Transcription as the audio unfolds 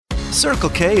Circle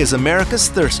K is America's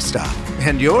thirst stop.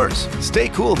 And yours. Stay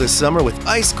cool this summer with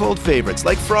ice-cold favorites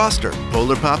like Froster,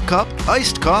 Polar Pop Cup,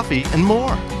 iced coffee, and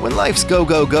more. When life's go,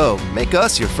 go, go, make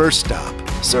us your first stop.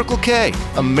 Circle K,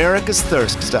 America's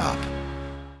thirst stop.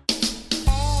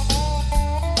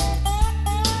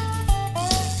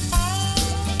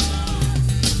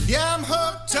 Yeah, I'm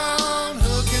hooked on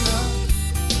hooking up,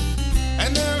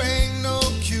 and there ain't no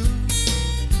cure.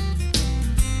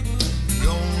 The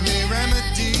only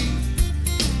remedy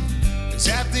is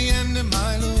at the end of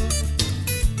my loop.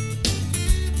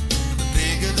 The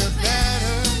bigger the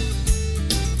better,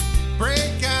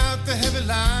 break out the heavy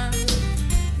line.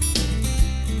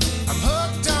 I'm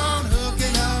hooked on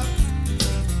hooking up,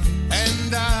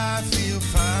 and I feel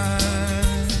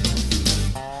fine.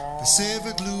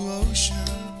 Pacific Blue Ocean.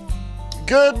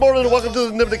 Good morning and welcome to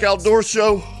the Nimnik Outdoor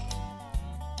Show.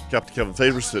 Captain Kevin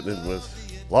Favor sitting in with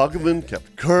Loggeman,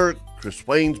 Captain Kirk, Chris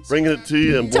Wayne's bringing it to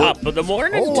you. And Top of the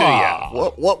morning to you.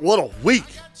 What a week.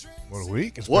 What a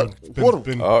week. It's What- been what a-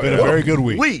 been Oh, a yeah. very good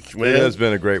week. Man. It has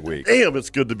been a great week. Damn, it's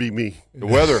good to be me. The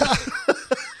weather.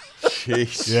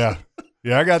 Jeez. Yeah.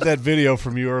 Yeah, I got that video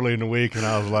from you early in the week, and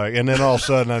I was like, and then all of a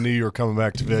sudden I knew you were coming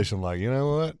back to fish. I'm like, you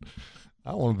know what?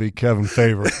 I want to be Kevin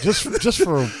Favor just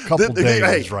for a couple days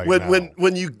Hey, right when, now.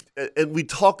 when you and we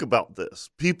talk about this,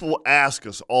 people ask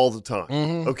us all the time.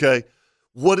 Mm-hmm. Okay,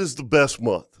 what is the best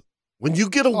month? When you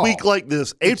get a week like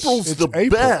this, April's it's the April.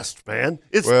 best, man.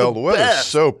 It's Well, the the weather's best.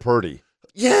 so pretty.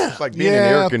 Yeah, It's like being in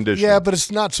air conditioning. Yeah, but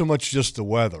it's not so much just the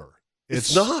weather.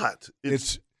 it's not.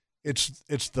 It's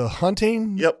the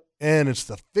hunting. Yep. And it's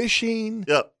the fishing.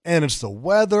 Yep. And it's the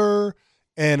weather.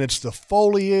 And it's the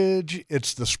foliage.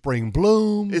 It's the spring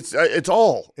bloom. It's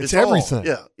all. It's all. everything.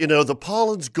 Yeah. The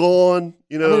pollen's gone.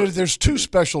 I mean, there's two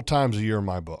special times a year in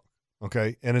my book.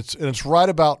 Okay, and it's right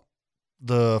about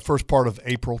the first part of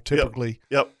April typically.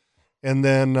 Yep. And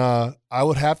then I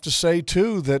would have to say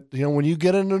too that when you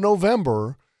get into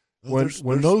November,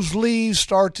 when those leaves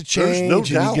start to change no and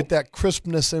you doubt. get that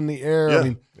crispness in the air. Yeah. I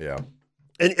mean, Yeah.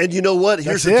 And you know what?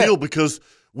 Here's That's the it. deal, because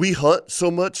we hunt so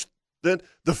much. Then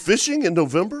the fishing in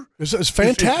November it's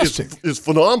fantastic. It's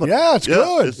phenomenal. Yeah, it's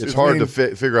good. It's hard to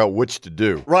figure out which to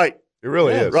do. Right. It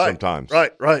really Yeah, is Right. sometimes.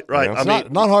 Right. You know? I It's mean,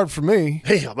 not hard for me.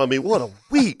 hey, I mean, what a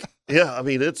week. Yeah. I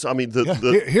mean, Here's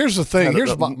the thing.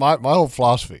 Here's my whole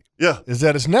philosophy yeah. is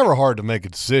that it's never hard to make a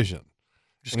decision.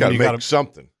 Just got to you make gotta-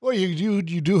 something. Well, you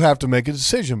do have to make a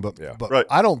decision, but Right.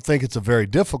 I don't think it's a very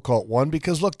difficult one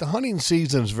because look, the hunting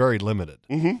season is very limited.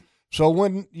 Mm-hmm. So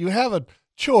when you have a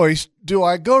choice, do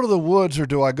I go to the woods or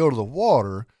do I go to the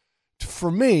water?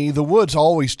 For me, the woods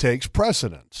always takes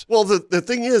precedence. Well, the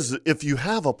thing is, if you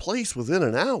have a place within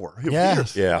an hour,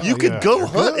 Yes. Yeah. you can Yeah. go You're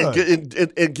hunt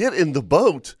and get in the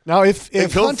boat. Now, if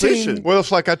And go hunting, fishing. Well,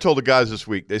 it's like I told the guys this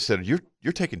week. They said,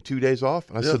 you're taking 2 days off?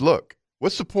 And I said, look,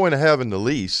 what's the point of having the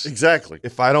lease Exactly.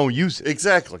 if I don't use it?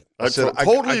 Exactly. I said,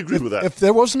 totally I- agree with that. if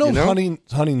there was no You know?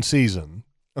 hunting season,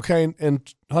 okay,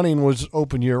 and hunting was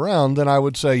open year round, then I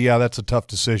would say, yeah, that's a tough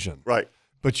decision. Right.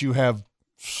 But you have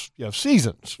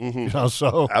seasons,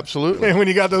 so Absolutely. and when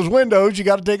you got those windows, you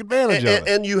got to take advantage of it.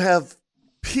 And you have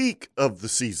peak of the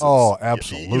season. Oh,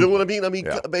 absolutely. You know what I mean? I mean,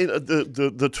 Yeah.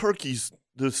 the turkeys.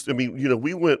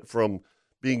 We went from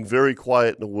being very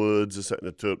quiet in the woods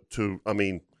to I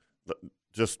mean,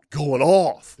 just going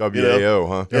off. WAO,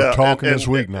 huh? They're talking this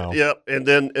week now. Yeah, and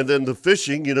then the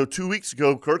fishing. 2 weeks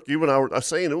ago, Kirk, you and I were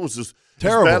saying it was as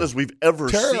Terrible. bad as we've ever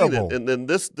seen Terrible. it. And then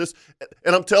this,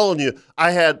 and I'm telling you,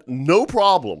 I had no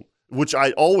problem, which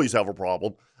I always have a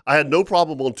problem. I had no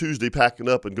problem on Tuesday packing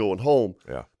up and going home.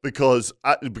 Yeah. Because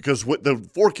the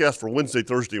forecast for Wednesday,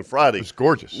 Thursday, and Friday It's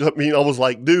gorgeous. I mean, I was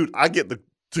like, dude, I get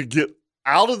to get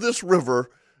out of this river,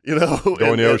 Go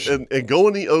in the ocean. and go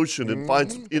in the ocean and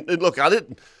find. And look, I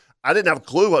didn't have a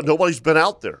clue. Nobody's been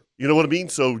out there. You know what I mean?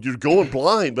 So you're going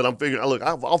blind, but I'm figuring. Look,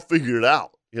 I'll figure it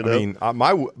out. I mean,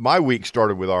 my week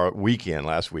started with our weekend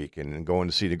last week and going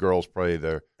to see the girls play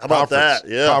their How about that?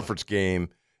 Yeah. conference game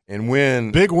and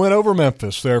win Big win over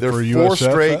Memphis there their for fourth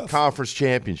USFF. straight conference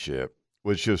championship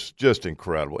was just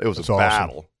incredible. It was That's a awesome.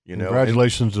 battle,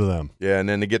 Congratulations to them. Yeah, and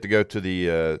then to get to go to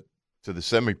the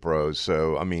semi-pros.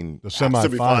 So I mean, The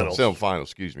semifinals. semifinals.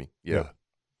 Excuse me. Yeah,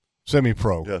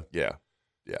 Semi-pro. Yeah.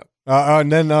 yeah.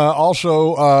 And then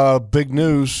also big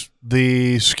news,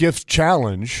 the Skiff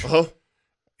Challenge. Uh-huh.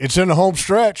 It's in the home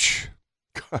stretch.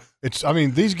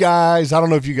 These guys, I don't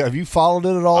know if have you followed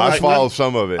it at all? I this followed week?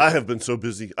 some of it. I have been so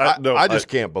busy. I just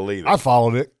can't believe it. I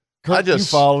followed it. Kurt, you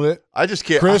followed it. I just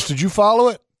can't. Chris, did you follow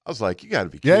it? I was like, you got to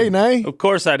be Yay, kidding. nay? Of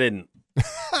course I didn't.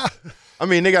 I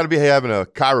mean, they got to be having a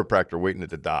chiropractor waiting at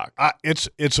the dock.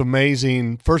 It's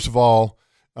amazing. First of all,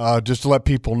 just to let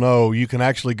people know, you can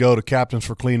actually go to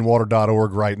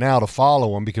captainsforcleanwater.org right now to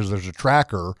follow them because there's a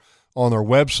tracker on their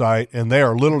website, and they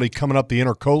are literally coming up the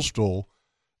Intercoastal.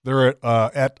 They're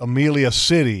at Amelia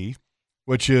City,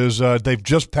 which is they've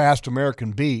just passed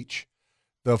American Beach.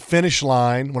 The finish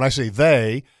line, when I say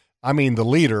they, I mean the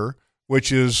leader,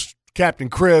 which is Captain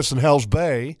Chris and Hells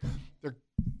Bay. They're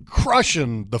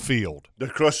crushing the field. They're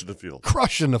crushing the field.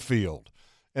 Crushing the field.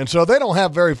 And so they don't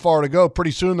have very far to go.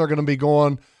 Pretty soon they're going to be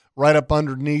going right up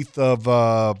underneath of,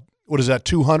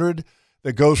 200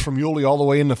 that goes from Yulee all the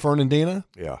way into Fernandina?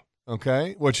 Yeah.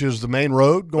 Okay, which is the main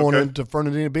road going into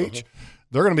Fernandina Beach.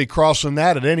 They're going to be crossing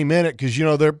that at any minute because,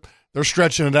 they're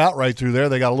stretching it out right through there.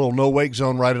 They got a little no-wake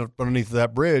zone right up underneath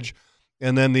that bridge.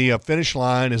 And then the finish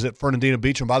line is at Fernandina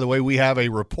Beach. And by the way, we have a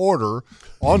reporter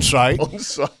on site.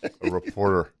 A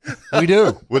reporter. We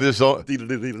do. With his own.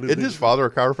 Isn't his father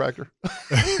a chiropractor?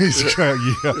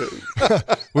 Yeah.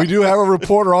 We do have a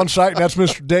reporter on site, and that's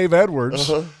Mr. Dave Edwards,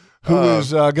 who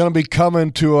is going to be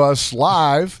coming to us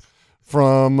live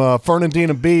from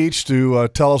Fernandina Beach to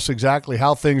tell us exactly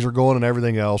how things are going and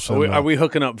everything else. Are we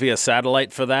hooking up via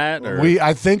satellite for that? Or?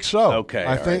 I think so. Okay,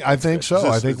 I think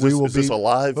so. I think we will be a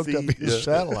live hooked up feed? via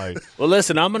satellite. Well,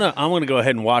 listen, I'm gonna go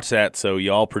ahead and watch that. So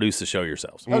y'all produce the show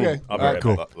yourselves. Okay, I'll be all right, right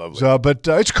cool. back. Lovely. So, but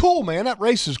it's cool, man. That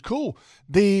race is cool.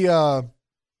 The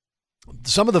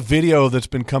some of the video that's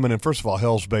been coming in. First of all,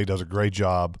 Hells Bay does a great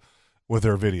job with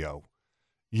their video.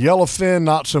 Yellowfin,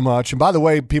 not so much. And by the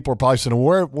way, people are probably saying,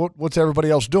 what's everybody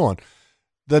else doing?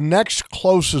 The next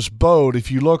closest boat,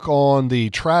 if you look on the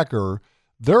tracker,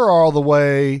 they're all the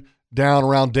way down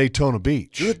around Daytona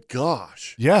Beach. Good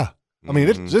gosh. Yeah. I mean,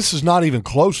 this is not even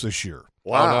close this year.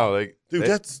 Wow. Oh, no,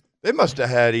 they must have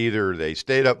had either they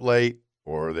stayed up late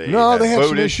or they had boat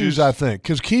some issues, I think,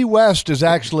 because Key West is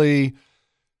actually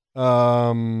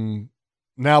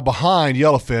now behind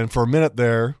Yellowfin for a minute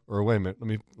there. Or wait a minute,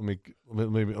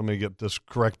 let me get this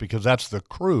correct because that's the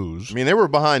cruise. I mean, they were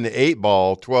behind the 8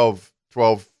 ball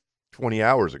 20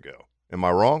 hours ago. Am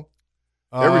I wrong?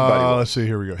 Everybody was. Let's see.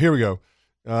 Here we go.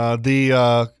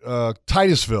 The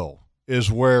Titusville is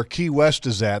where Key West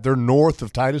is at. They're north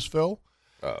of Titusville.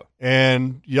 Oh.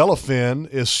 And Yellowfin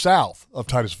is south of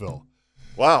Titusville.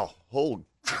 Wow. Hold.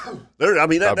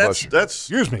 That's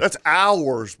excuse me. That's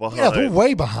hours behind. Yeah, they're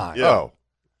way behind. Yeah. Oh,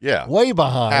 yeah. Way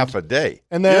behind. Half a day.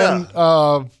 And then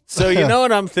So you know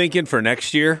what I'm thinking for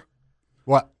next year?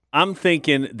 What? I'm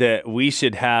thinking that we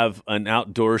should have an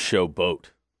outdoor show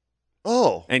boat.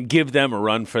 Oh. And give them a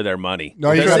run for their money.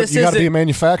 No, you got to be a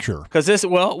manufacturer. Because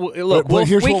look, but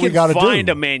here's what we gotta find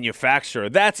do. a manufacturer.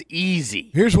 That's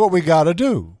easy. Here's what we got to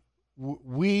do.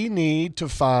 We need to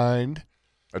find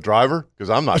a driver? Because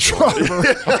I'm not a doing driver.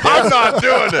 it. I'm not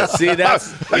doing it. See,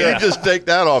 that's You just take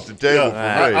that off the table for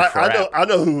me. I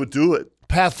know who would do it.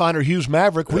 Pathfinder Hughes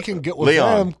Maverick. We can get with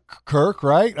Leon. them, Kirk,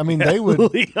 right? I mean, they would.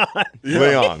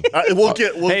 Leon.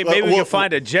 Maybe we can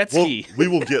find a jet ski. We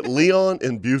will get Leon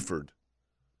and Buford.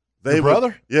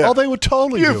 Brother? Yeah. Oh, they would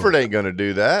totally Buford do it. ain't going to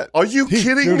do that. Are you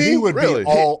kidding me? He would Really? be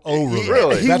all over that.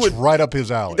 Really? That's would- right up his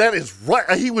alley. That is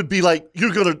right. He would be like, you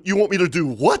want me to do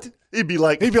what? He'd be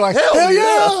like, hell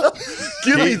yeah.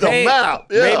 Give me the map.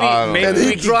 Yeah. Maybe and we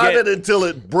he'd could drive get- it until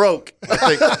it broke.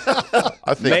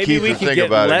 I think Maybe Keith we would could think get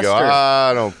about it and go, Lester.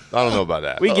 I don't know about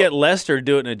that. We get Lester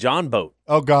do it in a John boat.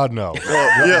 Oh God, no.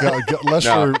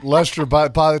 Lester. By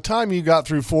the time you got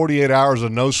through 48 hours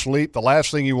of no sleep, the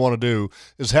last thing you want to do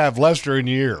is have Lester in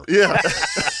your ear. Yeah.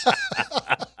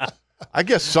 I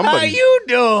guess How somebody. you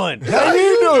doing? How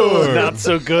you doing? Not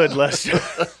so good, Lester.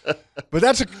 But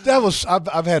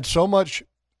I've had so much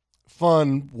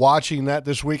fun watching that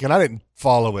this week, and I didn't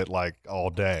follow it like all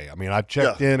day. I mean, I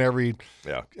checked in every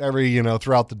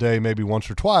throughout the day, maybe once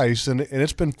or twice, and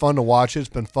it's been fun to watch it. It's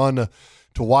been fun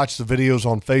to watch the videos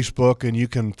on Facebook, and you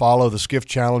can follow the Skiff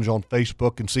Challenge on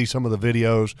Facebook and see some of the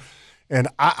videos. And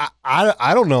I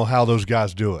don't know how those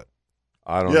guys do it.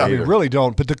 I don't I either. mean, really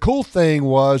don't. But the cool thing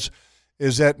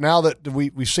is that now that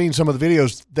we've seen some of the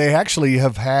videos, they actually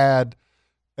have had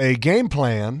a game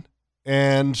plan,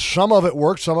 and some of it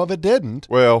worked, some of it didn't.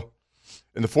 Well,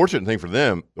 and the fortunate thing for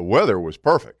them, the weather was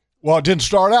perfect. Well, it didn't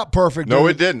start out perfect. No,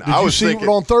 it didn't. Did I you was see thinking,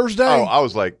 it on Thursday? Oh, I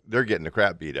was like, they're getting the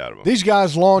crap beat out of them. These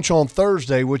guys launch on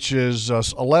Thursday, which is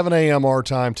 11 a.m. our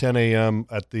time, 10 a.m.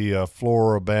 at the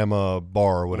Floribama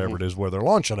bar or whatever it is where they're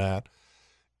launching at.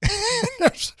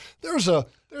 there's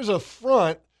a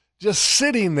front just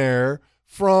sitting there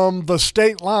from the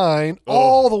state line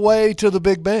all the way to the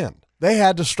Big Bend. They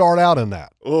had to start out in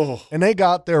that. Oh. And they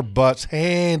got their butts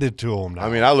handed to them now. I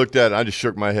mean, I looked at it, and I just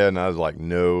shook my head, and I was like,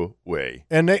 no way.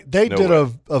 And they No did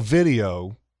way. a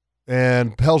video,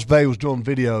 and Hells Bay was doing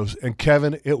videos, and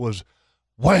Kevin, it was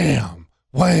wham,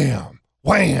 wham,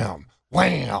 wham,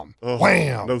 wham, Oh,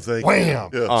 wham, no thank you. wham.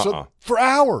 Yeah. So for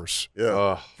hours.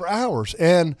 Yeah. For hours.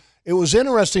 And it was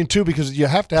interesting, too, because you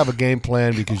have to have a game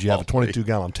plan because you have a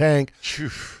 22-gallon tank.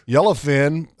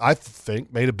 Yellowfin, I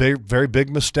think, made a very big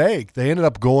mistake. They ended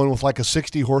up going with like a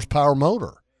 60-horsepower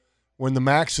motor when the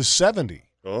max is 70.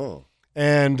 Oh.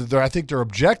 And I think their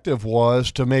objective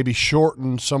was to maybe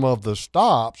shorten some of the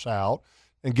stops out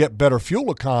and get better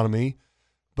fuel economy.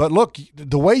 But look,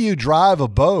 the way you drive a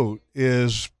boat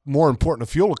is more important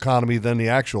to fuel economy than the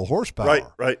actual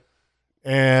horsepower. Right.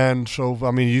 And so,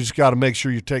 I mean, you just got to make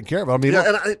sure you take care of it. I mean, Yeah,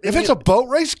 look, and if it's a boat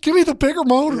race, give me the bigger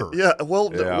motor. Yeah. Well,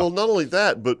 Yeah. well, not only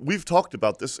that, but we've talked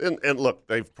about this, and look,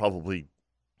 they've probably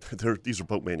these are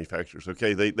boat manufacturers.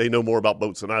 Okay, they know more about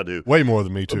boats than I do. Way more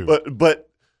than me, too. But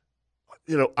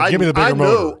you know, Give me the bigger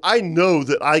motor. I know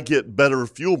that I get better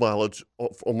fuel mileage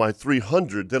on my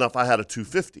 300 than if I had a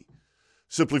 250.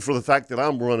 Simply for the fact that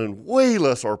I'm running way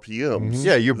less RPMs.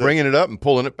 Yeah, you're bringing it up and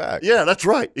pulling it back. Yeah, that's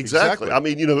right. Exactly. Exactly. I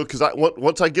mean, you know, because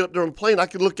once I get up there on the plane, I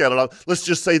can look at it. Let's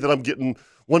just say that I'm getting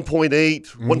 1.8,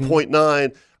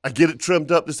 1.9. I get it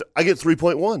trimmed up. I get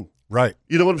 3.1. Right.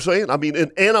 You know what I'm saying? I mean,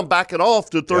 and I'm backing off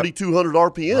to 3,200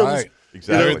 RPMs. Right.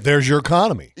 Exactly. There's your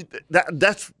economy.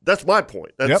 That's my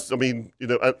point. That's Yep. I mean, you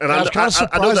know, and I was kind of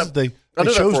surprised I know that they I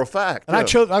know chose that for a fact.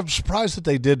 And yeah. I'm surprised that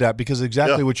they did that because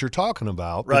exactly Yeah. what you're talking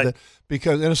about. Right.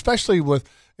 Because and especially with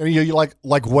you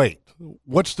like weight.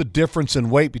 What's the difference in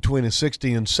weight between a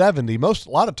 60 and 70? A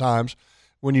lot of times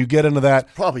when you get into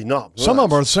that, Probably not. some of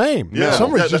them are much. the same. Yeah.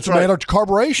 Some are Yeah, just that's a matter right. of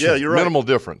carburation. Yeah, you're right. Minimal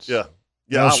difference. Yeah.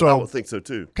 Yeah, Yeah, so- I would think so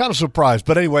too. Kind of surprised,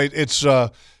 but anyway, it's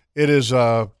not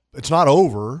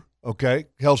over. Okay,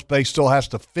 Hell's Bay still has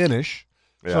to finish.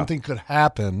 Yeah. Something could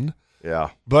happen, Yeah.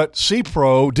 but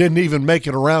C-Pro didn't even make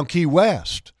it around Key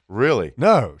West. Really?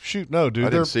 No, dude. I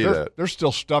didn't see that. They're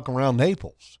still stuck around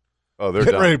Naples. Oh, they're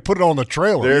Getting done. ready to put it on the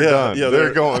trailer. They're done. Yeah,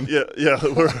 They're going. Yeah.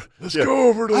 Let's yeah. go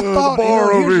over to I the thought,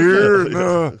 bar here's over the here. thing.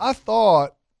 and, I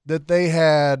thought that they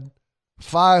had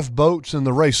 5 boats in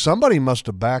the race. Somebody must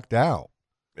have backed out.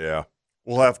 yeah.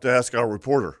 We'll have to ask our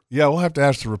reporter. Yeah, we'll have to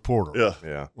ask the reporter Yeah.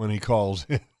 Yeah. when he calls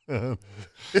in.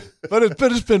 but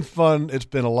it's been fun. It's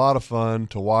been a lot of fun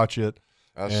to watch it.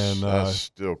 That's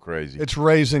still crazy. It's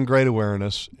raising great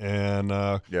awareness, and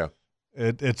yeah.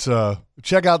 it's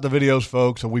check out the videos,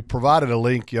 folks. And we provided a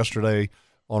link yesterday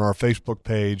on our Facebook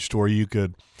page to where you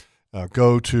could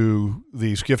go to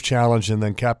the Skiff Challenge and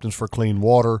then Captains for Clean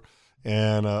Water.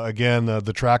 And again,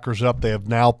 the tracker's up. They have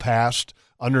now passed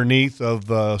underneath of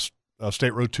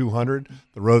State Road 200,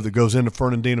 the road that goes into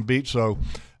Fernandina Beach. So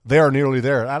they are nearly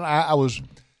there. And I was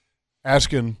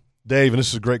asking Dave, and this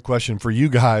is a great question for you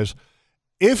guys.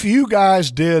 If you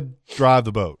guys did drive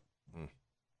the boat,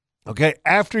 okay,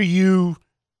 after you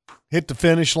hit the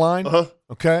finish line,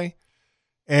 okay,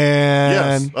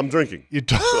 and Yes, I'm drinking. you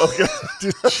talk, Okay.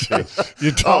 you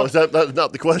Oh, talk, is that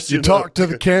not the question? you talk to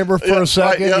the camera for Yeah, a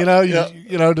second, right, yeah,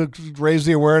 you know, to raise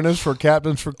the awareness for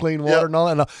Captains for Clean Water Yeah. and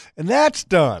all that, and that's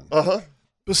done. Uh-huh.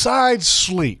 Besides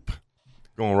sleep,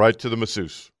 Going right to the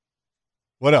masseuse,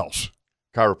 what else?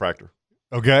 chiropractor.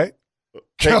 Okay,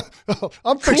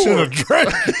 I'm fixing a drink.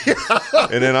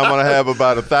 And then I'm going to have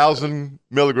about 1,000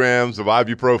 milligrams of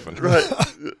ibuprofen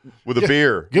with a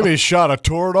beer. Give me a shot of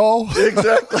Toradol,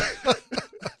 Exactly.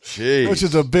 Jeez. which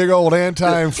is a big old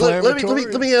anti-inflammatory.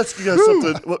 Let me ask you guys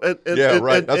something. And, Yeah,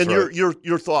 right, that's and right.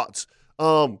 your thoughts.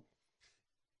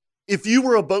 If you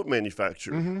were a boat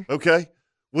manufacturer, okay,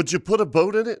 would you put a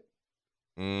boat in it?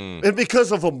 And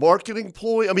because of a marketing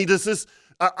ploy, I mean, does this?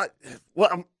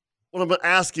 What I'm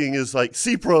asking is like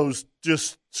C-Pro's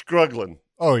just struggling.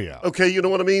 Oh yeah, Okay, you know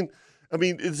what I mean? I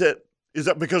mean, is that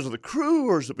because of the crew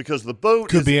or is it because of the boat?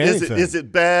 Could be anything. Is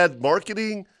it bad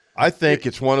marketing? I think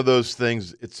it's one of those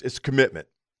things. It's commitment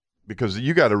because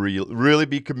you got to really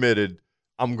be committed.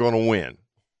 I'm going to win,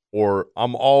 or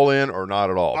I'm all in, or not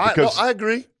at all. Because I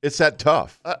agree. it's that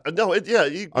tough. No, I mean,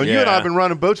 you and I have been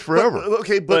running boats forever.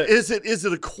 But is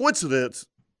it a coincidence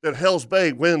that Hell's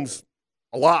Bay wins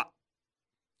a lot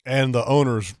and the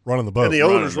owner's running the boat. and the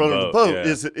owner's running the boat? yeah.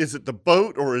 Is it the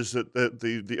boat or is it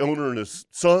the owner and his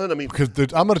son? I mean, Because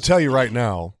I'm going to tell you right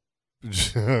now,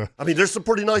 there's some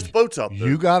pretty nice boats out there.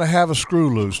 you got to have a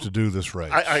screw loose to do this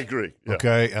race. I agree. Yeah.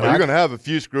 Okay, and You're going to have a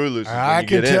few screw looses I when you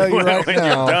can get tell in. you right When you're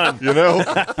now, done. You know,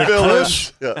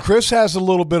 Chris, Yeah. Chris has a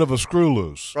little bit of a screw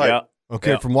loose. Right. Yeah.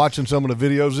 Okay, Yeah. from watching some of the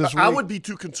videos this week, I would be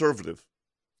too conservative.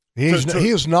 he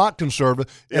is not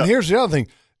conservative. Yeah. And here's the other thing: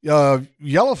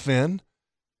 Yellowfin,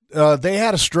 they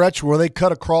had a stretch where they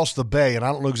cut across the bay, and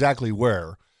I don't know exactly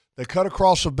where. They cut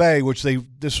across the bay, which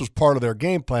this was part of their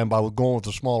game plan by going with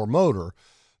a smaller motor.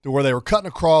 to where they were cutting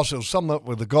across. It was something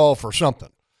with the Gulf or something,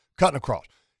 cutting across.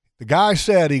 The guy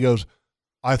said, he goes,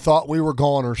 I thought we were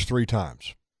goners 3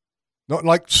 times. No,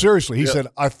 like, seriously, he said,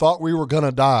 I thought we were going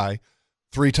to die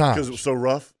 3 times. Because it was so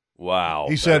rough? Wow.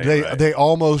 He said they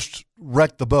almost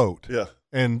wrecked the boat. Yeah.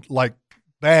 And, like,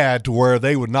 bad to where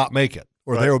they would not make it,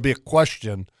 or there would be a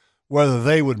question whether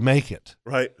they would make it.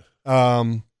 Right. I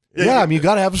mean, you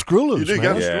got to have a screw loose. You do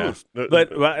man. got screw loose.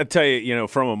 But I tell you,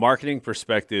 from a marketing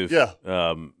perspective, Yeah.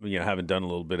 Having done a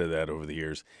little bit of that over the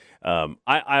years,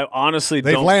 I honestly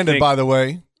They've don't landed, think, by the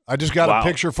way. I just got a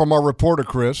picture from our reporter,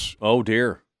 Chris. Oh,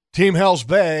 dear. Team Hells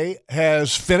Bay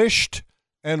has finished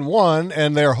and won,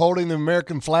 and they're holding the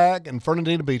American flag in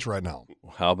Fernandina Beach right now.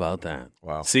 How about that?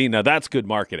 Wow. See, now that's good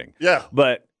marketing. Yeah.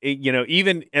 But,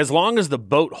 even as long as the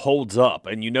boat holds up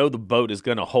and the boat is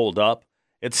going to hold up,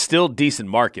 it's still decent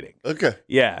marketing. Okay.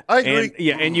 Yeah. I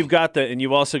agree. And you've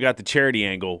also got the charity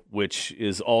angle, which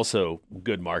is also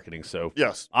good marketing. So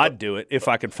Yes. I'd do it if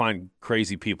I could find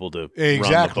crazy people to Exactly.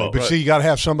 run the boat. But see, you got to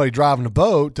have somebody driving the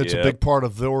boat that's a Yep. big part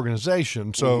of the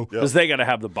organization. So Because they got to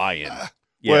have the buy-in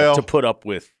Well- to put up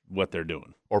with what they're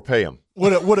doing. Or pay them.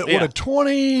 would a Yeah.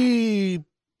 21,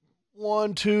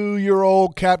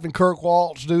 2-year-old Captain Kirk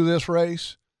Waltz do this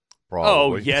race? Oh,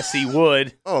 Probably. yes, he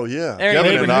would. Oh, yeah. There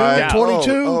Kevin ain't and no I- doubt.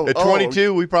 22? At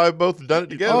 22, we probably both done it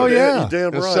together. Oh, yeah. You damn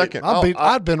In a right. second.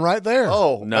 I'd been right there.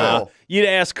 Oh, Nah, oh. you'd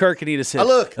ask Kirk and he'd have said,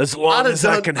 Look, as long I'd have as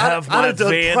I done- can I'd- have I'd my have done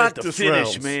van at the practice finish,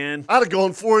 rounds. man. I'd have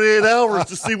gone 48 hours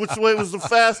to see which way was the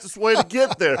fastest way to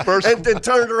get there. And then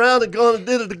turned around and gone and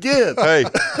did it again. Hey,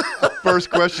 first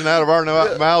question out of our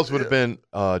mouths would have been,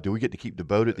 do we get to keep the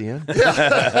boat at the end?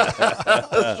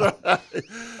 That's right.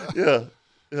 Yeah.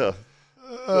 Yeah.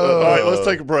 All right, let's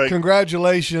take a break.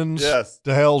 Congratulations Yes.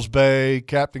 to Hells Bay,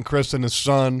 Captain Chris and his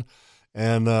son.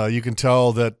 And you can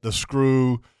tell that the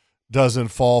screw doesn't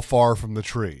fall far from the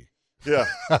tree. Yeah,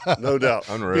 no doubt.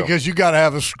 Unreal. Because you got to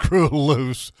have a screw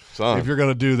loose Son. if you're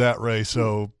going to do that race.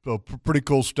 So pretty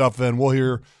cool stuff. And we'll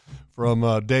hear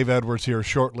from Dave Edwards here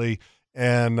shortly.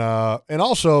 And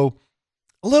also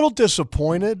a little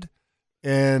disappointed.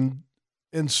 And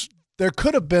there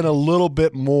could have been a little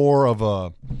bit more of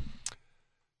a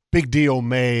big deal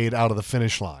made out of the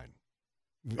finish line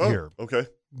here Okay.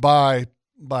 by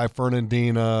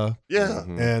Fernandina Yeah.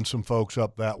 and some folks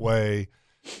up that way.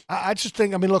 I just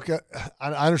think, I mean, look, I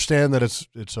understand that it's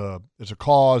a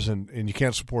cause and you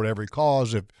can't support every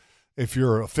cause if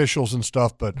you're officials and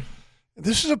stuff, but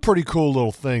this is a pretty cool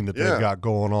little thing that they've got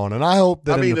going on. And I hope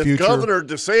that in the future. If Governor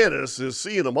DeSantis is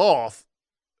seeing them off,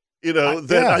 then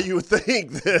you would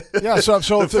think that so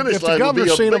if the finish line would governor's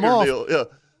be a seeing them bigger off, deal. Yeah.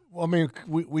 well, I mean,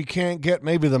 we can't get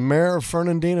maybe the mayor of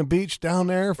Fernandina Beach down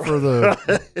there for the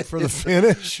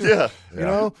finish. Yeah. You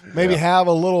know, maybe have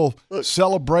a little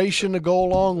celebration to go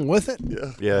along with it.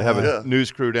 Yeah, have a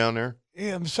news crew down there.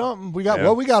 Yeah, something. We got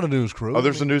a news crew. Oh,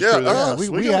 there's a news Yeah, crew there. us.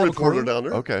 we got have a a reporter crew. down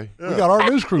there. Okay. We got our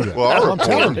news crew there. Well, our I'm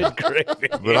telling you.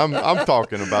 but I'm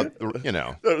talking about,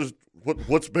 That was,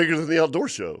 what's bigger than the outdoor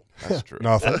show? That's true.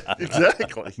 Nothing.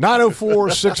 Exactly.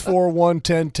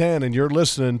 904-641-1010, and you're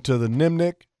listening to the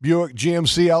Nimnick Buick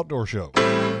GMC Outdoor Show.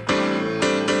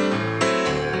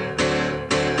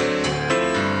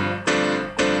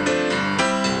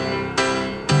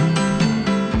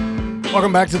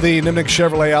 Welcome back to the Nimnick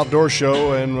Chevrolet Outdoor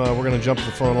Show, and we're going to jump to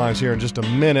the phone lines here in just a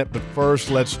minute. But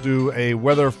first, let's do a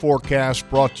weather forecast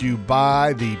brought to you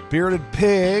by the Bearded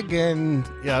Pig. And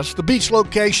yes, the beach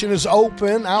location is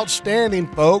open. Outstanding,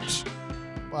 folks.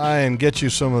 Buy and get you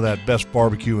some of that best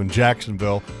barbecue in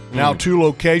Jacksonville. Now 2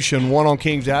 location, one on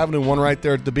Kings Avenue, one right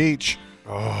there at the beach.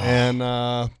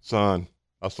 And Son.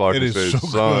 That's all I it can is say. so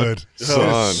Son. good.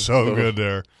 Son. It's so good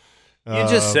there. You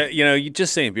just said, you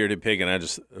just saying bearded pig, and I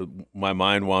just my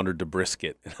mind wandered to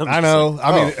brisket. I know.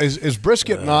 I mean, is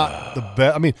brisket not the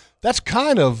best? I mean, that's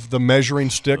kind of the measuring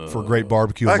stick for great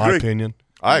barbecue, in my agree. opinion.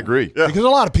 I agree. Yeah. Because a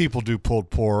lot of people do pulled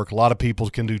pork, a lot of people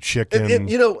can do chicken, And,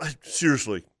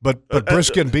 seriously. but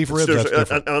brisket and beef ribs, that's seriously,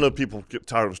 different. I know people get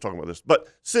tired of us talking about this, but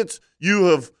since you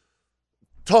have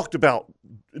talked about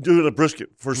doing a brisket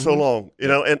for so long,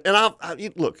 and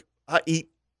I eat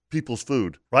people's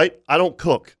food, right? I don't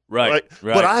cook, Right.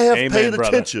 But I have Amen, paid brother.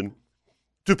 attention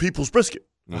to people's brisket.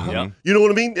 Yeah. You know what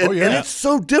I mean? And, yeah. and it's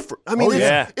so different. I mean,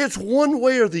 it's one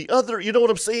way or the other. You know what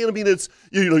I'm saying? I mean, it's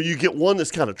you get one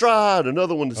that's kind of dry and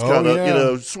another one that's kind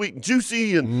of sweet and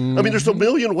juicy. And I mean, there's a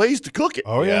million ways to cook it.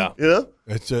 Oh yeah, You know?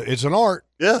 it's an art.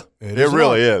 Yeah. It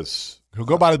really is.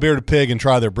 Go buy the Bearded Pig and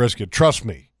try their brisket. Trust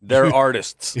me, They're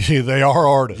artists. they are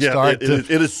artists. Yeah. All right,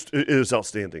 It is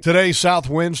outstanding. Today, south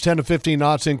winds 10 to 15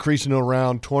 knots, increasing to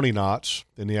around 20 knots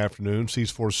in the afternoon.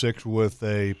 Seas 4-6 with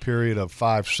a period of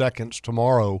 5 seconds.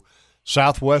 Tomorrow,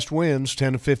 Southwest winds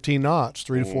 10 to 15 knots,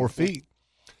 3 to 4 feet,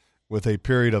 with a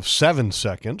period of 7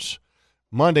 seconds.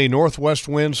 Monday, northwest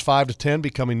winds 5 to 10,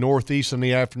 becoming northeast in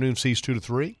the afternoon, seas 2 to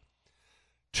 3.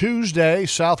 Tuesday,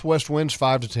 southwest winds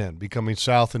 5 to 10, becoming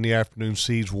south in the afternoon,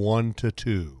 seas 1 to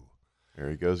 2. There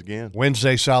he goes again.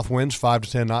 Wednesday, south winds 5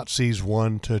 to 10 knots, seas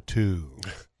 1 to 2.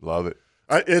 Love it.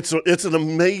 It's an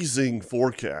amazing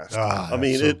forecast. I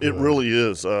mean, so it really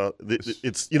is.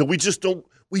 It's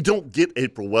we don't get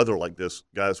April weather like this,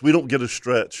 guys. We don't get a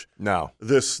stretch No.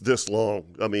 this long.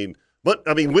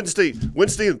 Wednesday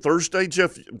and Thursday,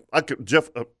 Jeff,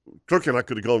 Kirk and I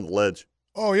could have gone to the ledge.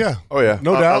 Oh, yeah. Oh, yeah.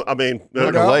 No doubt.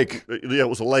 Like a lake. Yeah, it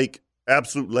was a lake,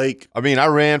 absolute lake. I mean, I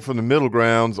ran from the middle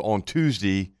grounds on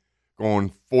Tuesday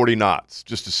going 40 knots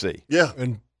just to see. Yeah,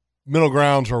 And middle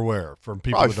grounds are where? From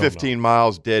people Probably that don't 15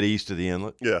 miles dead east of the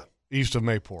inlet. yeah, know. East of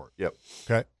Mayport. Yep.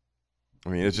 Okay. I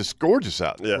mean, it's just gorgeous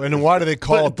out there. yeah. And then why do they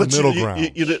call it the middle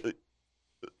ground?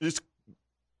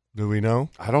 Do we know?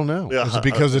 I don't know. Yeah, Is it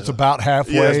because it's about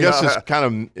halfway? Yeah, I guess Yeah. it's kind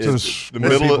of To it's the where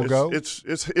middle people of go? It's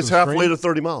the halfway stream? to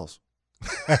 30 miles.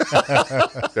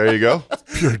 There you go.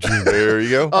 Pure genius. There you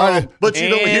go. But you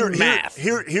know, And math.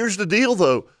 here's the deal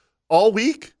though. All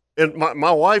week, and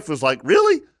my wife was like,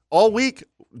 "Really? All week,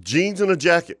 jeans and a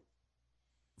jacket,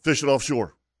 fishing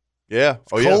offshore. Yeah.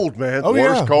 Oh, yeah. Cold, man. Oh,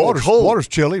 Water's yeah. cold. Water's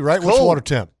chilly, right? What's the Cold. water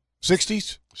temp?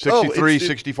 60s? 63, it's-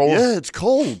 64. Yeah, it's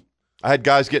cold. I had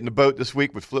guys get in the boat this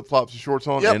week with flip-flops and shorts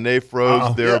on, Yep. and they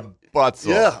froze their Yeah. butts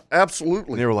off. Yeah,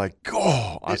 absolutely. And they were like,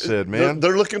 oh, I said, They're- man.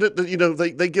 they're looking at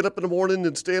they get up in the morning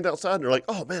and stand outside and they're like,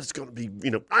 oh man, it's going to be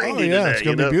 90 Oh, yeah. today. It's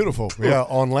going to be beautiful. Yeah,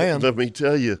 on land. Let me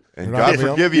tell you. And You're God not gonna-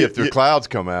 forgive you if their Yeah. clouds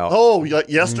come out. Oh,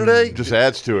 yesterday. Just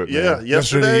adds to it, Yeah, man.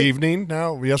 yesterday. evening,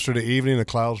 the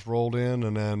clouds rolled in,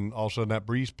 and then all of a sudden that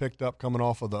breeze picked up coming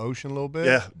off of the ocean a little bit.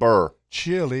 Yeah, Burr.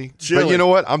 Chilly. chilly. But you know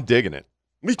what? I'm digging it.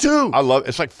 Me too. I love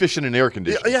it's like fishing in air Yeah,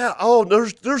 conditioning. yeah. Oh,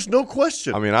 there's no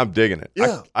question. I mean, I'm digging it.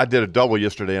 Yeah. I did a double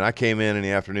yesterday, and I came in the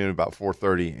afternoon about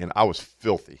 4:30, and I was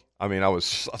filthy. I mean, I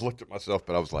looked at myself,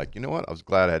 but I was like, you know what? I was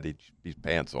glad I had these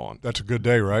pants on. That's a good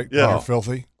day, right? Yeah. You're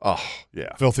filthy. Oh,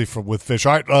 yeah. Filthy with fish.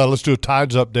 All right, let's do a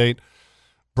Tides update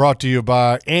brought to you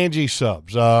by Angie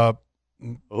Subs. I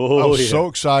was so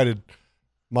excited.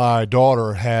 My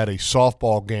daughter had a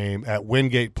softball game at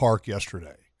Wingate Park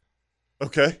yesterday.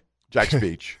 Okay. Jack's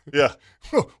Beach. Yeah.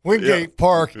 Wingate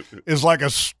Park is like a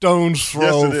stone's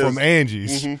throw Yes, it from is.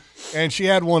 Angie's. And she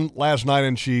had one last night,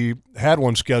 and she had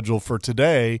one scheduled for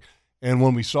today. And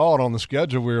when we saw it on the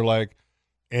schedule, we were like,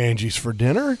 Angie's for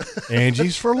dinner,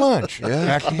 Angie's for lunch,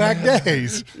 back-to-back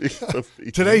days.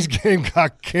 Today's game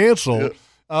got canceled.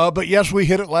 But, yes, we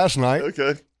hit it last night.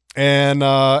 Okay.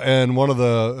 And one of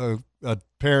the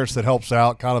parents that helps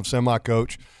out, kind of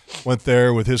semi-coach, went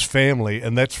there with his family,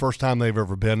 and that's the first time they've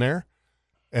ever been there.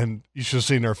 And you should have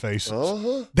seen their faces.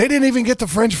 Uh-huh. They didn't even get the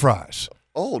French fries.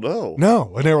 Oh no.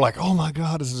 No. And they were like, oh, my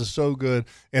God, this is so good.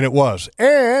 And it was.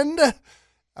 And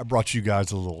I brought you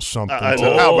guys a little something. I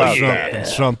know. How about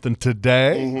something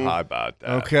today. How about that?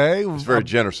 Okay. It's very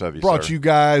generous of you, Brought sir. you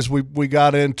guys, we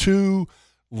got in 2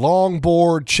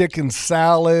 longboard chicken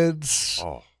salads.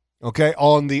 Oh, Okay,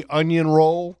 on the onion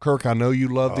roll. Kirk, I know you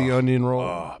love the onion roll.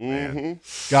 oh, man.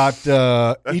 Got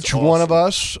each one of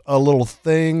us a little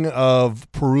thing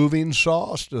of Peruvian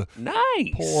sauce to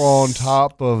Nice. pour on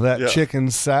top of that Yeah. chicken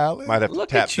salad. Might have to Look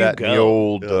tap at you that in the go.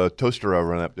 old toaster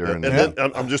oven up there. And in then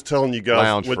I'm just telling you guys,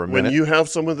 Lounge for a when minute. you have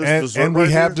some of this and dessert and we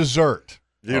right have here, dessert.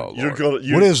 you're Lord.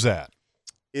 gonna. What is that?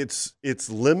 It's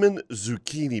lemon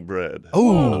zucchini bread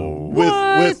Oh,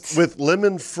 with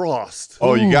lemon frost.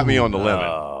 Oh, you got me on the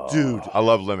lemon. Dude, I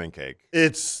love lemon cake.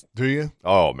 it's do you?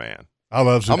 Oh, man. I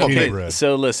love I'm zucchini okay. bread.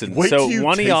 So listen, Wait so till you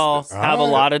one of taste y'all this. have a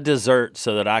lot of dessert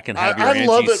so that I can have your I Angie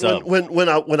love it sub. when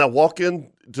I walk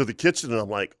into the kitchen and I'm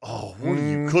like, oh, what are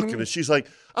you cooking? And she's like,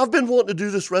 I've been wanting to do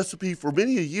this recipe for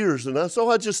many years, and so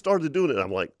I just started doing it.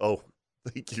 I'm like, oh,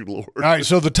 thank you, Lord. All right,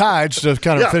 so the Tides, to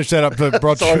kind of Yeah. finish that up,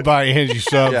 brought to you Sorry. by Angie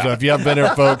Subs. Yeah. If you haven't been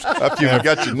there, folks, After you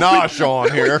got your nosh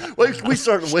on here. We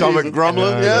started Stomach waving.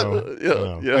 grumbling? I Yeah,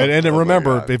 know. yeah. And then Oh, my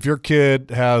remember, God. if your kid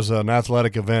has an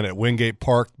athletic event at Wingate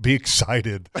Park, be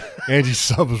excited. Angie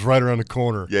Sub is right around the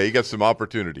corner. Yeah, you got some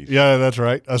opportunities. Yeah, that's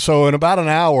right. So in about an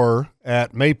hour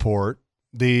at Mayport,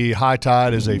 the high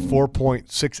tide is a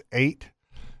 4.68.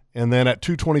 And then at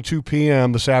 2:22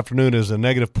 p.m. this afternoon is a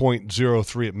negative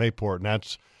 0.03 at Mayport. And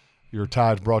that's your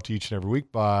tides brought to you each and every week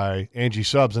by Angie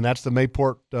Subs. And that's the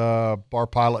Mayport Bar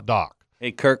Pilot dock.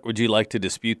 Hey, Kirk, would you like to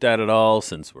dispute that at all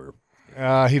since we're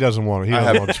He doesn't want to. He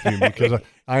doesn't want to dispute me because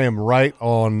I am right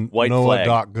on White flag.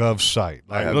 NOAA.gov's site.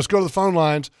 Let's go to the phone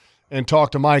lines and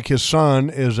talk to Mike. His son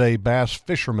is a bass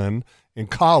fisherman in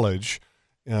college,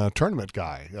 tournament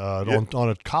guy on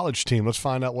a college team. Let's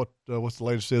find out what the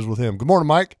latest is with him. Good morning,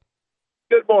 Mike.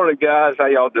 Good morning, guys. How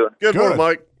y'all doing? Good morning,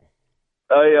 Mike.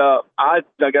 Hey, I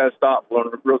got to stop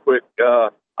real quick.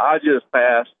 I just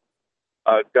passed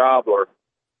a gobbler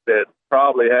that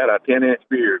probably had a 10-inch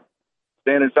beard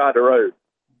standing inside the road.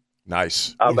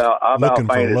 Nice. I about Looking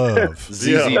for fainted. love.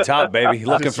 ZZ Top, baby.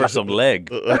 Looking for some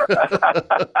leg.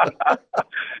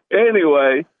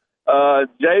 Anyway,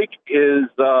 Jake is,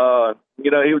 he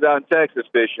was out in Texas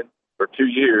fishing for 2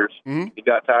 years. Mm-hmm. He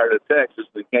got tired of Texas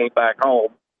and came back home,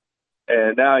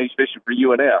 and now he's fishing for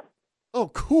UNF. Oh,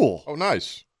 cool. Oh,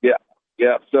 nice.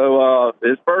 Yeah. So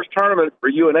his first tournament for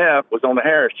UNF was on the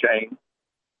Harris chain,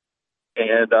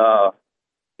 and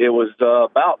it was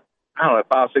about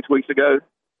 5-6 weeks ago,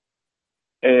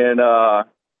 and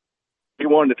he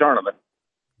won the tournament.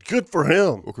 Good for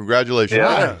him. Well, congratulations.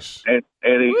 Yeah. Nice. And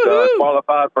he's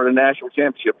qualified for the national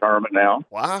championship tournament now.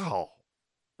 Wow.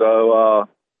 So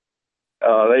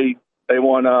they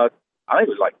won. I think it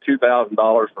was like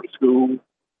 $2,000 from school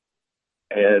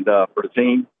and for the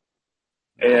team.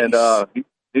 And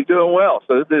he's doing well.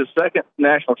 So this is his second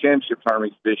national championship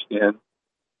tournament he's fished in.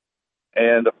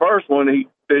 And the first one he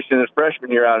fished in his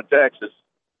freshman year out of Texas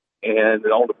and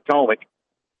on the Potomac.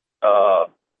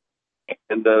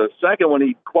 And the second one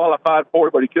he qualified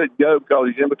for, but he couldn't go because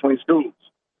he's in between schools.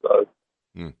 So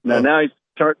now he's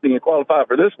being qualified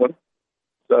for this one.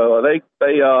 So they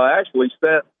actually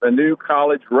set a new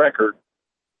college record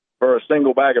for a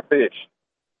single bag of fish.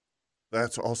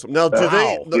 That's awesome. Now,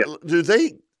 do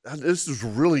they? This is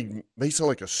really may sound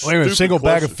like a Wait a minute, single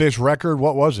bag question. of fish record.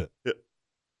 What was it?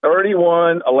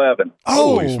 31-11.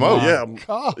 Holy smokes. Yeah,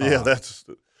 God. yeah. That's.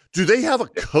 Do they have a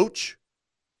coach?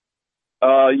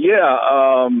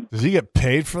 Does he get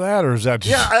paid for that, or is that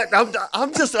just? Yeah,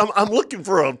 I'm looking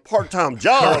for a part-time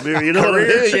job here. You know what I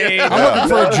Career mean? change. I'm looking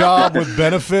for a job with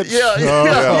benefits.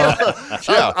 Yeah.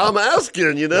 I'm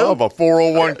asking. You I know, have a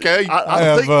 401k. I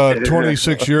have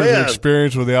 26 years of Man,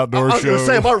 experience with the outdoor I was going show. to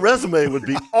say my resume would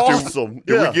be awesome.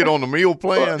 Did we get on the meal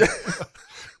plan?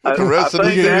 I the rest of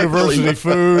think You get actually- university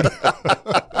food.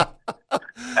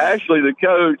 Actually, the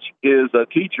coach is a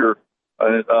teacher,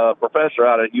 a professor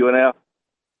out at UNF,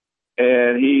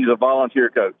 and he's a volunteer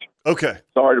coach. Okay.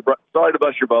 Sorry to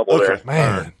bust your bubble Okay. there.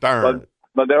 Man, Darn.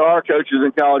 But there are coaches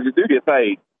in college that do get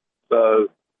paid. So,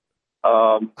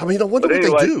 I mean, I wonder But what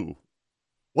anyway- they do.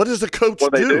 What does the coach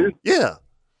What they do? Yeah.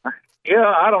 yeah,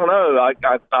 I don't know.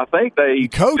 I think they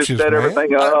Coaches, just set man.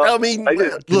 everything up. I mean, They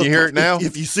just- Can you hear it now?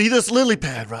 If you see this lily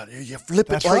pad right here, you flip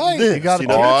That's it like right. this, You gotta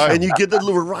know, do it. and you get the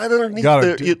lure right underneath you got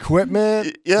there.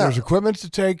 equipment. Yeah. There's equipment to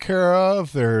take care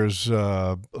of. There's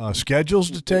schedules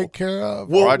to take care of.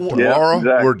 Well, All right, well, tomorrow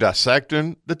exactly. we're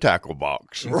dissecting the tackle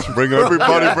box. Bring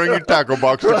your tackle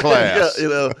box to class. Yeah, you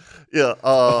know, yeah.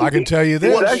 I can tell you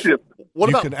this. It's actually What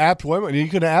you about you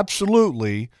can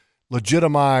absolutely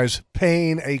legitimize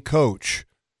paying a coach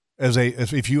as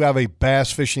if you have a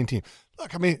bass fishing team.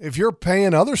 Look, I mean, if you're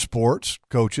paying other sports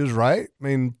coaches, right? I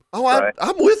mean, Right.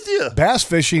 I'm with you. bass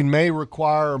fishing may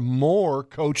require more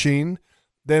coaching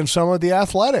than some of the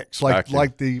athletics, Exactly.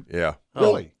 like the Yeah.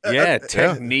 really. Yeah,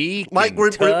 technique. Mike,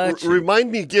 and touch.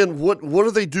 remind me again. What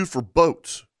do they do for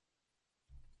boats?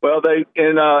 well, they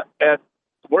at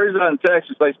where he's out in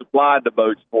Texas, they supplied the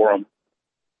boats for him.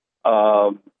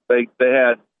 They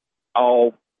had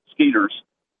all skeeters.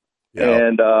 Yeah.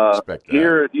 And Respect that.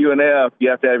 here at UNF, you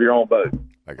have to have your own boat.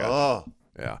 I got Oh,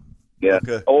 it. Yeah. Yeah.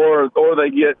 Okay. Or they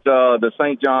get the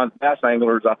St. John's Bass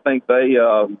Anglers. I think they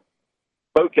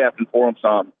boat captain for them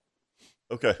some.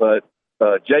 okay. But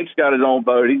Jake's got his own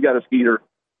boat. He's got a skeeter.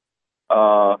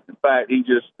 In fact, he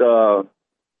just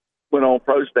went on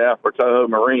pro staff for Toho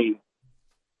Marine.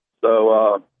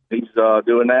 So he's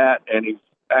doing that, and he's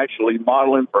actually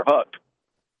modeling for Huck.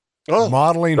 Oh,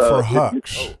 Modeling for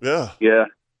Hucks. yeah. Yeah.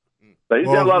 So he's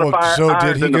got a lot of fire. So irons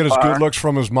did he in the get his fire. good looks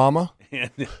from his mama? Yeah,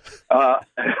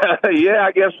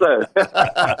 I guess so.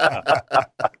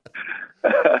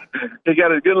 He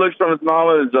got his good looks from his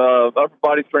mama, his upper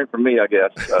body strength from me, I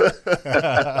guess. So.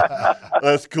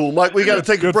 That's cool, Mike. We got to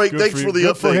take a break. Thanks you. for the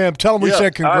Good update. for him. Tell him we Yeah,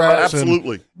 said congrats.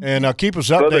 absolutely. And keep us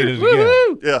updated again.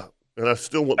 Woo-hoo. Yeah, and I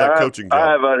still want All that right. coaching job.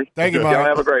 All right, buddy. Thank you, Y'all Mike.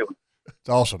 have a great one. It's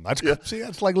awesome.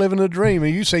 That's like living a dream.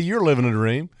 And you say you're living a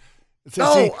dream.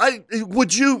 No,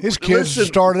 would you? His kids listen,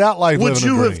 started out life Would living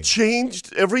a you dream. have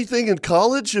changed everything in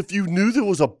college if you knew there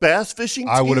was a bass fishing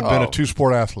team? I would have been Oh. a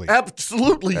two-sport athlete.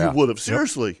 Absolutely, Yeah. you would have.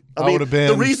 Seriously, I I mean, would have been-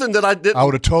 the reason that I didn't. I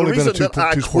would have totally the been a reason that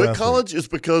I two-sport quit athlete. college is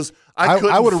because I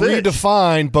couldn't I would have fish.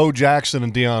 redefined Bo Jackson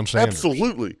and Deion Sanders.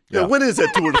 Absolutely. Yeah. Yeah. When is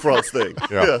that Tour de France thing?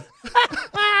 Yeah.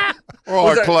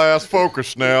 All right, class,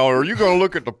 focus now. Are you going to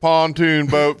look at the pontoon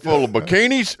boat full of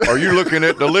bikinis, or are you looking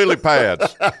at the lily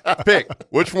pads? Pick.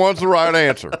 Which one's the right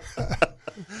answer?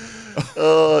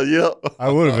 Yeah. I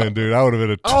would have been, dude. I would have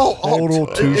been a total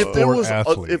two-sport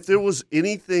athlete. If there was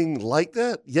anything like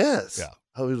that, yes. Yeah.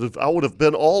 I would have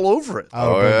been all over it. I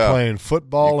would have been playing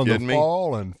football You in the kidding me?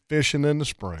 fall and fishing in the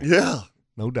spring. Yeah.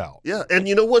 No doubt. Yeah. And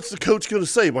you know what's the coach going to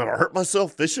say? Am I going to hurt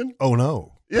myself fishing? Oh,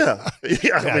 no. Yeah.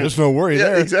 Yeah. I mean, There's no worry yeah,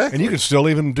 there. exactly. And you can still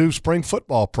even do spring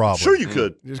football probably. Sure you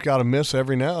could. You just got to miss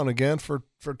every now and again for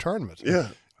tournaments. Yeah.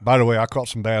 By the way, I caught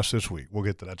some bass this week. We'll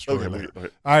get to that story Okay. later. All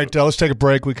right. All right, let's take a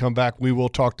break. We come back. We will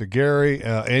talk to Gary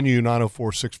and you,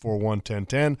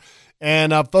 904-641-1010.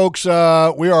 And, folks, we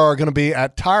are going to be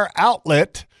at Tire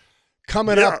Outlet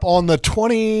coming Yeah. up on the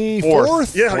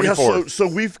 24th. Yeah. 24th. So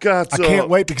we've got. I can't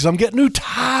wait because I'm getting new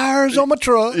tires on my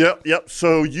truck. Yep.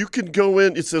 So you can go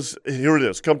in. It says, here it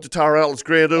is. Come to Tire Outlets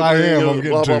Grand Opening. I am. I'm getting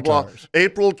blah, blah, two blah. tires.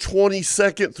 April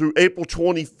 22nd through April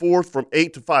 24th from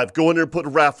 8 to 5. Go in there and put a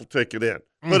raffle ticket in.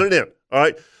 Put it in. All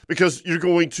right. Because you're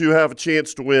going to have a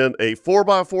chance to win a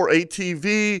 4x4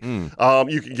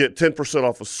 ATV. You can get 10%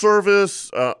 off of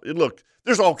service. Look,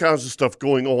 there's all kinds of stuff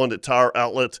going on at Tire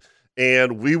Outlet.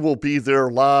 And we will be there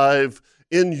live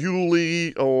in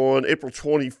Yulee on April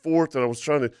 24th. And I was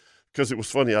trying to, because it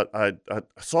was funny, I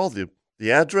saw the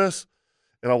address,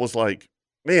 and I was like,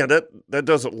 man, that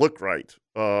doesn't look right.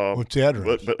 What's the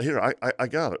address? But here, I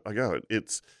got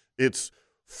it. It's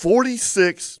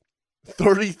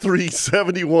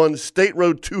 463371 State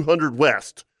Road 200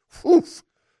 West. Oof.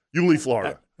 Yulee,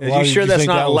 Florida. Are Why you did sure you that's think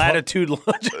not that was- latitude,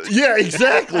 longitude? Yeah,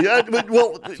 exactly.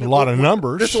 It's a lot of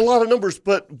numbers. It's a lot of numbers,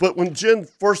 but when Jen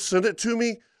first sent it to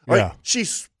me, right, Yeah. she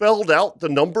spelled out the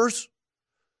numbers.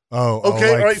 Oh,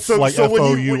 Okay, like, all right. So like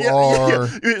when you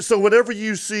FOUR. so whenever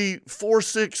you see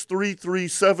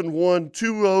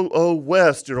 463371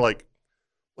 West, you're like,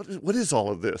 what is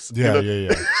all of this? Yeah, You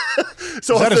know? yeah.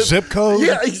 So Is I that a said, zip code?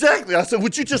 Yeah, exactly. I said,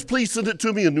 would you just please send it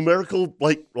to me in numerical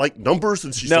like numbers?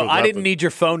 And she No, said, I didn't nothing. need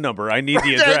your phone number. I need the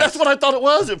Yeah, address. that's what I thought it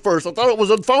was at first. I thought it was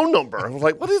a phone number. I was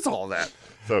like, what is all that?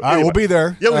 So All right, we'll be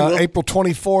there. Yeah, we will. April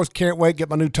 24th. Can't wait. Get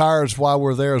my new tires while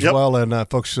we're there as Yep. well. And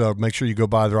folks, make sure you go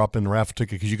by, drop in the raffle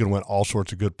ticket because you can win all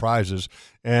sorts of good prizes.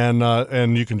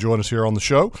 And you can join us here on the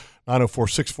show,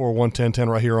 904-641-1010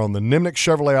 right here on the Nimnik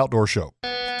Chevrolet Outdoor Show.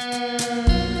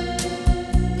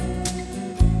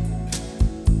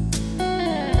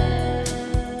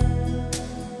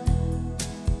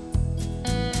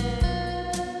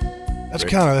 That's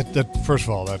kind of that. First of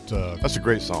all, That's a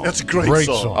great song. That's a great, Great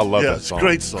song. song. I love yeah, that it's song. a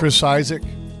great song. Chris Isaac.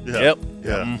 Yeah. Yep.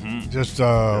 Yeah. Just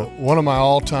one of my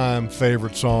all-time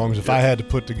favorite songs. If I had to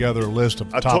put together a list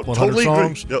of I top 100 totally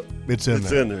songs, agree. Yep. it's in It's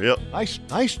there. in there. Yep.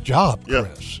 Nice job, Yeah.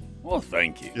 Chris. Well,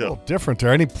 thank you. Yeah. A little different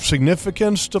there. Any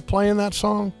significance to playing that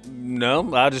song?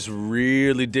 No, I just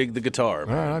really dig the guitar.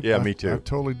 All right, Yeah, me too. I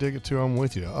totally dig it too. I'm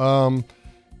with you.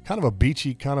 Kind of a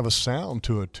beachy kind of a sound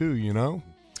to it too. You know?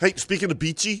 Hey, speaking of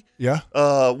beachy, Yeah.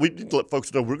 we need to let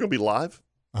folks know we're going to be live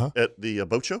Uh-huh. at the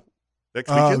boat show next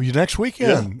Oh, weekend. next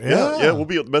weekend. Yeah. We'll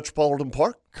be at the Metropolitan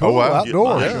Park. Cool. Oh, wow.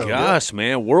 Outdoors. Yeah. Gosh,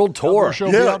 man, world tour. Outdoor show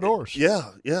will be outdoors.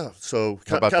 Yeah. So How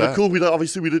kind about of that? cool. We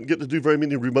didn't get to do very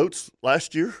many remotes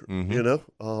last year. Mhm. You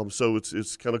know, so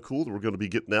it's kind of cool that we're going to be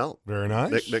getting out Very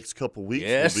nice. next couple weeks.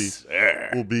 Yes,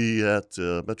 We'll be at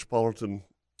Metropolitan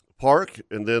Park,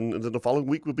 and then the following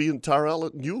week we'll be in Tire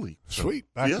Outlet in Yulee. So, Sweet.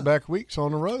 Back-to-back weeks on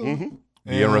the road. Mhm.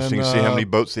 Be interesting to see how many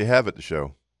boats they have at the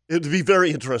show. It'd be very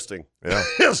interesting. Yeah.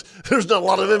 There's not a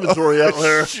lot of inventory out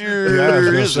there. Yeah, I was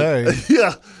gonna say.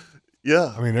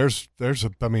 Yeah. I mean, there's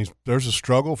a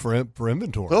struggle for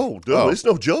inventory. Oh, dude, Oh. it's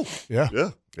no joke. Yeah.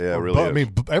 Yeah. Yeah, it really. I is.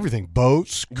 mean, everything: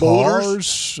 boats,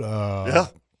 Motors. cars, Yeah.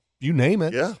 you name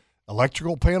it. Yeah.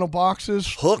 Electrical panel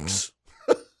boxes, Hooks.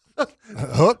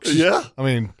 hooks. Yeah. I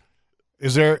mean,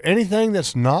 is there anything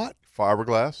that's not?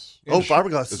 fiberglass Oh,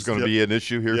 fiberglass is going to yeah. be an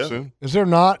issue here Yeah. soon. Is there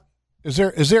not? Is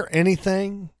there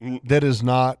anything Mm. that is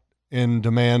not in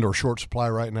demand or short supply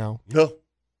right now? No.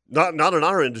 Not in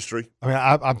our industry. I mean,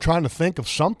 I'm trying to think of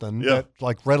something Yeah. that's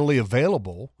like readily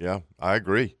available. Yeah, I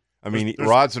agree. I mean, There's-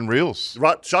 rods and reels,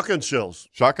 Right, shotgun shells.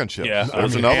 shotgun shells. Yeah,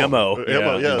 There's another one. ammo.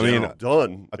 Ammo, yeah. I mean,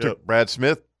 done. I took Brad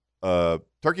Smith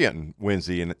turkey hunting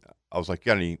Wednesday, and I was like,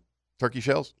 "Got any turkey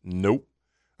shells?" Nope.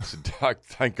 I said,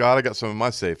 "Thank God I got some in my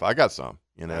safe. I got some."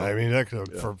 You know, I mean, that,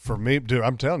 for me, dude,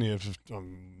 I'm telling you,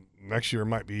 next year I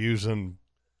might be using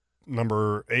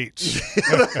number 8s.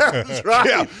 That's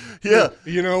right. Yeah.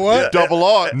 You know what? double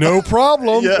aught. No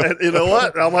problem. Yeah, and you know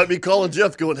what? I might be calling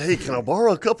Jeff going, hey, can I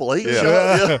borrow a couple 8 Yeah.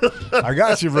 shots? Yeah. I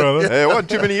got you, brother. Hey, it wasn't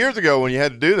too many years ago when you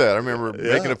had to do that. I remember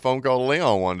Yeah. making a phone call to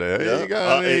Leon one day. Hey, Yeah. you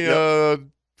got any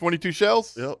 22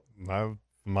 shells? Yep. I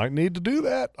might need to do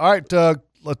that. All right,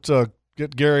 let's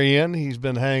get Gary in. He's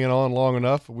been hanging on long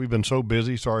enough. We've been so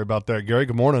busy. Sorry about that, Gary.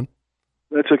 Good morning.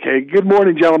 That's okay. Good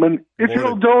morning, gentlemen. If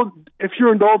Morning.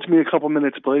 you'll indulge me a couple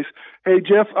minutes, please. Hey,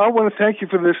 Jeff, I want to thank you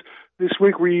for this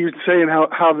week where you were saying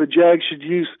how the Jags should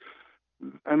use,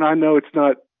 and I know it's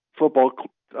not football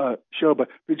show, but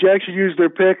the Jags should use their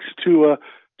picks to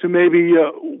maybe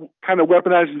kind of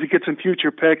weaponize them to get some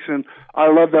future picks, and I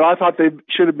love that. I thought they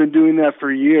should have been doing that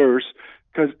for years,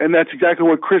 and that's exactly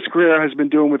what Chris Greer has been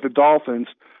doing with the Dolphins,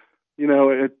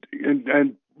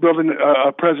 and building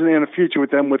a present and a future with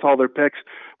them with all their picks.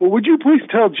 Well, would you please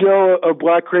tell Joe of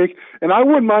Black Creek, and I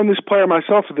wouldn't mind this player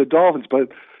myself for the Dolphins, but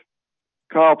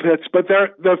Kyle Pitts, but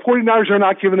the 49ers are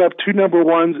not giving up 2 number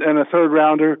ones and a third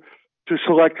rounder to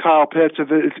select Kyle Pitts if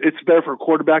it's there for a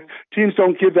quarterback. Teams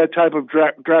don't give that type of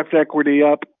draft equity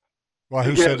up. Well,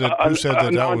 who said that? Who said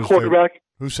that was quarterback?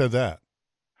 Who said that?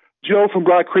 Joe from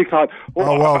Black Creek. Come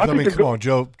on.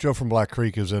 Joe from Black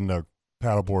Creek is in the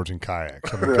paddleboards and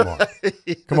kayaks. I mean, come on.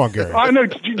 Come on, Gary. I know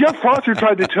Jeff Foster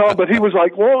tried to tell him, but he was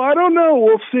like, well, I don't know.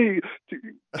 We'll see.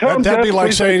 That'd be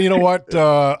like saying, you know what,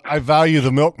 I value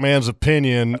the milkman's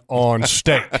opinion on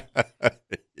steak.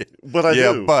 But I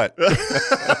do. But.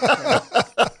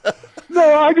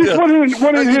 No, I just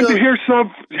wanted him to hear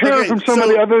from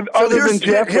somebody other than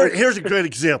Jeff. Here's a great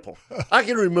example. I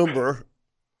can remember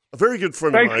a very good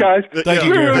friend of mine. Thanks, guys. Thank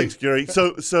you, Gary. Thanks, Gary.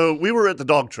 So we were at the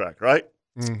dog track, right?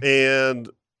 Mm. And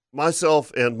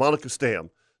myself and Monica Stam,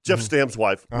 Jeff Stam's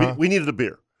wife, we needed a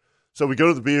beer. So we go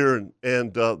to the beer,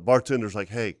 and the bartender's like,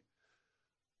 hey,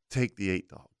 take the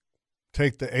 $8.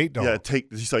 Take the $8. Yeah,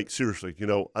 he's like, seriously,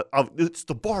 it's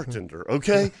the bartender,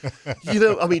 okay?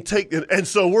 Take it. And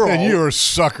so we're all. And you were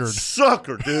suckered.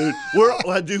 Sucker, dude.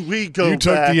 We go You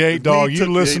took back. the $8. You took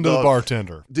listened the to the $8.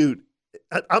 bartender. Dude,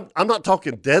 I'm not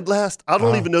talking dead last. I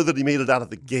don't even know that he made it out of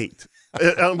the gate.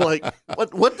 And I'm like,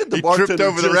 what did the bartender tripped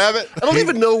over the rabbit? I don't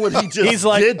even know what he just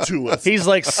did to us. He's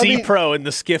like C-Pro in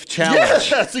the Skiff Challenge.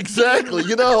 Yes, exactly.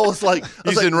 It's like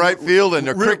He's in right field, and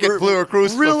the cricket flew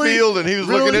across the field, and he was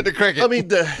looking at the cricket. I mean,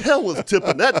 the hell was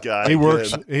tipping that guy? He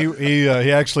works. He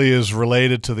actually is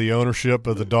related to the ownership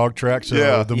of the dog track.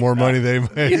 So the more money they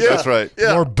make, That's right.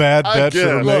 Yeah. more bad bets that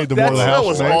are made, the more the house that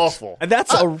was makes. awful. And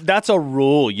that's a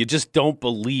rule. You just don't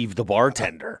believe the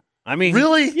bartender. I mean,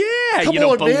 really? Yeah, Come you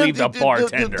don't on, man. believe the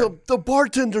bartender. The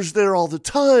bartender's there all the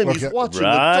time. He's watching the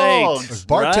dogs.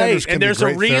 Bartenders can and be there's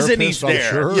a great reason he's therapists, I'm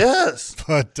there. sure. Yes.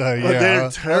 But they're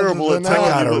terrible other at than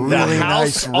telling that, you what The really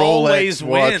house nice always Rolex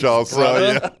watch, wins, I'll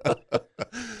tell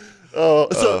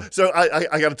brother. So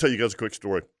I got to tell you guys a quick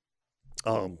story.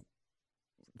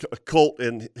 Colt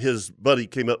and his buddy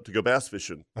came up to go bass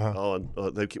fishing.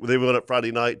 They went up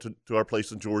Friday night to our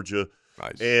place in Georgia.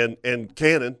 Nice. And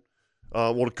Cannon,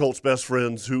 one of Colt's best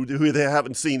friends, who they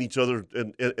haven't seen each other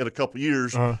in a couple of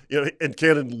years. And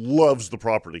Cannon loves the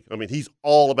property. I mean, he's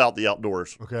all about the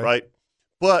outdoors, right?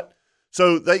 But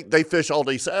so they fish all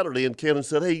day Saturday, and Cannon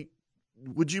said, "Hey,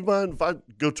 would you mind if I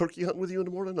go turkey hunting with you in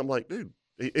the morning?" I'm like, "Dude,"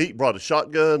 he brought a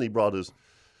shotgun. He brought his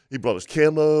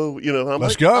camo.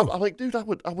 Let's go. I'm like, "Dude, I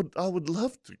would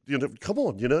love to. Come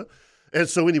on, And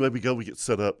so anyway, we get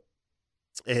set up,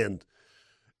 and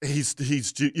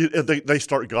they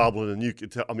start gobbling, and you can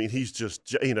tell. I mean, he's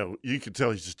just you can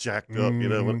tell he's just jacked up,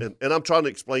 And I'm trying to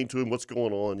explain to him what's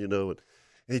going on, and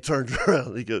he turns around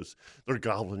and he goes, they're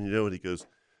gobbling, and he goes,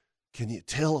 "Can you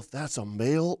tell if that's a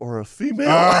male or a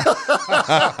female?"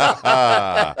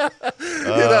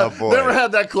 Boy. Never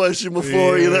had that question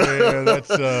before, Yeah, that's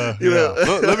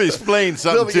Let me explain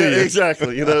something to you.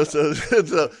 Exactly,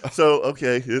 so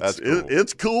okay,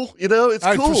 it's cool, it's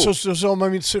cool. So I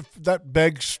mean, that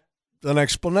begs an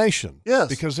explanation. Yes,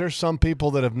 because there's some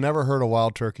people that have never heard a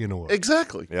wild turkey in the woods.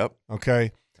 Exactly. Yep.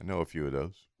 Okay. I know a few of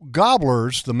those.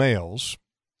 Gobblers, the males,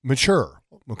 mature.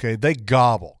 Okay, they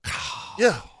gobble.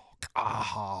 Yeah.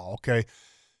 Okay.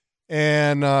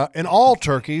 And all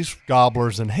turkeys,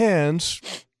 gobblers and hens,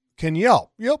 can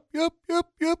yelp. Yep.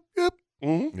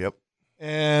 Mm-hmm. Yep.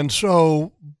 And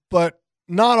so, but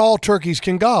not all turkeys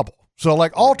can gobble. So,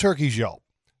 like, all turkeys yelp.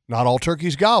 Not all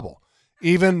turkeys gobble.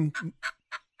 Even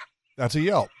that's a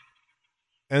yelp.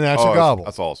 And that's a gobble.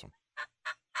 That's awesome.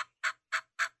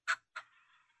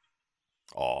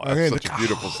 Oh, that's such a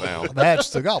beautiful sound. That's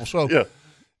the gobble. So, yeah.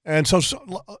 And so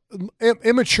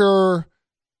immature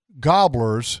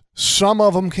gobblers, some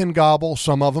of them can gobble,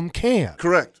 some of them can't.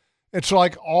 Correct. It's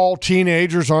like all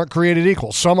teenagers aren't created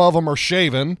equal. Some of them are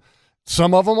shaven,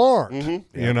 some of them aren't.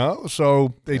 Mm-hmm.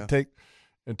 So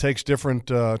it takes different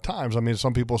times. I mean,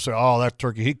 some people say, "Oh, that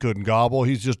turkey, he couldn't gobble.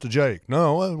 He's just a Jake."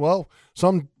 No, well,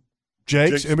 some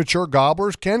Jakes, immature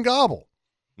gobblers can gobble.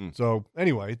 So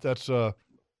anyway, that's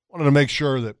wanted to make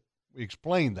sure that we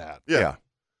explained that. Yeah.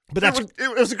 But it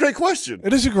was a great question.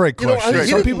 It is a great question. He Some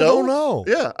didn't people don't know.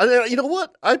 Yeah. You know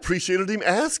what? I appreciated him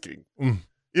asking.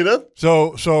 You know?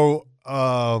 So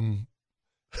how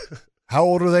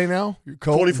old are they now?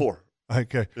 Colt? 24.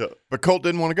 Okay. Yeah. But Colt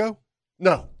didn't want to go?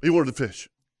 No, he wanted to fish.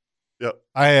 Yeah.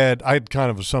 I had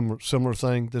kind of a similar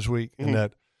thing this week in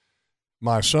that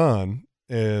my son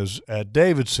is at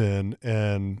Davidson,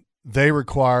 and they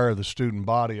require the student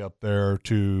body up there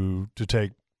to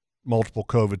take multiple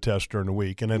COVID tests during the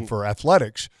week. And then for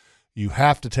athletics, you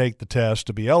have to take the test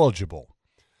to be eligible.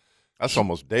 That's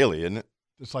almost daily, isn't it?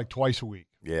 It's like twice a week.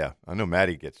 Yeah. I know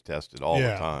Maddie gets tested all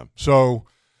the time. So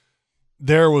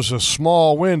there was a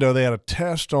small window. They had a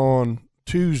test on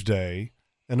Tuesday,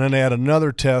 and then they had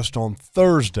another test on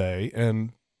Thursday.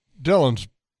 And Dylan's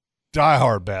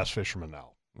diehard bass fisherman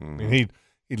now. I mean,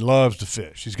 he loves to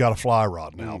fish. He's got a fly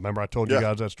rod now. Remember I told you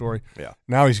guys that story? Yeah.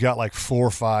 Now he's got like 4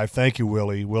 or 5. Thank you,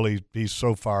 Willie. Willie, he's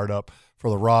so fired up for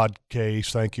the rod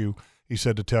case. Thank you. He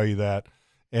said to tell you that.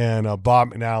 And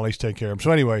Bob McNally's taking care of him.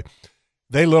 So anyway,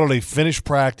 they literally finish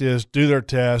practice, do their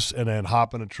tests, and then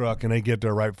hop in a truck, and they get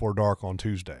there right before dark on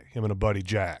Tuesday, him and a buddy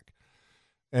Jack.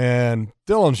 And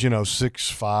Dylan's,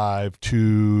 6'5",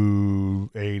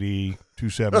 280,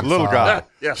 275. Little guy.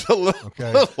 Yes. Little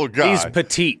guy. He's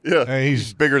petite. Yeah. And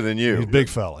He's bigger than you. He's a big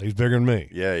fella. He's bigger than me.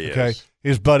 Yeah, he Okay. is.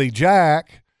 His buddy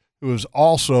Jack, who is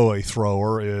also a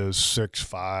thrower, is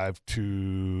 6'5",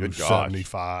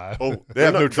 275. Oh, They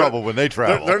have no trouble when they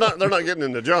travel. They're not getting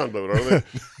in the John boat, are they?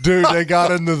 Dude, they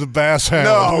got into the bass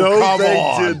handle. No, come they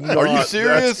on. did not. Are you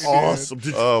serious? That's awesome.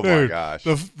 Did you- Oh, my Dude, gosh.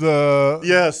 The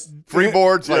yes.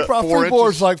 Freeboard's like 4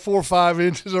 freeboard's inches. like 4 or 5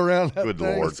 inches around that Good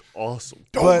thing. Lord. That's awesome.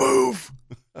 Don't move.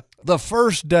 The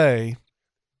first day,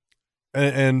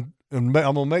 and I'm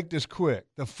going to make this quick.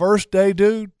 The first day,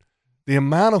 dude, the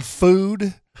amount of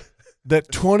food that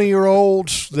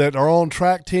 20-year-olds that are on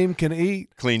track team can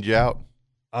eat, Cleaned you out.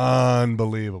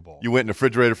 unbelievable. You went in the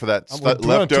refrigerator for that We're gonna take a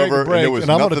leftover, break, and there was I'm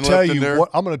nothing gonna tell left in you there?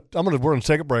 what we're going to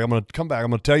take a break. I'm going to come back. I'm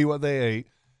going to tell you what they ate,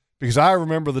 because I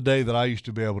remember the day that I used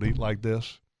to be able to eat like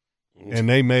this, and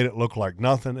they made it look like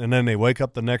nothing. And then they wake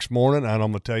up the next morning, and I'm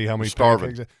going to tell you how many Starving.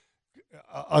 pancakes.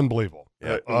 Unbelievable.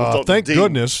 Yeah, we'll talk to Thank Dean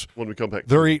goodness when we come back.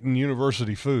 they're eating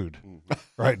university food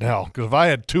right now, because if I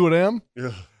had 2 of them,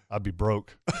 Yeah. I'd be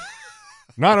broke.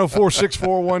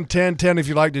 904-641-1010 if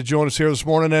you'd like to join us here this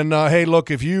morning. And, hey,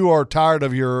 look, if you are tired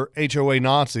of your HOA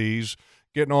Nazis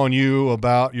getting on you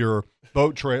about your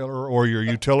boat trailer or your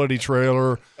utility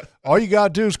trailer, all you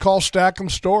got to do is call Stack'em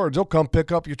Storage. They'll come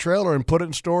pick up your trailer and put it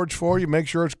in storage for you, make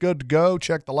sure it's good to go,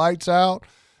 check the lights out,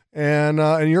 and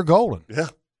you're golden. Yeah.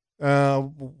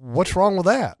 What's wrong with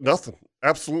that? Nothing.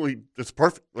 Absolutely. It's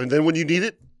perfect. And then when you need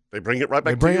it, they bring it right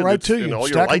back They bring to you. it right to you. And all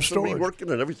your Stack'em lights will be Storage.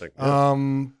 working and everything. Yeah.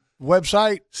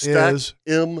 Website is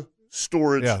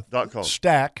StackMStorage.com.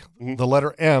 Stack, the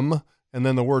letter M, and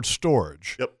then the word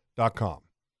storage. Yep. .com.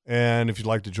 And if you'd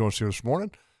like to join us here this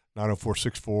morning,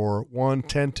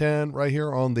 904-641-1010 right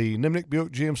here on the Nimnick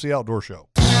Buick GMC Outdoor Show.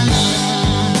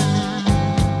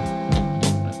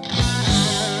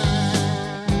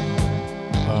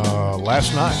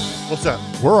 Last night, What's that?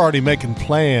 we're already making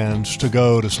plans to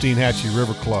go to Steenhatchee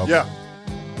River Club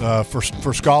Yeah.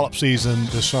 for scallop season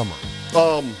this summer.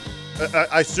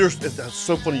 I seriously, that's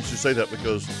so funny you should say that,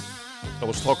 because I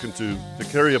was talking to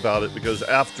Carrie about it, because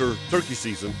after turkey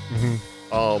season,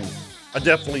 I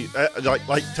definitely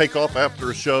like take off after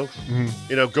a show,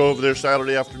 go over there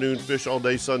Saturday afternoon, fish all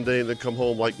day Sunday, and then come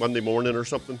home like Monday morning or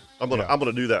something. I'm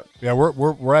gonna do that. Yeah,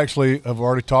 we're actually have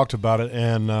already talked about it,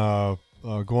 and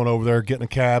going over there, getting a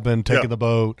cabin, taking the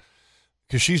boat,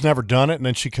 because she's never done it, and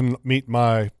then she can meet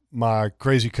my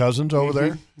crazy cousins over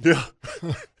there, Yeah.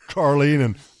 Carlene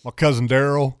and my cousin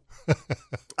Daryl.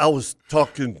 I was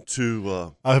talking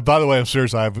to By the way, I'm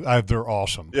serious. They're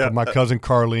awesome. Yeah. My cousin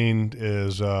Carlene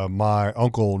is my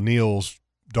uncle Neil's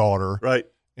daughter, right.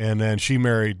 and then she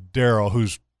married Daryl,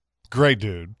 who's a great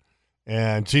dude,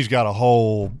 and she's got a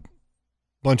whole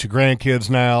bunch of grandkids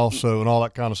now, so and all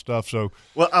that kind of stuff. So,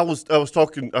 Well, I was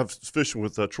fishing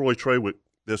with Troy Traywick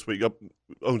this week.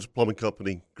 Owns a plumbing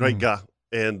company, great guy,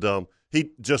 and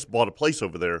he just bought a place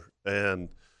over there, and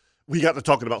we got to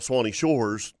talking about Swanee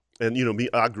Shores, and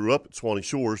I grew up at Swanee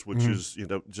Shores, which is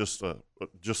just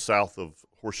south of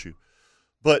Horseshoe,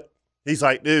 but he's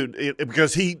like, dude,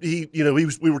 because we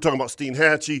were talking about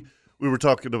Steenhatchee, we were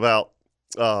talking about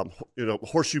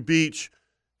Horseshoe Beach.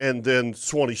 And then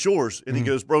Swanee Shores, and he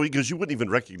goes, bro, you wouldn't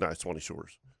even recognize Swanee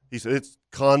Shores. He said, it's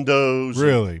condos.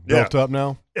 really built up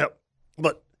now. Yeah.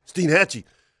 But Steenhatchee,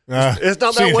 It's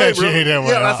not that way, bro.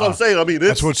 Yeah, that's what I'm saying. I mean,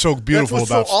 that's what's so beautiful that's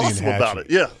about what's so awesome Steinhatchee. about it.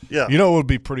 Yeah, yeah. You know what would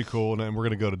be pretty cool, and we're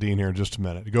going to go to Dean here in just a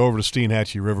minute. Go over to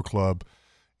Steinhatchee River Club,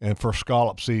 and for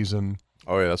scallop season.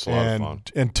 Oh yeah, that's a lot of fun.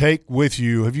 And take with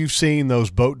you. Have you seen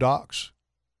those boat docks?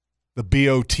 The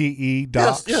BOTE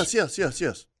docks. Yes.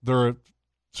 They're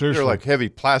seriously, They're like heavy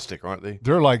plastic, aren't they?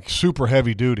 they're like super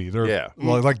heavy duty. They're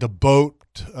like the boat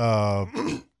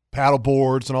paddle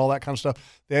boards and all that kind of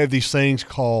stuff. They have these things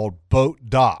called boat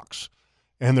docks,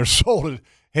 and they're sold at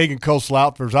Hagen Coastal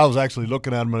Outfitters. I was actually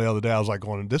looking at them the other day. I was like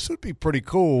going, this would be pretty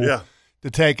cool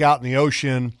to take out in the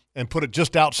ocean and put it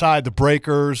just outside the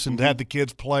breakers and have the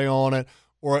kids play on it,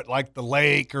 or at like the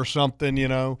lake or something, you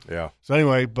know. Yeah. So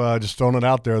anyway, just throwing it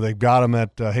out there. They've got them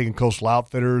at Hagen Coastal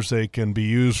Outfitters. They can be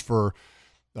used for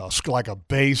like a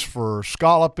base for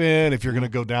scalloping, if you're going to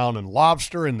go down and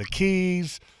lobster in the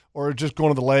Keys, or just going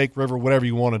to the lake, river, whatever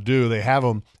you want to do. They have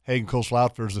them. Hagen Coastal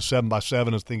Outfitters, the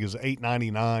 7x7, I think, is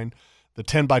 $8.99. The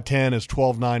 10x10 is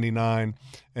 $12.99.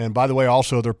 And by the way,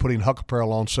 also they're putting Huck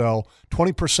Apparel on sale,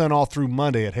 20% off through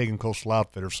Monday at Hagen Coastal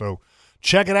Outfitters. So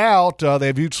check it out. They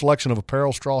have a huge selection of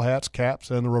apparel, straw hats,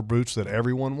 caps, and the rubber boots that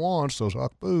everyone wants, those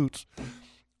Huck boots.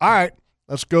 All right,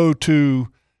 let's go to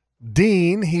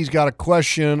Dean. He's got a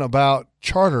question about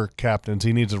charter captains.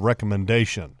 He needs a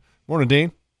recommendation. Morning,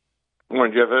 Dean.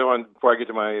 Morning, Jeff. Before I get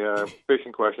to my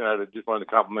fishing question, I just wanted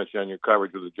to compliment you on your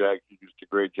coverage of the Jags. You just did a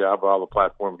great job on all the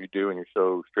platforms you do, and you're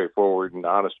so straightforward and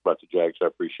honest about the Jags. I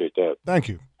appreciate that. Thank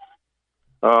you.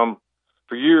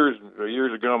 For years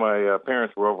ago, my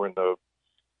parents were over in the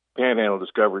Panhandle,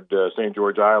 discovered St.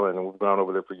 George Island, and we've gone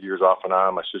over there for years off and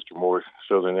on. My sister more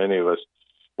so than any of us.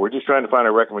 We're just trying to find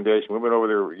a recommendation. We've been over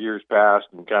there years past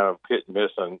and kind of hit and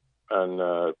miss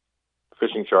on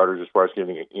fishing charters as far as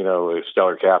getting, a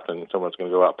stellar captain. Someone's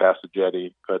going to go out past the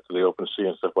jetty, cut to the open sea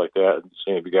and stuff like that. And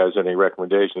seeing if you guys have any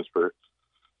recommendations for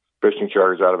fishing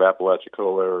charters out of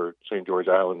Apalachicola or St. George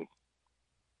Island.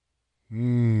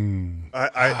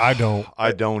 I don't.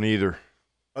 I don't either.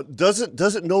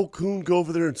 Doesn't Noel Kuhn go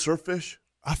over there and surf fish?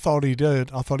 I thought he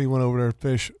did. I thought he went over there to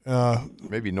fish.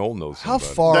 Maybe Noel knows how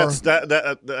somebody.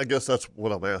 far? I guess that's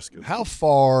what I'm asking. How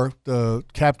far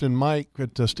Captain Mike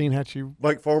at Steinhatchee?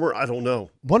 Mike Farmer? I don't know.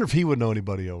 Wonder if he would know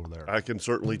anybody over there. I can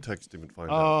certainly text him and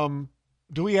find out.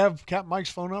 Do we have Captain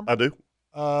Mike's phone number? I do.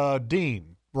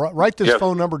 Dean, write this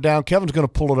phone number down. Kevin's going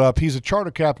to pull it up. He's a charter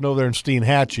captain over there in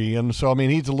Steinhatchee, and so, I mean,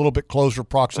 he's a little bit closer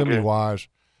proximity-wise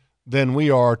than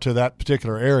we are to that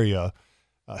particular area.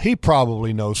 He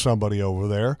probably knows somebody over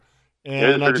there.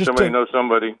 And somebody knows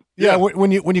somebody. Yeah,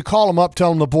 when you call them up, tell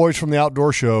them the boys from the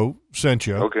outdoor show sent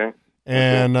you. Okay.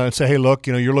 And say, hey, look,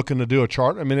 you're looking to do a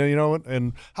chart. I mean,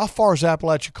 and how far is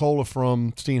Apalachicola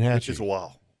from Steinhatchee? It's a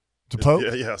while. To Poke?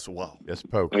 Yeah, it's a while. It's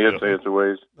Poke. Yes, it's a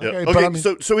ways. Okay, but I mean,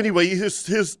 so anyway,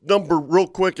 his number real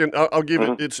quick, and I'll give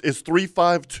it. It's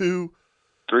 352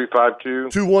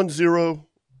 210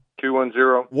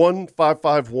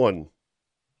 1551.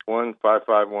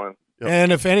 1551. Yep.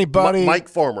 And if anybody, Mike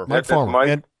Farmer,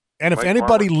 and if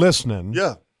anybody listening,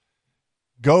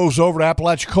 goes over to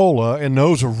Apalachicola and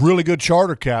knows a really good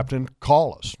charter captain,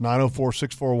 call us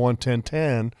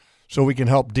 904-641-1010 so we can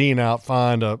help Dean out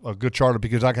find a good charter.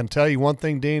 Because I can tell you one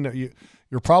thing, Dean,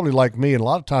 you're probably like me, and a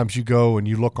lot of times you go and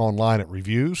you look online at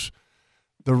reviews.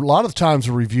 A lot of times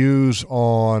the reviews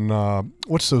on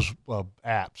what's those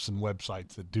apps and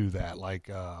websites that do that, like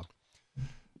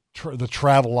the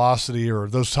Travelocity or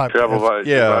those type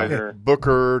of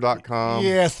Booker.com.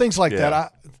 Yeah, things like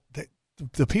that.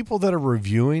 The people that are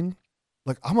reviewing,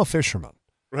 like, I'm a fisherman.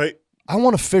 Right. I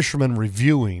want a fisherman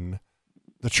reviewing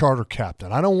the charter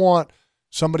captain. I don't want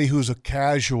somebody who's a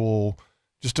casual,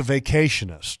 just a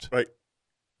vacationist, right,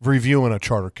 reviewing a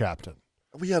charter captain.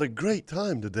 We had a great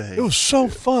time today. It was so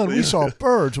fun. We saw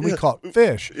birds and we caught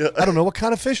fish. Yeah. I don't know what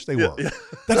kind of fish they were.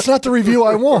 That's not the review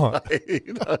I want.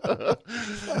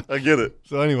 I get it.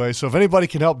 So anyway, if anybody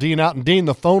can help Dean out, and Dean,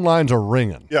 the phone lines are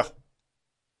ringing. Yeah.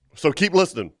 So keep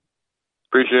listening.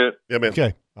 Appreciate it. Yeah, man.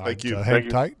 Okay. Thank you. Hang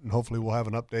tight, and hopefully we'll have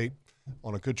an update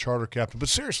on a good charter captain. But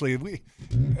seriously,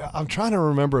 I'm trying to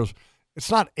remember.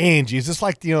 It's not Angie's. It's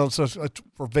like,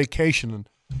 for vacation.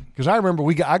 Because I remember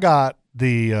I got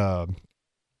the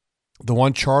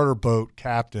one charter boat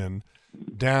captain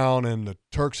down in the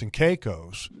Turks and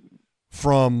Caicos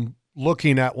from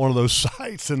looking at one of those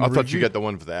sites. And I thought you got the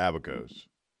one for the Abacos.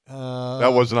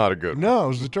 That was not a good one. No, it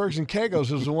was the Turks and Caicos.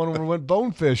 It was the one where we went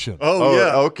bone fishing. Oh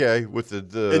yeah. Okay. With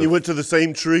the and you went to the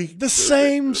same tree? The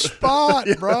same spot,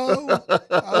 bro.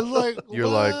 I was like, you're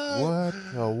like, what?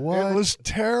 It was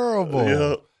terrible.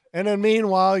 Yeah. And then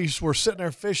meanwhile, we're sitting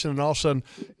there fishing, and all of a sudden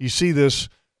you see this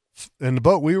in the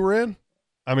boat we were in.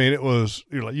 I mean, it was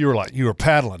you were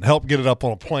paddling, help get it up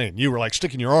on a plane. You were like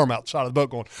sticking your arm outside of the boat,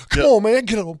 going, "Come on, man,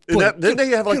 get on." Didn't they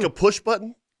have like a push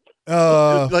button?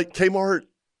 Like Kmart.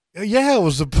 Yeah, it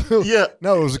was it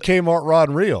was a Kmart rod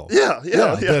and reel. Yeah.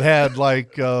 That had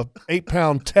like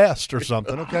 8-pound test or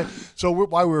something. Okay, so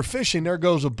while we were fishing, there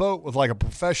goes a boat with like a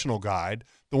professional guide,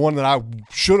 the one that I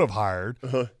should have hired,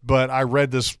 but I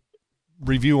read this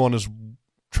review on his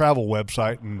travel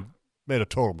website and made a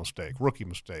total mistake, rookie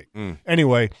mistake.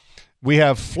 Anyway, we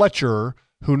have Fletcher,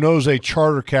 who knows a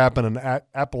charter captain in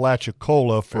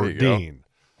Apalachicola for Dean.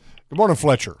 Good morning,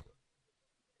 Fletcher.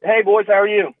 Hey, boys, how are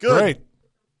you? Good. Great.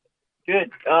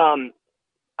 Good.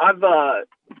 I've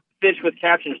fished with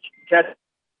Captain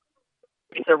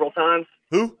several times.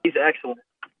 Who? He's excellent.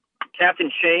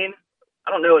 Captain Shane.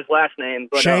 I don't know his last name,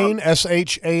 but Shane,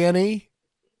 Shane?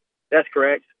 That's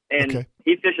correct. And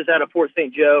he fishes out of Port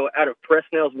St. Joe, out of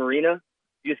Presnell's Marina.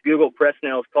 You just Google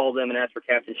Presnell's, call them, and ask for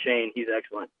Captain Shane. He's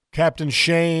excellent. Captain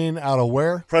Shane out of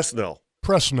where? Presnell.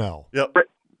 Yep.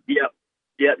 Yep.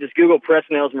 Just Google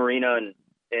Presnell's Marina,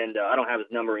 and I don't have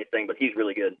his number or anything, but he's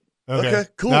really good. Okay,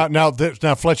 cool. Now,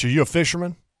 Fletcher, you a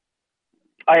fisherman?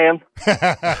 I am.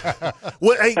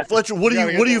 Hey, Fletcher, what do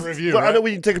you? Review, I right? know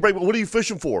we can take a break, but what are you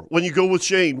fishing for when you go with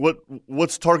Shane?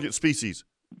 What's target species?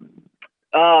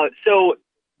 So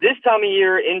this time of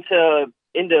year into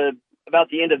about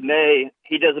the end of May,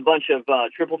 he does a bunch of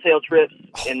triple tail trips,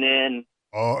 and then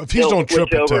if he's on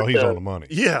triple tail, he's on the money.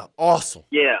 Yeah, awesome.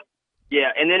 Yeah,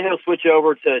 and then he'll switch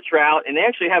over to trout, and they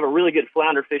actually have a really good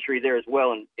flounder fishery there as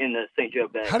well in the St. Joe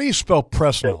Bay. How do you spell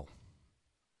Presnell?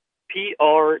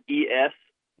 Presnell.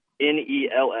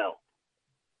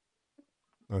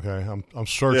 Okay, I'm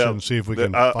searching to see if we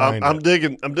can find I'm it.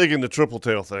 digging the triple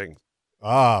tail thing.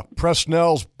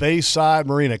 Presnell's Bayside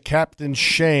Marina, Captain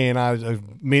Shane. I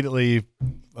immediately,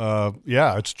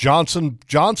 it's Johnson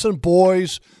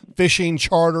Boys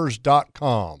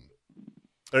FishingCharters.com.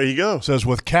 There you go. It says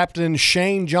with Captain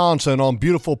Shane Johnson on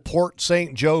beautiful Port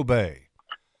St. Joe Bay.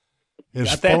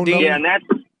 His phone number? Yeah, and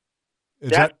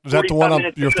is that the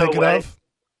one you're thinking of?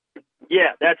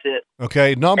 Yeah, that's it.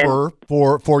 Okay, number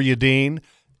for you, Dean,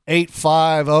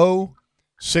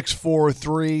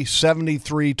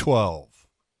 850-643-7312.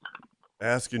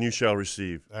 Ask and you shall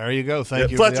receive. There you go. Thank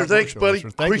you, Fletcher. Thanks, buddy.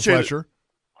 Thank you, Fletcher.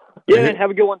 Yeah,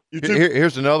 have a good one. You too.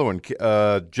 Here's another one.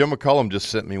 Jim McCullum just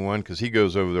sent me one because he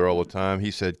goes over there all the time.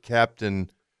 He said Captain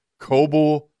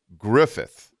Coble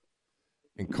Griffith,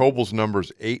 and Coble's number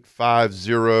is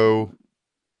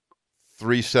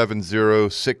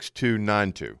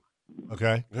 850-370-6292.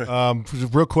 Okay.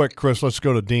 Real quick, Chris, let's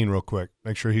go to Dean real quick.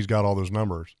 Make sure he's got all those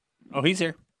numbers. Oh, he's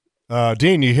here.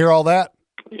 Dean, you hear all that?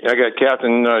 Yeah, I got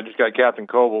Captain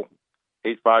Coble,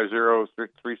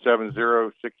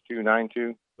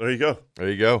 850-370-6292. There you go.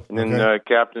 And then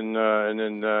Captain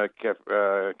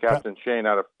Shane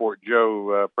out of Fort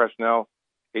Joe, Presnell,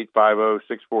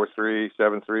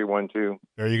 850-643-7312.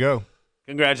 There you go.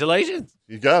 Congratulations.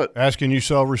 You got it. Asking you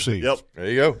shall receive. Yep. There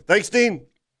you go. Thanks, Dean.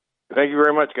 Thank you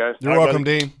very much, guys. You're welcome,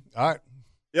 Dean. All right.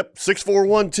 Yep,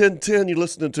 641-1010. You're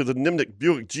listening to the Nimnik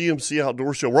Buick GMC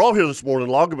Outdoor Show. We're all here this morning.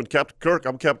 Loggerman, Captain Kirk.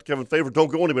 I'm Captain Kevin Favor.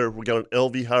 Don't go anywhere. We got an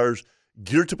LV Hires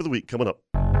Gear Tip of the Week coming up.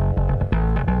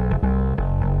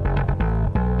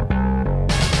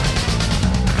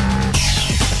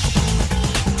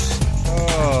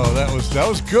 Oh, that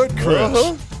was good, Chris.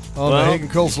 On the Hagen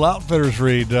Coastal Outfitters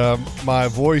read, my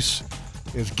voice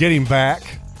is getting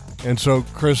back, and so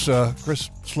Chris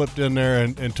slipped in there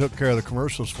and took care of the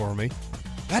commercials for me.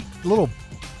 That little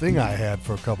thing I had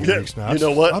for a couple of weeks now. You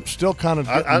know what? I'm still kind of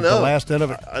getting the last end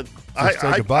of it.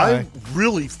 Say goodbye. I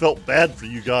really felt bad for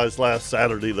you guys last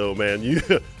Saturday, though, man.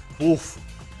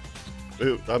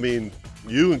 I mean,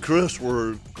 you and Chris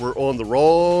were on the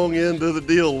wrong end of the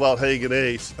deal about Hagen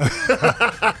Ace.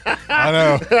 I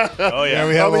know. Oh yeah.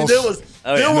 We had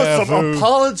there was some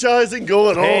apologizing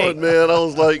going on, man. I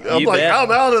was like,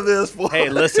 I'm out of this. Boy. Hey,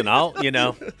 listen, all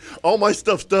my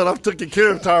stuff's done. I've taken care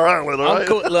of Tire Island. All right?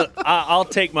 Cool. Look, I'll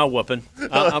take my whooping.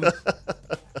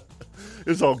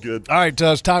 It's all good. All right,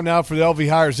 it's time now for the LV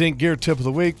Hires Inc. Gear Tip of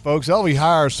the Week, folks. LV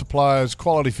Hires supplies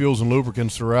quality fuels and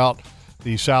lubricants throughout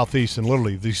the Southeast and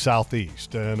literally the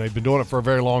Southeast. And they've been doing it for a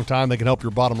very long time. They can help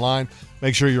your bottom line.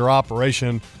 Make sure your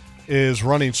operation is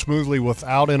running smoothly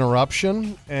without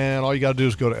interruption. And all you got to do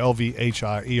is go to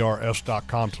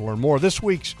lvhires.com to learn more. This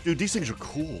week's Dude, these things are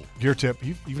cool. Gear Tip,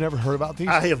 you've never heard about these?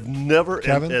 I have never.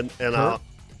 Kevin? I'm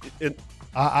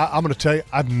I'm going to tell you,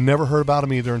 I've never heard about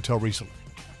them either until recently.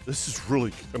 This is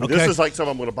really. I mean, Okay. this is like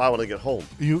something I'm going to buy when I get home.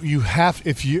 You have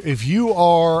if you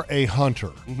are a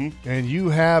hunter Mm-hmm. and you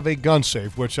have a gun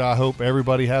safe, which I hope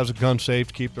everybody has a gun safe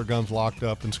to keep their guns locked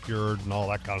up and secured and all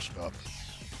that kind of stuff.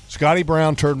 Scotty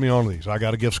Brown turned me on to these. I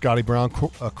got to give Scotty Brown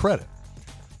credit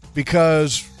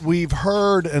because we've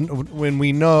heard and when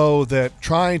we know that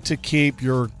trying to keep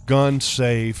your gun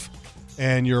safe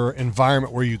and your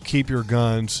environment where you keep your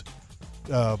guns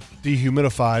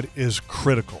dehumidified is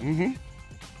critical. Mm-hmm.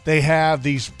 They have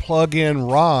these plug-in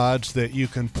rods that you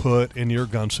can put in your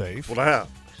gun safe. What I have.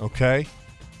 Okay,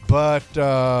 but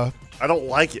I don't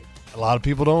like it. a lot of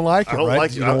people don't like it. I don't right?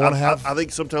 like it. You don't want to I have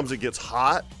think sometimes it gets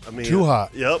hot. I mean, Too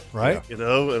hot. Yep. Right. You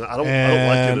know, and I don't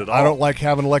like it at all. I don't like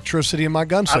having electricity in my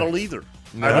gun safe. I don't either.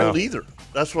 No. I don't either.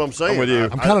 That's what I'm saying. I'm with you.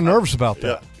 I'm kind of nervous about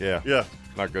that. Yeah. Yeah.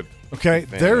 Not good. Okay,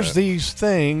 Fan of there's that. these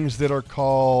things that are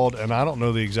called, and I don't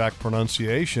know the exact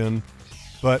pronunciation,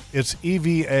 but it's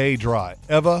EVA dry,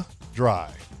 EVA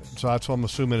dry. So that's what I'm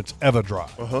assuming it's EVA dry.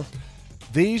 Uh-huh.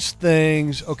 These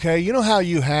things, okay, you know how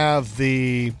you have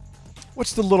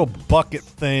what's the little bucket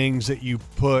things that you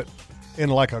put in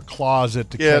like a closet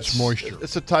to catch moisture?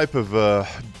 It's a type of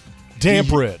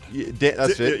Damp rid.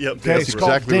 That's it. Yep. Okay, That's it's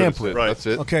called exactly damp what rid. it's Right. That's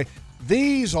it. Okay,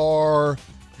 these are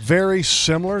very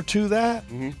similar to that,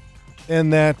 Mm-hmm.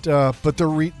 in that, but they're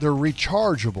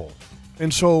rechargeable.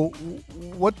 And so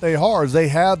what they are is they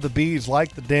have the beads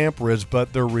like the damp rids,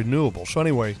 but they're renewable. So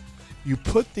anyway, you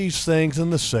put these things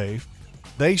in the safe.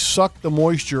 They suck the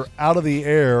moisture out of the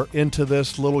air into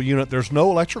this little unit. There's no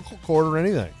electrical cord or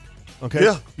anything. Okay?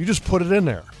 Yeah. You just put it in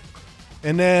there.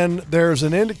 And then there's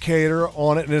an indicator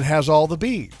on it, and it has all the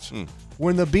beads.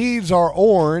 When the beads are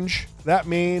orange, that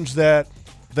means that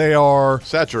they are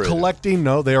Saturated.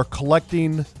 they are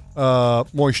collecting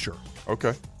moisture.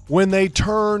 Okay. When they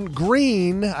turn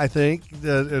green, I think,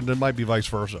 and it might be vice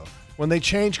versa. When they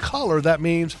change color, that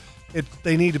means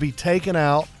they need to be taken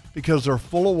out because they're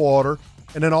full of water.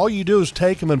 And then all you do is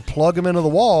take them and plug them into the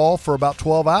wall for about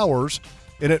 12 hours,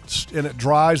 and it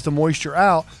dries the moisture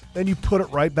out. Then you put it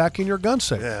right back in your gun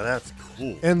safe. Yeah, that's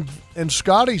cool. And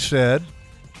Scotty said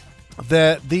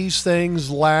that these things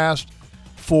last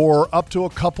for up to a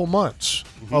couple months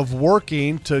of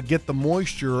working to get the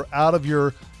moisture out of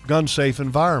your gun safe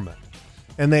environment.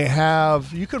 And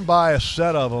you can buy a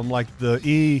set of them like the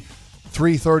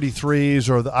E333s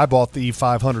or I bought the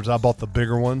E500s. I bought the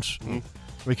bigger ones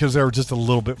because they were just a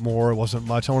little bit more. It wasn't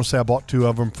much. I want to say I bought two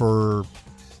of them for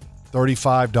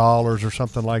 $35 or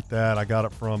something like that. I got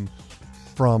it from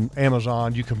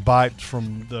Amazon. You can buy it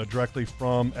directly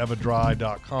from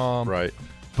evadry.com. Right.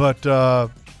 But I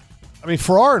mean,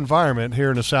 for our environment here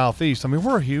in the Southeast, I mean,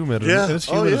 we're humid. Yeah. It's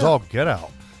humid as all get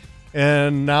out.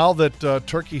 And now that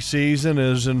turkey season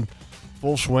is in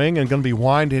full swing and going to be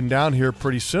winding down here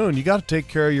pretty soon, you got to take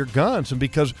care of your guns. And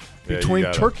because Yeah, you between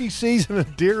gotta. turkey season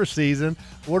and deer season,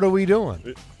 what are we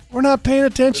doing? We're not paying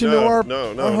attention to our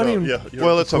hunting. Yeah,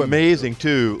 Well, it's equipment. amazing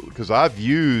too because I've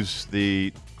used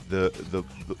the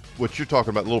what you're talking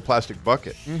about, the little plastic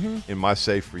bucket in my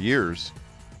safe for years,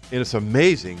 and it's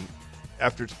amazing.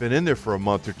 After it's been in there for a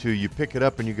month or two, you pick it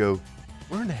up and you go,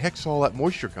 "Where in the heck's all that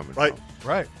moisture coming Right. from?"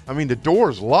 Right. I mean, the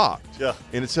door's locked. Yeah.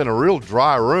 And it's in a real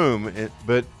dry room,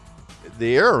 but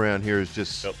the air around here is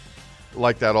just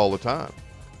like that all the time.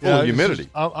 Full of it's humidity.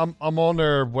 just- I'm on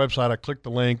their website. I clicked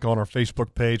the link on our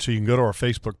Facebook page, so you can go to our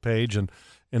Facebook page and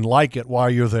like it while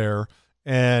you're there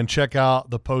and check out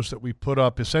the post that we put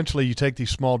up. Essentially, you take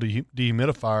these small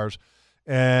dehumidifiers,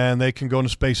 and they can go into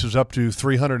spaces up to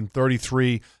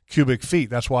 333 cubic feet.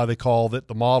 That's why they call it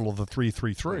the model of the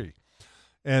 333.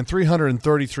 And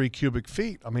 333 cubic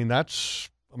feet. I mean,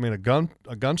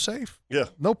 a gun safe. Yeah.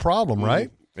 No problem,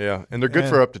 right? Yeah, and they're good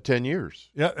And- for up to 10 years.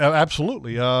 Yeah,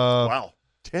 absolutely. Wow.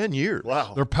 10 years.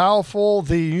 Wow. They're powerful.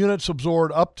 The units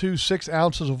absorb up to 6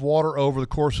 ounces of water over the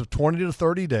course of 20 to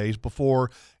 30 days before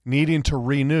needing to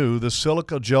renew the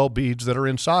silica gel beads that are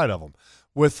inside of them.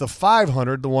 With the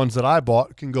 500, the ones that I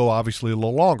bought can go obviously a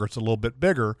little longer. It's a little bit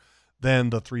bigger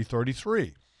than the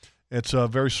 333. It's a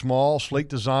very small, sleek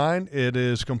design. It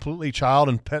is completely child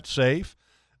and pet safe,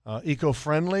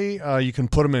 eco-friendly. You can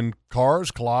put them in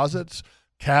cars, closets,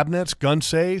 cabinets, gun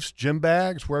safes, gym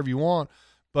bags, wherever you want.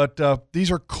 But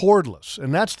these are cordless,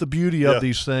 and that's the beauty of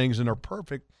these things, and they're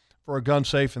perfect for a gun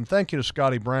safe. And thank you to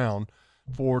Scotty Brown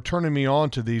for turning me on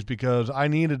to these because I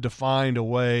needed to find a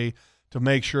way to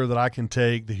make sure that I can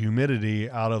take the humidity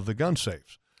out of the gun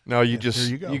safes. Now you And just here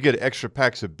you go. you get extra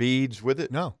packs of beads with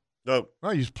it? No. No.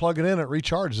 You just plug it in, it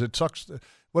recharges. It sucks.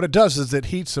 What it does is it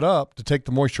heats it up to take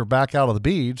the moisture back out of the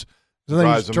beads. So then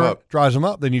Dries you them up. Dries them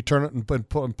up. Then you turn it and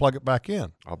plug it back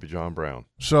in. I'll be John Brown.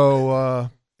 So,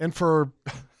 and for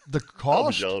the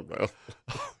cost John Brown.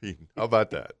 How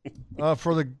about that?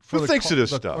 for the Who thinks of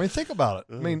this stuff? I mean, think about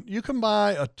it. I mean, you can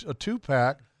buy a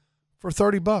 2-pack for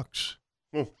 $30.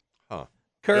 Huh.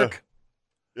 Kirk,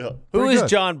 Yeah. who Pretty is good.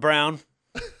 John Brown?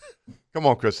 Come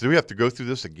on, Chris. Do we have to go through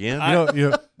this again?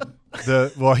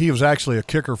 Well, he was actually a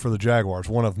kicker for the Jaguars,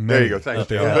 one of many. There you go. Thanks, that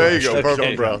they Jeff. had There you last go. year. Perfect.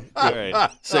 John Brown. All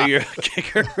right. So you're a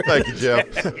kicker. Thank you, Jeff,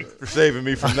 for saving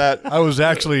me from that I was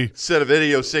actually set of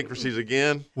idiosyncrasies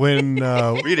again. when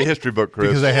Read a history book, Chris.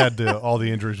 because they had all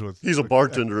the injuries with. He's a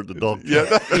bartender at the dog.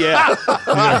 Yeah. Yeah.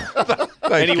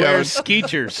 Thanks, And he Kevin. wears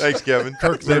skeechers. Thanks, Kevin.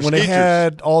 When they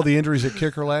had all the injuries at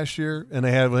kicker last year, and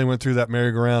they went through that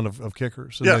merry-go-round of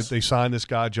kickers, and Yes. they signed this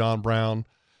guy John Brown,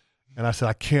 and I said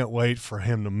I can't wait for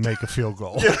him to make a field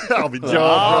goal. I'll be John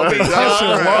I'll Brown. be I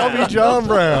said, well, I'll be John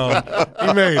Brown.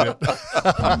 He made it.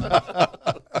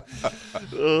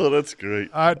 Oh, that's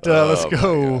great. All right, let's Oh, my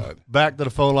go God. back to the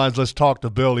phone lines. Let's talk to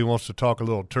Bill. He wants to talk a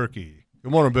little turkey.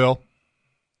 Good morning, Bill.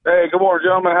 Hey, good morning,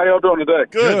 gentlemen. How y'all doing today?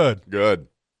 Good.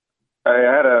 Hey,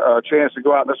 I had a chance to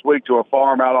go out this week to a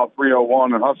farm out on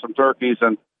 301 and hunt some turkeys,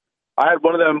 and I had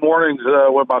one of them mornings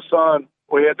with my son.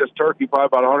 We had this turkey probably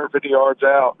about 150 yards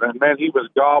out, and, man, he was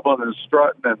gobbling and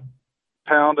strutting and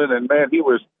pounding, and, man, he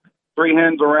was 3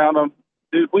 hens around him.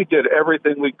 Dude, we did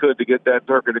everything we could to get that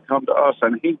turkey to come to us,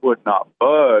 and he would not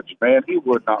budge, man. He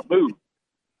would not move.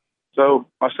 So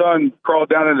my son crawled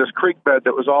down in this creek bed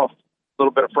that was off a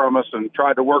little bit from us and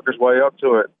tried to work his way up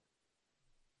to it.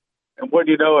 And when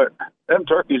you know it, them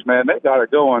turkeys, man, they got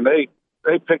it going. They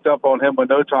picked up on him with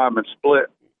no time and split.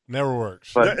 Never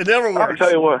works. But It never works. I'll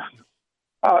tell you what,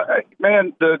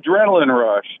 man, the adrenaline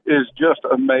rush is just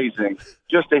amazing.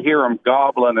 Just to hear them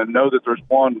gobbling and know that there's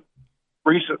one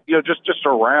recent, just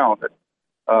around it.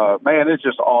 Man, it's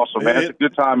just awesome, man. It's a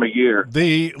good time of year.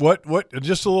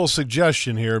 Just a little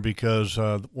suggestion here, because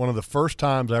one of the first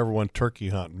times I ever went turkey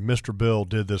hunting, Mr. Bill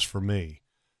did this for me,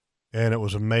 and it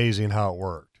was amazing how it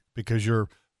worked, because you're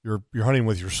hunting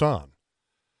with your son.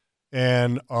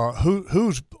 And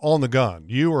who's on the gun,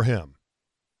 you or him?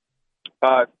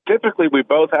 Typically, we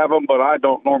both have them, but I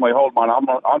don't normally hold mine.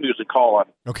 I'm usually calling.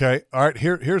 Okay. All right.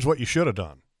 Here's what you should have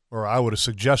done, or I would have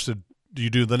suggested you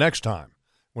do the next time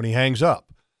when he hangs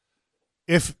up.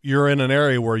 If you're in an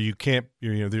area where you can't,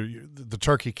 the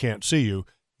turkey can't see you,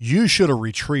 you should have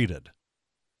retreated.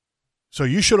 So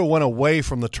you should have went away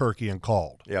from the turkey and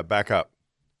called. Yeah, back up.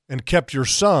 And kept your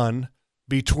son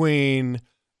between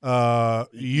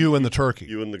you and the turkey.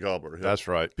 You and the gobbler. Yeah. That's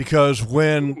right. Because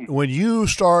when you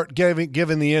start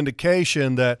giving the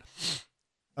indication that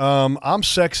I'm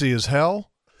sexy as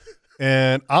hell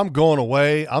and I'm going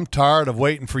away, I'm tired of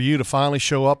waiting for you to finally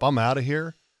show up, I'm out of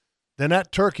here, then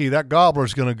that turkey, that gobbler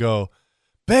is going to go,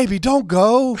 baby, don't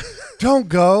go. Don't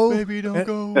go. Baby, don't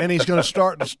go. And he's going to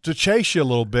start to chase you a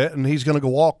little bit, and he's going to go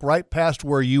walk right past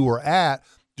where you were at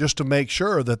just to make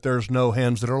sure that there's no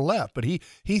hens that are left. But he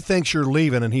thinks you're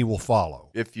leaving, and he will follow.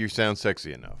 If you sound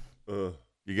sexy enough. You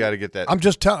got to get that. I'm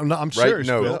just telling. No, I'm right serious.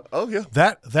 note. Bill. Oh, yeah.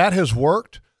 That has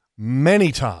worked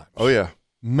many times. Oh, yeah.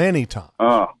 Many times.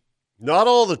 Not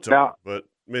all the time, Now- but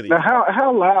many. Now,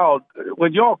 how loud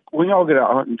when y'all get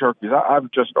out hunting turkeys? I've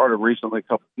just started recently,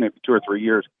 maybe 2 or 3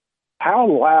 years. How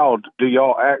loud do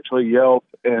y'all actually yelp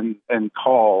and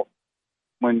call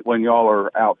when y'all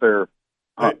are out there?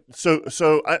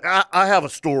 So I have a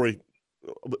story,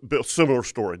 a similar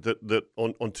story that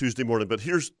on Tuesday morning. But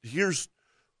here's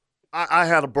I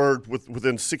had a bird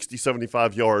within 60,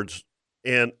 75 yards,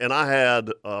 and I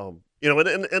had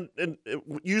and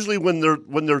usually when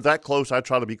they're that close, I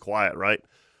try to be quiet, right?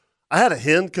 I had a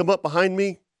hen come up behind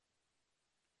me,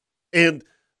 and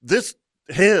this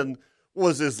hen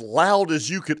was as loud as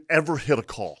you could ever hit a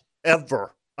call,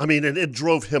 ever. I mean, and it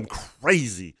drove him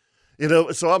crazy,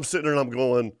 So I'm sitting there and I'm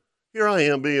going, here I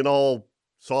am being all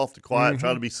soft and quiet,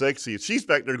 trying to be sexy, and she's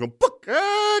back there going,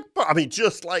 I mean,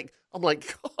 just like, I'm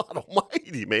like, God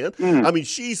almighty, man. I mean,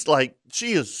 she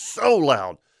is so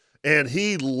loud, and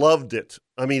he loved it.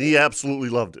 I mean, he absolutely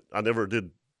loved it. I never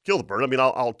did kill the bird. I mean,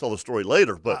 I'll tell the story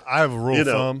later, but I have a rule of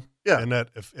thumb, yeah, and that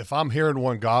if I'm hearing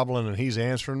one gobbling and he's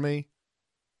answering me,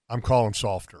 I'm calling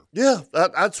softer. Yeah,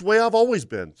 that's the way I've always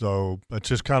been. So that's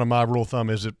just kind of my rule of thumb.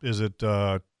 Is it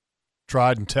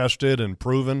tried and tested and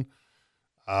proven?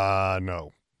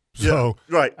 No. So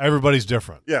right. Everybody's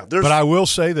different. Yeah, but I will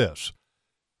say this: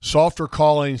 softer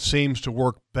calling seems to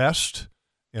work best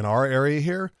in our area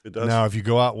here. It does. Now, if you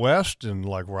go out west and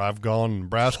like where I've gone,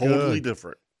 Nebraska, totally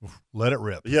different. Let it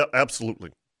rip. Yeah,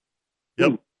 absolutely.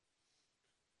 Yep.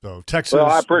 So Texas. Well,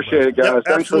 I appreciate it, guys.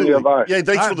 Yeah, Thanks for the advice. Yeah,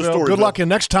 thanks for the story. Good luck, and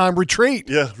next time retreat.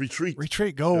 Yeah, retreat.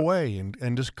 Retreat. Go away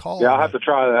and just call. Yeah, I'll have to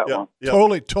try that one. Yeah.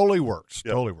 Totally works.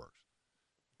 Yeah. Totally works.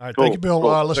 All right, Cool. thank you, Bill.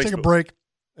 Cool. Let's Thanks, take a Bill. break,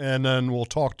 and then we'll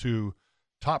talk to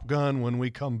Top Gun when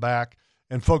we come back.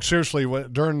 And, folks, seriously,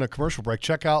 during the commercial break,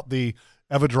 check out the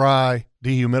EverDry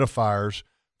dehumidifiers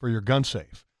for your gun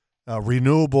safe.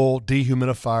 Renewable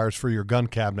dehumidifiers for your gun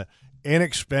cabinet.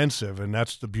 Inexpensive, and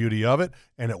that's the beauty of it,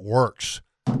 and it works.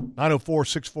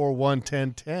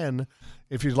 904-641-1010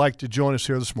 if you'd like to join us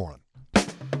here this morning.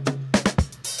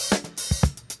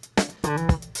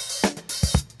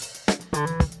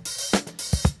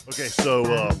 Okay, so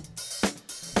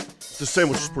the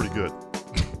sandwich is pretty good.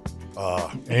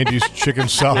 Andy's chicken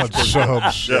salad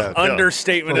subs. Yeah,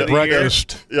 Understatement For of the year.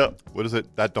 breakfast. Yeah. What is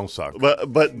it? That don't suck.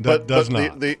 But That does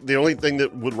not. The only thing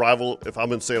that would rival if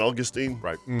I'm in St. Augustine,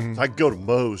 Right. is I go to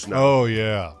Moe's now. Oh,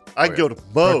 yeah. I go to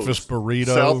Moe's. Breakfast burrito.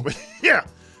 South, yeah.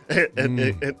 And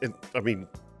I mean,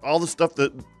 all the stuff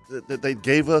that they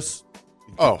gave us.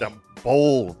 Oh. That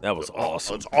bowl. That was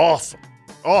awesome. It's awesome.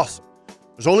 Awesome.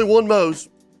 There's only one Moe's,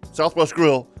 Southwest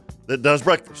Grill, that does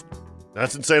breakfast.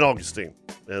 That's in St. Augustine.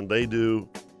 And they do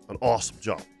an awesome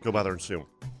job. Go by there and see them.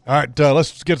 All right,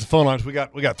 let's get to the phone lines. We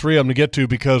got three of them to get to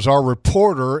because our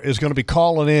reporter is going to be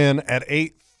calling in at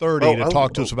 8:30 to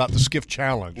talk to us about the Skiff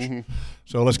Challenge. Mm-hmm.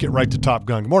 So let's get right to Top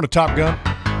Gun. Good morning, Top Gun.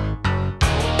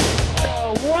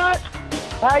 What?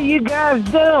 How you guys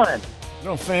doing?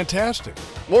 No, fantastic.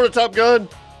 Morning, Top Gun.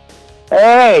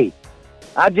 Hey,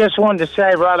 I just wanted to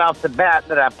say right off the bat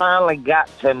that I finally got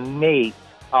to meet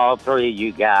all three of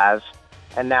you guys,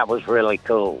 and that was really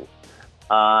cool.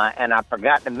 And I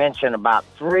forgot to mention about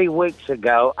 3 weeks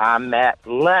ago, I met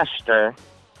Lester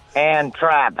and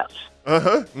Travis.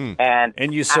 Uh-huh.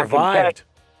 And you survived.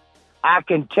 I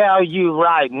can tell you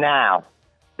right now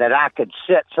that I could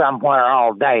sit somewhere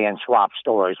all day and swap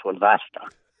stories with Lester.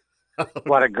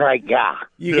 What a great guy.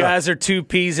 You guys are two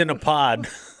peas in a pod.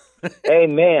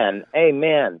 Amen.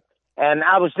 Amen. And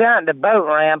I was down at the boat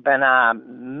ramp, and I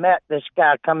met this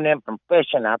guy coming in from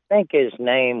fishing. I think his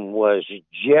name was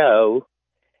Joe,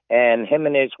 and him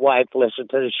and his wife listen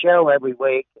to the show every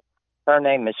week. Her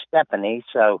name is Stephanie.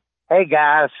 So, hey,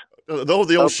 guys. The old Hope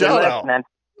you're shout-out. listening.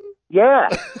 Yeah,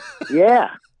 yeah.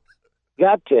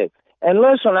 Got to. And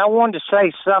listen, I wanted to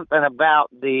say something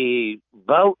about the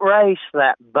boat race,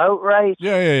 that boat race.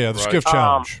 Yeah. The Skiff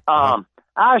Challenge.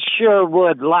 I sure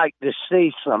would like to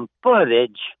see some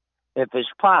footage, if it's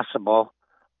possible,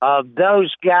 of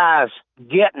those guys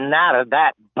getting out of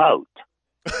that boat.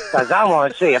 Because I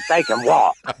want to see if they can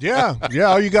walk. Yeah.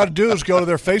 All you got to do is go to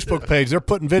their Facebook page. They're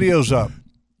putting videos up.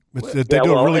 They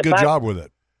do a really good job with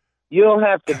it. You'll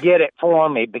have to get it for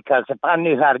me, because if I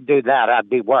knew how to do that, I'd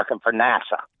be working for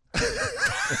NASA.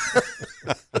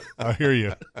 I hear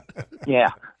you.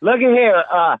 Yeah. Look at here.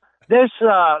 This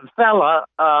fella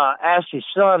asked his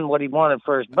son what he wanted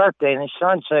for his birthday, and his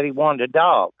son said he wanted a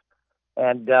dog.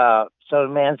 And so the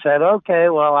man said, okay,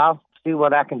 well, I'll see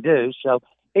what I can do. So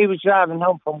he was driving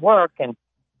home from work and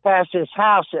passed his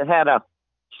house that had a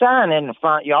sign in the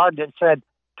front yard that said,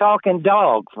 talking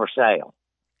dog for sale.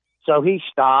 So he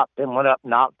stopped and went up,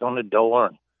 knocked on the door.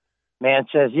 And man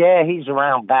says, yeah, he's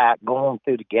around back, going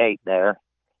through the gate there.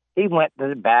 He went to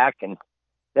the back, and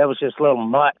there was this little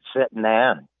mutt sitting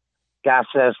there. Guy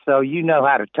says, so you know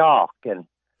how to talk? And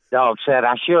dog said,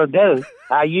 I sure do.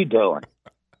 How you doing?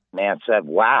 Man said,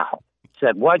 wow.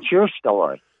 Said, what's your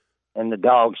story? And the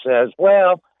dog says,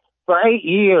 well, for 8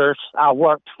 years, I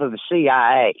worked for the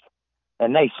CIA,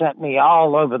 and they sent me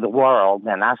all over the world,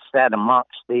 and I sat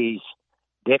amongst these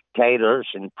dictators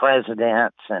and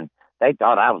presidents, and they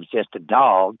thought I was just a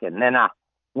dog. And then I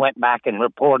went back and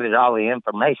reported all the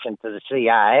information to the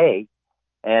CIA,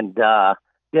 and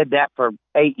did that for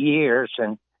 8 years,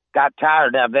 and got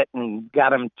tired of it and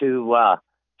got them to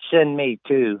send me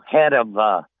to head of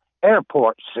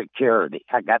airport security.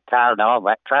 I got tired of all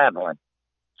that traveling.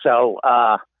 So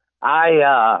I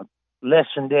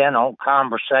listened in on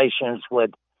conversations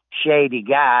with shady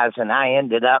guys, and I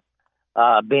ended up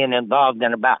being involved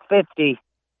in about 50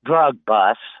 drug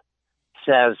busts.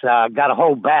 Says, got a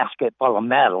whole basket full of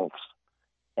medals.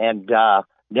 And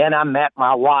then I met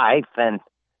my wife, and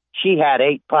she had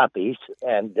 8 puppies,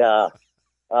 and I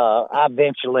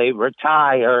eventually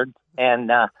retired, and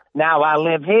now I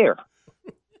live here.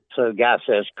 So the guy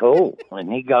says, cool.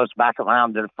 And he goes back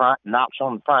around to the front and knocks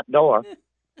on the front door.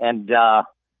 And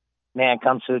man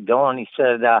comes to the door, and he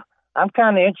said, I'm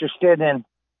kind of interested in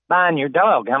buying your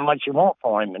dog. How much you want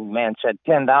for him? And the man said,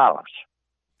 $10.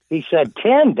 He said,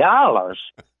 $10?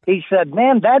 He said,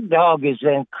 man, that dog is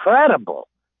incredible.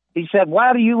 He said,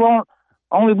 why do you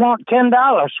only want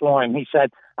 $10 for him? He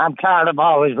said, I'm tired of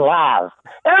all his lies.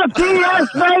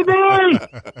 LTS, baby!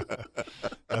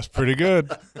 That's pretty good.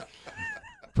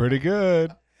 Pretty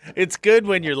good. It's good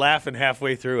when you're laughing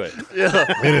halfway through it. Yeah.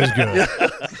 It is good.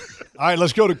 All right,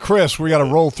 let's go to Chris. We got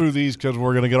to roll through these because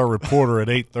we're going to get our reporter at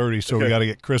 8:30, so we got to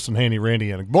get Chris and Handy Randy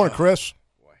in. Good morning, Chris.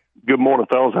 Good morning,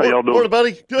 fellas. How y'all doing? Morning,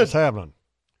 buddy. Good. What's happening?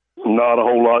 Not a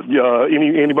whole lot.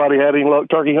 Anybody had any luck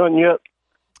turkey hunting yet?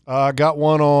 I got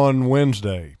one on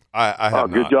Wednesday. I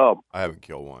have good not. job. I haven't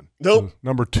killed one. Nope.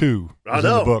 Number 2 I is in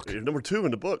know. the book. You're number 2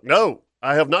 in the book. No,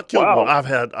 I have not killed Wow. one.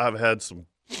 I've had some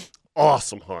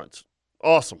awesome hunts.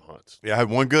 Awesome hunts. Yeah, I had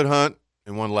one good hunt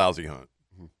and one lousy hunt.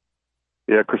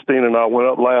 Yeah, Christina and I went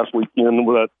up last weekend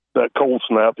with that cold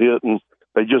snap hit, and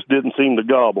they just didn't seem to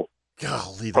gobble.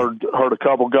 Golly. Heard a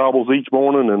couple gobbles each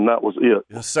morning, and that was it.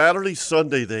 Yeah, Saturday,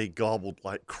 Sunday, they gobbled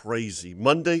like crazy.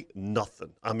 Monday,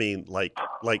 nothing. I mean, like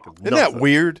nothing. Isn't that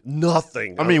weird?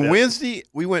 Nothing. I mean, Wednesday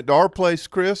we went to our place,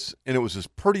 Chris, and it was as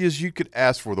pretty as you could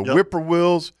ask for. The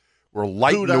whippoorwills were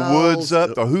lighting the woods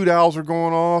up. The hoot owls are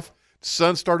going off. The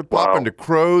sun started popping to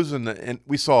crows, and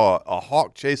we saw a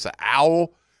hawk chase an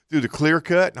owl through the clear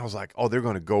cut, and I was like, oh, they're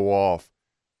going to go off.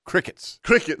 Crickets.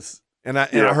 And I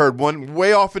heard one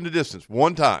way off in the distance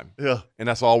one time. Yeah. And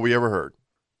that's all we ever heard.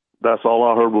 That's all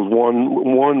I heard was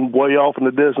one way off in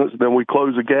the distance. Then we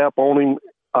closed the gap on him.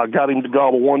 I got him to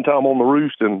gobble one time on the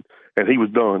roost, and he was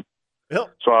done.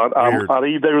 Yep. So I'd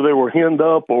either they were henned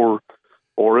up or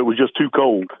it was just too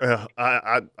cold. Yeah,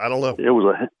 I don't know. It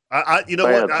was you know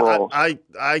bad what? frost.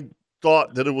 I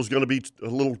thought that it was going to be a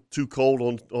little too cold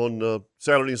on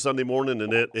Saturday and Sunday morning,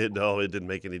 and it didn't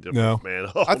make any difference, man.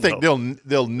 Oh, I think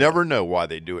they'll never know why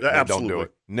they do it. Yeah, They absolutely. don't do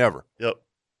it. Never. Yep.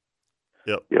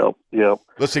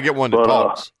 Let's get one that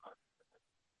talks.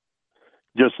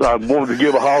 I wanted to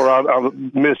give a holler. I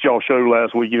missed y'all show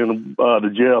last weekend to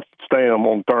Jeff Stam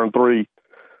on turn 3,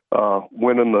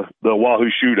 winning the Wahoo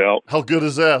shootout. How good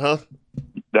is that, huh?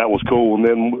 That was cool.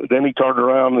 And then he turned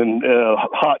around and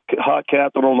hot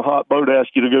captain on the hot boat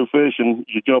asked you to go fishing.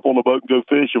 You jump on the boat and go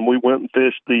fishing. We went and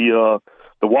fished the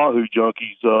Wahoo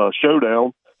Junkies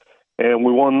showdown, and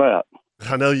we won that.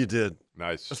 I know you did.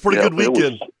 Nice. That's a pretty good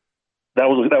weekend. That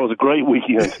was a great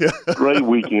weekend. Great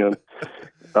weekend.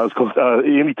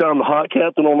 Anytime the hot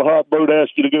captain on the hot boat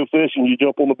asks you to go fishing, you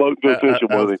jump on the boat and go fishing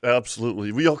with him.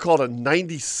 Absolutely. We all called it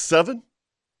 97?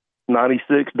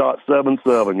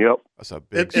 96.77, yep. That's a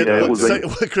big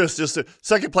Chris, just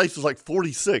second place was like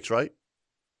 46, right?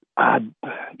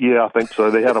 Yeah, I think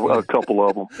so. They had a couple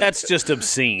of them. That's just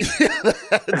obscene.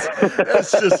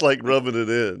 That's just like rubbing it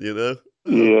in, you know?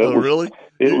 Yeah. Oh, really?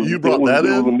 You brought that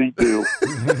in? It was a neat deal.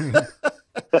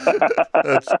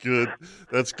 That's good.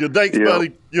 That's good. Thanks,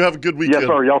 buddy. You have a good weekend. Yes,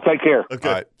 sir. Y'all take care.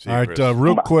 Okay. All right.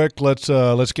 Real quick,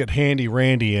 let's get Handy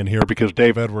Randy in here because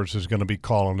Dave Edwards is going to be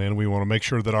calling in. We want to make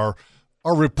sure that our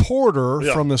reporter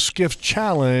from the Skiff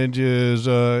Challenge is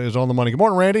on the money. Good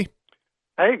morning, Randy.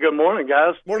 Hey, good morning,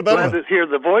 guys. Morning, buddy. Glad to hear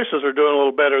the voices are doing a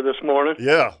little better this morning.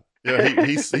 Yeah,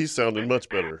 he's sounding much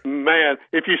better. Man,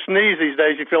 if you sneeze these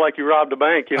days, you feel like you robbed a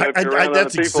bank. You know, if you're around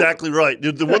that's other people. exactly right.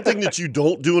 The one thing that you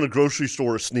don't do in a grocery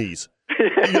store is sneeze.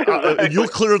 You'll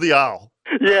clear the aisle.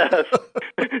 Yes.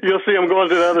 You'll see them going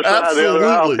to the other side of the other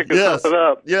aisle picking something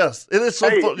up. Yes. And it's so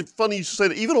funny you should say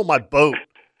that. Even on my boat,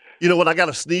 when I got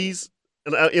to sneeze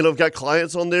and I've got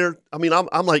clients on there, I mean,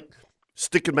 I'm like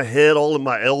sticking my head all in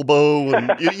my elbow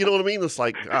and you know what I mean? It's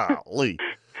like, golly.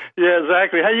 Yeah,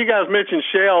 exactly. Hey, you guys mentioned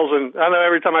shells, and I know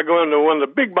every time I go into one of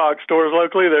the big box stores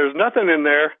locally, there's nothing in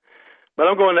there. But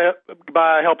I'm going to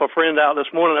help a friend out this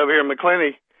morning over here in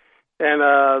McClenny, and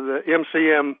the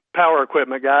MCM power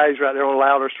equipment guy, he's right there on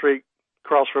Louder Street,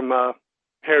 across from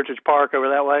Heritage Park over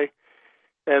that way.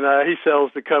 And he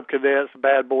sells the Cub Cadets, the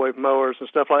Bad Boy mowers and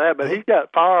stuff like that. But he's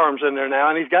got firearms in there now,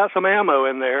 and he's got some ammo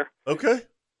in there. Okay.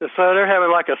 So they're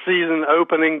having like a season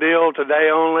opening deal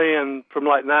today only, and from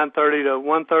like 9:30 to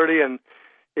 1:30. And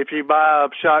if you buy a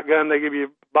shotgun, they give you a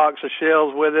box of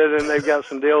shells with it, and they've got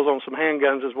some deals on some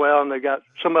handguns as well, and they've got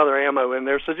some other ammo in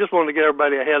there. So just wanted to get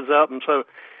everybody a heads up. And so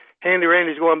Handy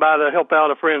Randy's going by to help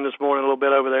out a friend this morning a little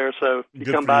bit over there. So you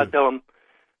come by, tell him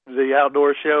the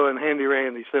outdoor show and Handy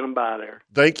Randy, send them by there.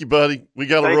 Thank you, buddy. We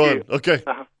got to run. You. Okay.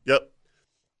 Yep.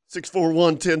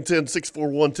 641-1010,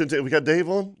 641-1010. We got Dave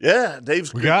on? Yeah,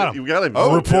 Dave's We got him. You got him.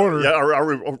 Oh, reporter. Yeah,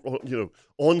 our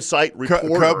on-site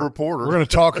reporter. Cub reporter. We're going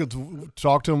to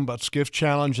talk to him about Skiff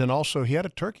Challenge, and also he had a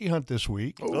turkey hunt this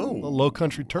week. A low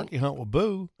country turkey hunt with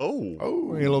Boo. A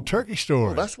little turkey story.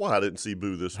 Well, that's why I didn't see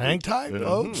Boo this week. Hang tight,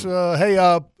 folks.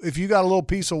 Hey, if you got a little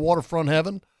piece of waterfront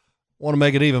heaven, want to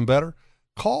make it even better,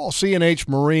 call C&H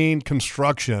Marine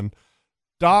Construction.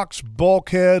 Docks,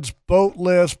 bulkheads, boat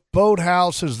lifts,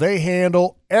 boathouses, they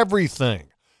handle everything.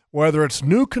 Whether it's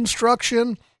new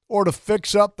construction or to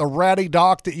fix up the ratty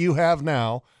dock that you have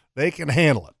now, they can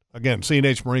handle it. Again,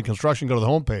 C&H Marine Construction. Go to the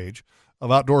homepage of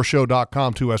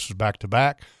OutdoorShow.com. 2 S's back to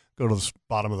back. Go to the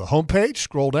bottom of the homepage,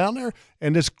 scroll down there,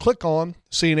 and just click on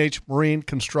C&H Marine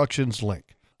Construction's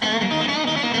link. Hey,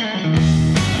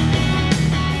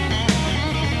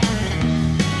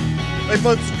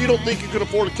 folks, if you don't think you can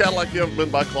afford a Cadillac, you haven't been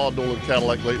by Claude Nolan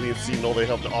Cadillac lately and seen all they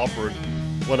have to offer.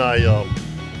 And when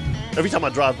every time I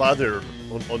drive by there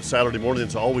on Saturday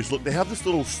mornings, I always look. They have this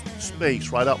little space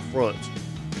right out front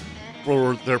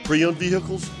for their pre-owned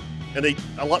vehicles, and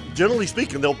generally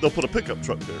speaking, they'll put a pickup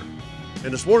truck there.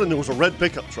 And this morning there was a red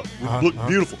pickup truck. It looked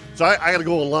beautiful. So I got to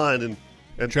go online and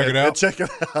check it out. And check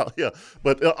it out, yeah.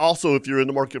 But also, if you're in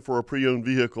the market for a pre-owned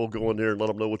vehicle, go in there and let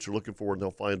them know what you're looking for, and they'll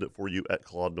find it for you at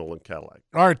Claude Nolan Cadillac.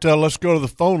 All right, let's go to the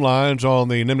phone lines on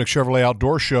the Nimnick Chevrolet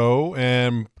Outdoor Show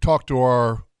and talk to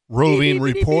our roving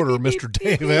reporter, Mr.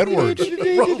 Dave Edwards.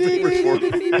 Roving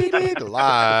reporter.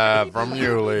 Live from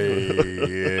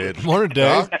Yulee. Morning,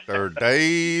 Dave. Dr.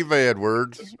 Dave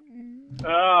Edwards.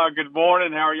 Good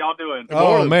morning. How are y'all doing?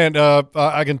 Oh, man,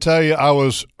 I can tell you I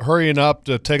was hurrying up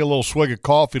to take a little swig of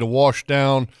coffee to wash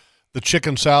down the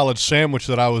chicken salad sandwich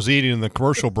that I was eating in the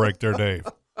commercial break there, Dave.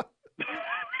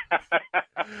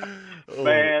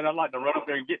 Man, I'd like to run up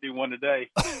there and get me one today.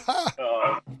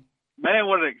 Man,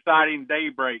 what an exciting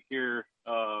daybreak here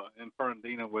in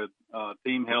Fernandina with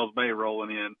Team Hells Bay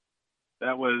rolling in.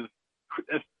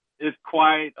 It's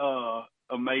quite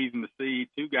amazing to see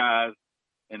two guys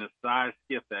in a size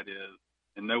skiff that is,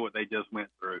 and know what they just went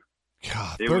through.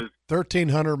 God,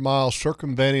 1,300 miles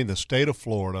circumventing the state of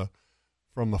Florida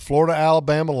from the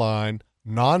Florida-Alabama line,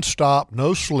 nonstop,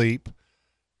 no sleep,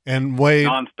 and weighed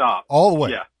nonstop all the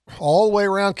way, yeah, all the way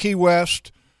around Key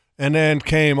West, and then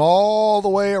came all the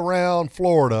way around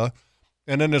Florida.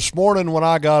 And then this morning when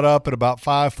I got up at about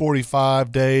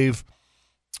 5:45, Dave,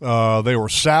 they were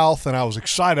south, and I was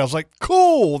excited. I was like,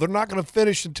 cool, they're not going to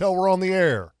finish until we're on the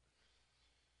air.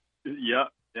 Yep.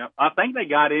 I think they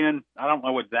got in, I don't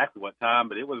know exactly what time,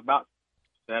 but it was about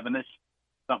 7-ish,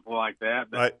 something like that.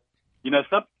 But, right. You know,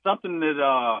 something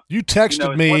that you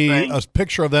texted me a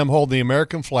picture of them holding the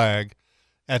American flag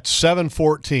at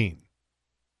 7:14.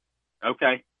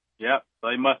 Okay. Yep. So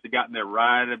they must have gotten there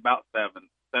right at about 7.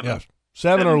 Yeah,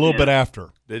 7 or a little bit after.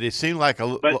 Did it seem like a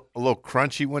little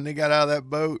crunchy when they got out of that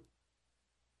boat?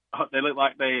 They looked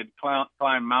like they had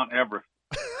climbed Mount Everest.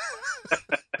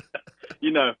 You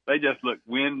know, they just look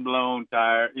wind-blown,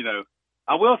 tired. You know,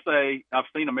 I will say I've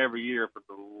seen them every year for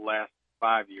the last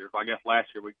 5 years. I guess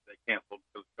last year they canceled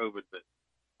because of COVID, but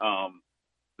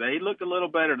they looked a little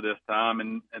better this time,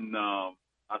 and I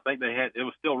think it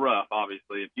was still rough,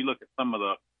 obviously. If you look at some of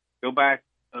go back,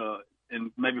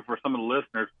 and maybe for some of the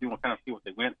listeners, if you want to kind of see what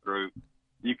they went through,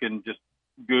 you can just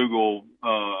Google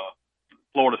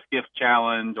Florida Skiff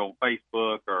Challenge on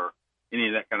Facebook or any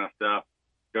of that kind of stuff.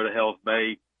 Go to Hells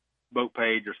Bay boat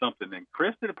page or something, and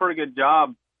Chris did a pretty good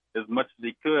job as much as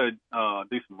he could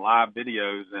do some live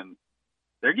videos, and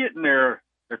they're getting their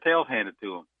tails handed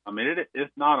to them. I mean,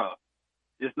 it's not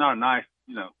a nice,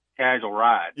 you know, casual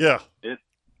ride. Yeah, they're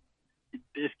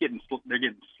getting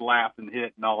slapped and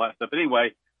hit and all that stuff. But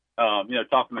anyway, you know,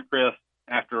 talking to Chris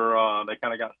after they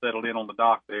kind of got settled in on the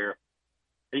dock there,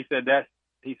 he said that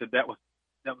was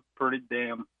pretty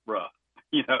damn rough,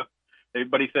 you know.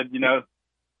 But he said, you know,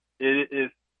 it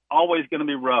is always going to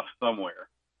be rough somewhere,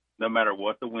 no matter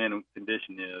what the wind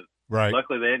condition is. Right.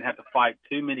 Luckily, they didn't have to fight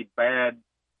too many bad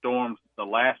storms. The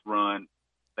last run,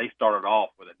 they started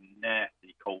off with a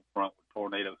nasty cold front with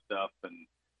tornado stuff and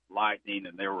lightning,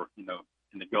 and they were, you know,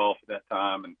 in the Gulf at that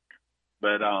time.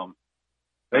 But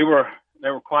they were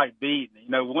quite beat. You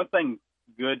know, one thing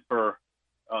good for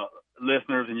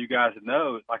listeners and you guys to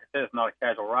know, like I said, it's not a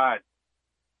casual ride.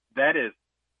 That is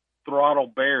throttle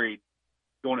buried,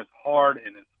 going as hard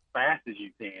and as fast as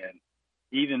you can,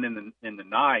 even in the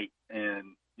night.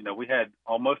 And you know, we had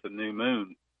almost a new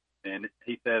moon, and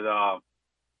he said,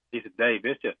 Dave,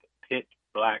 it's just a pitch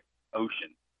black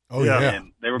ocean. Oh yeah,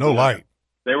 and they were no light.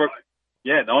 They were,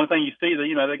 yeah. The only thing you see, that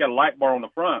you know, they got a light bar on the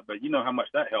front, but you know how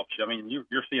much that helps you. I mean,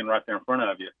 you're seeing right there in front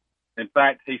of you. In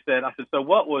fact, he said, I said, so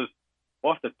what's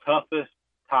the toughest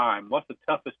time? What's the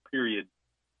toughest period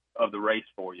of the race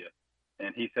for you?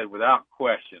 And he said, without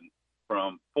question,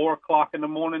 from 4:00 in the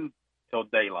morning till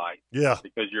daylight. Yeah.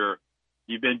 Because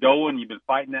you've been going, you've been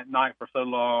fighting that night for so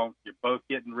long, you're both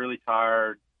getting really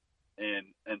tired,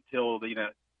 and until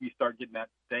you start getting that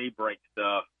daybreak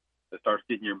stuff that starts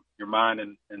getting your mind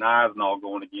and eyes and all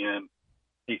going again.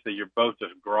 He said you're both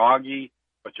just groggy,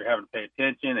 but you're having to pay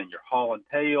attention and you're hauling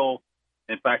tail.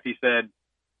 In fact, he said,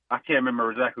 I can't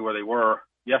remember exactly where they were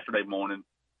yesterday morning,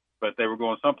 but they were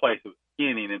going someplace that was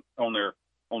skinny, and on the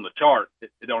chart,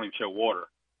 it don't even show water.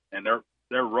 and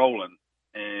they're rolling,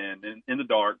 and in the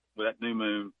dark with that new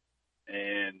moon,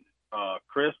 and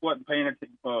Chris wasn't paying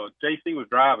attention. JC was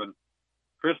driving.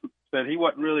 Chris said he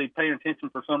wasn't really paying attention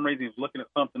for some reason. He was looking at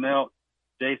something else.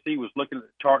 JC was looking at the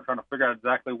chart, trying to figure out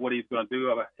exactly what he's going to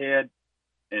do up ahead,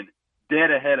 and dead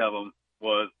ahead of him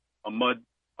was a mud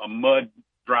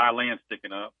dry land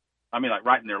sticking up. I mean, like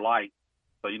right in their light.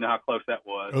 So you know how close that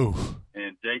was. Ooh.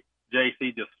 And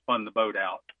JC just spun the boat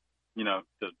out,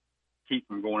 to keep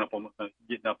from going up on,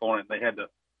 getting up on it. They had to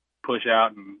push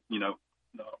out and,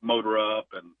 motor up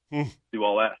and do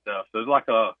all that stuff. So it's like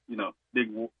a, big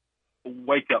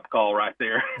wake up call right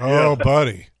there. Oh,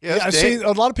 buddy. Yeah, I see.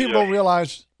 A lot of people don't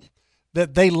realize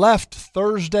that they left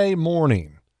Thursday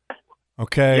morning.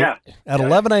 Okay. Yeah. At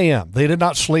 11 a.m. They did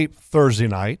not sleep Thursday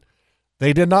night.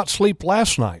 They did not sleep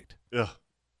last night. Yeah.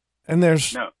 And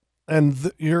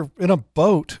you're in a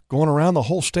boat going around the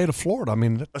whole state of Florida. I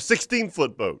mean, a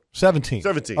 16-foot boat. 17.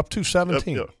 17. Up to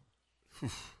 17.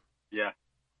 Yeah.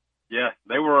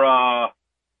 They were,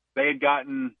 they had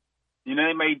gotten,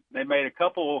 they made a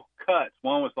couple cuts.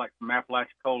 One was like from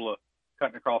Apalachicola,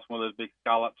 cutting across one of those big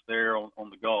scallops there on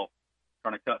the Gulf,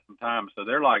 trying to cut some time. So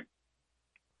they're like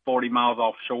 40 miles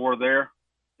offshore there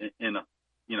in a,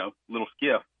 little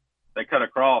skiff. They cut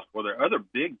across. Well, their other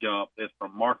big jump is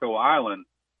from Marco Island.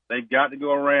 They've got to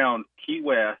go around Key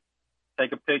West,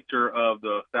 take a picture of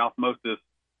the southmostest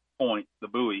point, the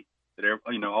buoy that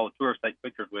all the tourists take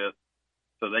pictures with.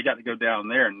 So they got to go down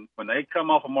there, and when they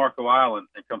come off of Marco Island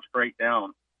and come straight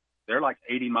down, they're like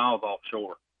 80 miles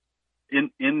offshore in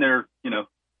their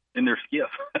in their skiff.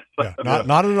 Yeah,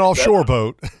 not in an offshore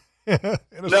boat. No.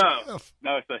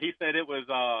 So he said it was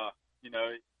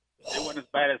it wasn't as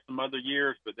bad as some other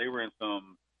years, but they were in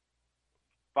some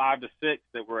 5 to 6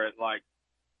 that were at like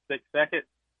 6 seconds,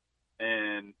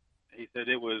 and he said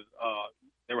it was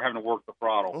they were having to work the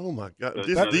throttle. Oh my God! So,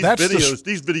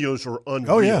 these videos are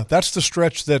unreal. Oh yeah, that's the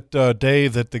stretch that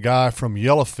Dave, that the guy from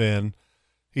Yellowfin,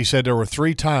 he said there were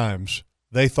 3 times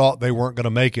they thought they weren't going to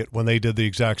make it when they did the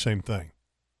exact same thing.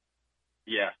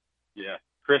 Yeah.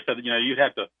 Chris said you'd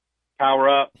have to power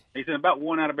up. He said about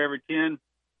 1 out of every 10,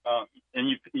 and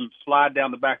you slide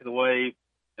down the back of the wave,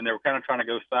 and they were kind of trying to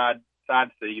go side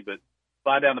sea, but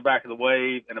slide down the back of the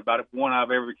wave, and about 1 out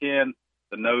of every 10,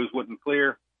 the nose wouldn't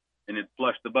clear, and it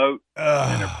flushed the boat.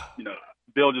 And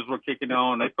bilges were kicking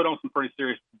on. They put on some pretty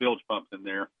serious bilge pumps in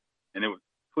there, and it would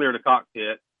clear the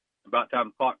cockpit. About the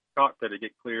time the cockpit would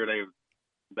get clear,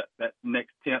 that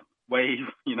next 10th wave,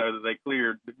 that they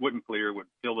cleared, that wouldn't clear, would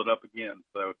fill it up again.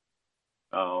 So,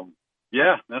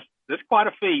 that's quite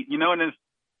a feat, and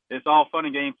it's all fun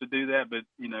and games to do that. But,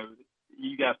 you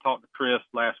guys talked to Chris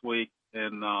last week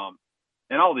and all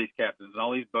these captains and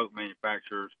all these boat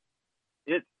manufacturers.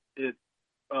 It's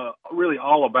really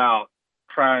all about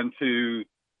trying to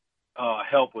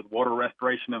help with water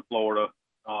restoration in Florida.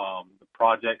 The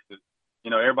projects that,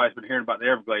 everybody's been hearing about the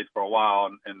Everglades for a while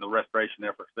and the restoration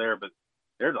efforts there, but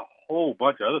there's a whole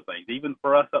bunch of other things. Even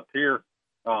for us up here,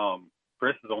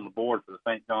 Chris is on the board for the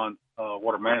St. John's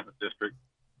Water Management District.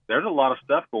 There's a lot of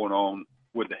stuff going on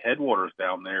with the headwaters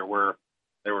down there where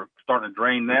they were starting to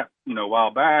drain that, a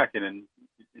while back, and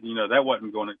that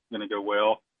wasn't going to go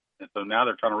well. And so now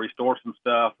they're trying to restore some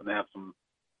stuff, and they have some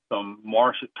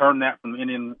marsh, turn that from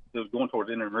Indian, it was going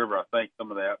towards Indian River, I think,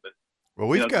 some of that. But well,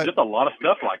 we've got just a lot of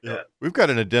stuff like that. We've got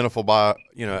an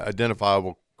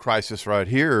identifiable crisis right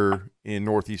here in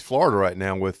Northeast Florida right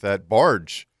now with that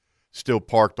barge still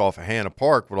parked off of Hannah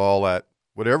Park with all that,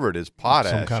 whatever it is,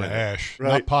 potash. Some kind of ash. Right.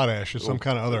 Not potash. It's some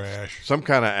kind of other ash. Some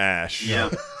kind of ash. Yeah.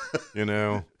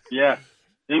 Yeah.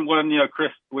 And when,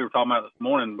 Chris, we were talking about this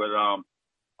morning, but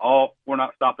we're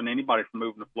not stopping anybody from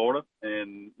moving to Florida.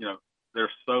 And,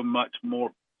 there's so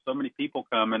many people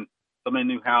coming, so many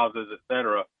new houses, et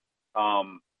cetera.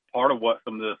 Part of what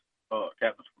some of this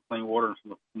Captains for Clean Water and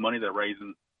some of the money they're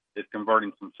raising is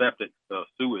converting some septic to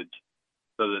sewage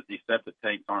so that these septic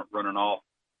tanks aren't running off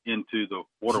into the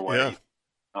waterways.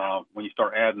 Yeah. When you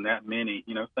start adding that many,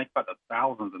 think about the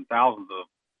thousands and thousands of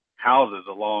houses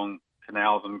along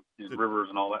canals and rivers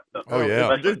and all that stuff. Oh,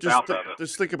 yeah.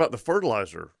 Just think about the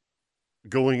fertilizer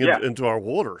going into our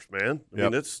waters, man. I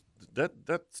mean,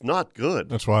 that's not good.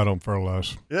 That's why I don't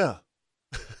fertilize. Yeah.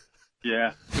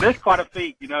 Yeah. That's quite a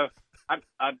feat. I'm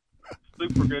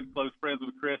super good, close friends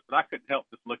with Chris, but I couldn't help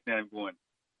just looking at him going,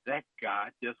 that guy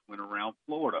just went around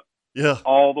Florida. Yeah.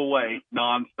 All the way,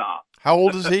 nonstop. How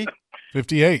old is he?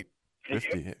 58.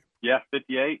 58. Yeah,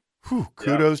 58. Whew,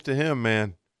 kudos to him,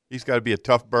 man. He's got to be a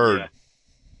tough bird.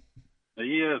 Yeah.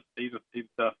 He is. He's a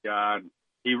tough guy. And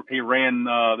he ran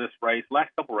this race, last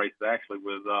couple races actually,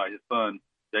 with his son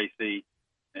JC,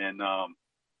 and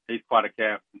He's quite a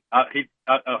captain.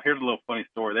 Here's a little funny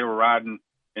story. They were riding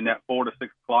in that 4 to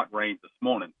 6 o'clock range this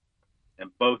morning, and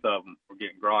both of them were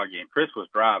getting groggy. And Chris was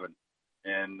driving,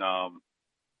 and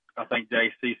I think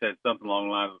JC said something along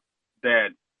the lines of,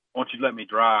 "Dad, why don't you let me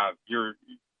drive? You're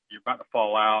about to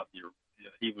fall out.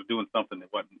 He was doing something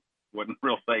that wasn't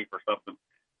real safe or something."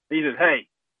 He said, "Hey,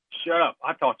 shut up!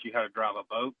 I taught you how to drive a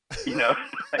boat."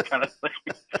 That kind of thing.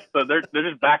 So they're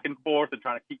just back and forth and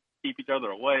trying to keep each other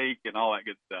awake and all that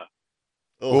good stuff.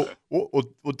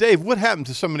 Well, Dave, what happened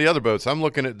to some of the other boats? I'm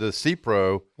looking at the Sea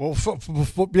Pro. Well,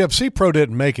 Sea Pro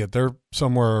didn't make it. They're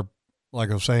somewhere,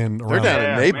 like I was saying, around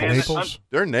they're down in Naples. Naples.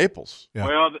 They're in Naples. Yeah.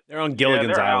 Well, they're on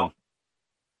Gilligan's Island.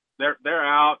 They're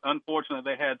out.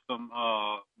 Unfortunately, they had some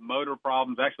motor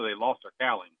problems. Actually, they lost their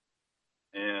cowling,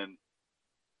 and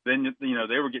then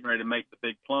they were getting ready to make the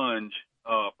big plunge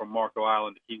from Marco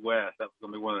Island to Key West. That was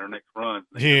going to be one of their next runs.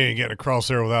 He ain't getting across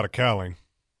there without a cowling.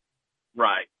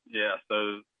 Right. Yeah.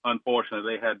 So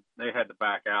unfortunately, they had to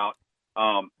back out.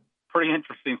 Pretty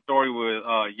interesting story with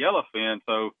Yellowfin.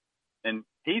 So, and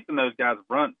Heath and those guys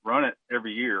run it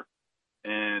every year,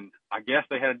 and I guess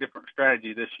they had a different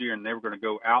strategy this year, and they were going to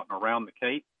go out and around the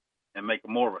Cape and make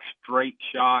more of a straight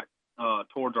shot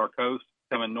towards our coast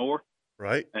coming north.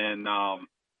 Right. And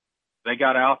they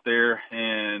got out there,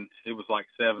 and it was like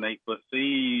 7-8 foot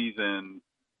seas and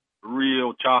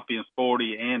real choppy and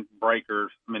sporty and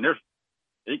breakers. I mean,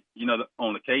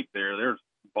 on the Cape there's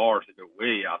bars that go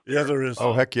way out there. Yeah, there is.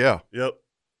 Oh, heck yeah. Yep.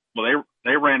 Well,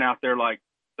 they ran out there like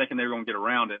thinking they were going to get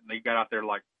around it, and they got out there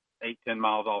like 8-10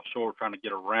 miles offshore trying to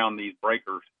get around these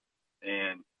breakers,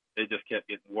 and it just kept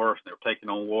getting worse. They were taking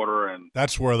on water, and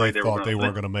that's where they thought they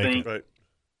weren't going to make it. Right.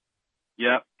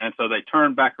 Yep. And so they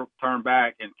turned back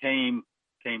and came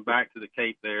back to the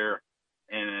Cape there,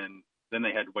 and then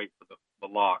they had to wait for the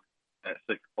lock at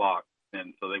 6 o'clock,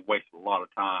 and so they wasted a lot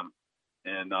of time.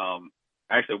 And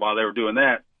actually, while they were doing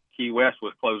that, Key West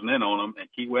was closing in on them, and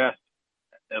Key West,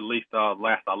 at least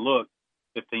last I looked,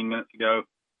 15 minutes ago,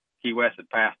 Key West had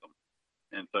passed them,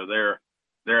 and so they're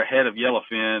ahead of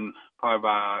Yellowfin probably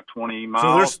by 20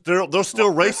 miles. So they're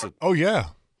still racing. Oh yeah.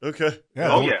 Okay.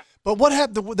 Yeah. Oh yeah. But what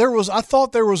happened? I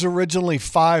thought there was originally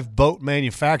 5 boat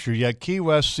manufacturers. You had Key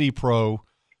West, Sea Pro,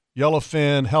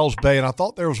 Yellowfin, Hell's Bay, and I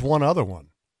thought there was one other one.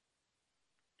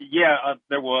 Yeah,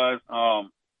 there was.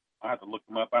 I have to look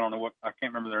them up. I don't know I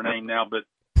can't remember their name now, but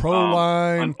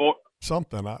Proline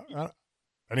something.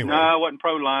 Anyway. No, it wasn't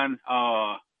Proline.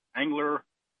 Angler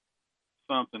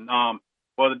something.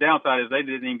 Well, the downside is they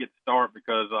didn't even get to start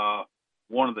because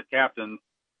one of the captains,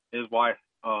 his wife,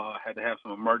 had to have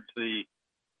some emergency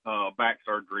back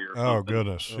surgery or something. Oh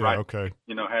goodness! Yeah, right. Okay.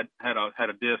 Had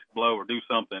a disc blow or do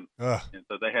something, and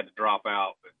so they had to drop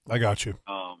out. But, I got you.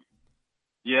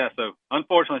 Yeah. So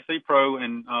unfortunately, Sea Pro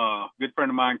and good friend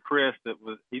of mine, Chris,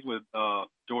 he's with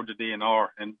Georgia DNR,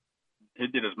 and he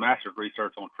did his master's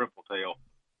research on Triple Tail.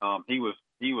 He was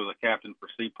a captain for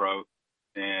Sea Pro,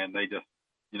 and they just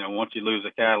once you lose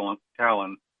a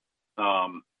Callan,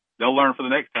 they'll learn for the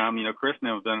next time. Chris and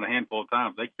them have done it a handful of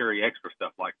times. They carry extra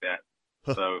stuff like that.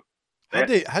 So how'd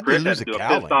they lose a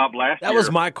Callan? That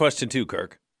was my question too,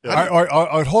 Kirk. All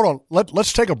right, hold on.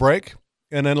 Let's take a break,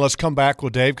 and then let's come back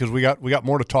with Dave because we got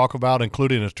more to talk about,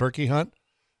 including a turkey hunt.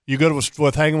 You good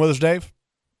with hanging with us, Dave?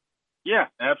 Yeah,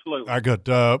 absolutely. All right,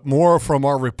 good. More from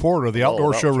our reporter, the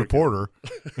Outdoor Show reporter,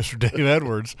 Mr. Dave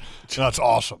Edwards. That's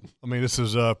awesome. I mean, this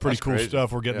is pretty cool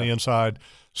stuff. We're getting the inside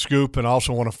scoop, and I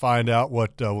also want to find out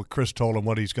what Chris told him,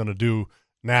 what he's going to do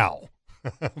now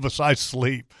besides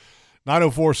sleep.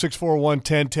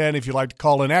 904-641-1010 if you'd like to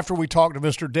call in after we talk to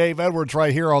Mr. Dave Edwards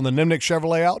right here on the Nimnick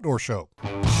Chevrolet Outdoor Show.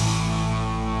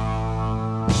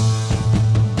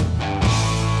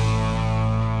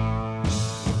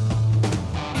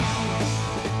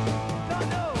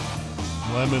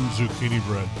 Lemon zucchini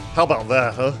bread. How about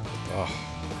that, huh? Oh,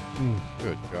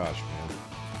 good gosh,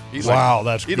 man.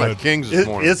 That's good. Like kings this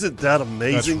morning. Isn't that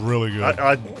amazing? That's really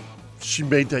good. She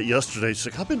made that yesterday. She's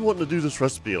like, I've been wanting to do this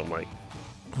recipe. I'm like,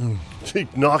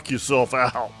 knock yourself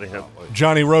out, man.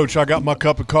 Johnny Roach, I got my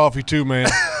cup of coffee too, man.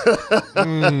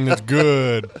 It's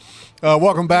good.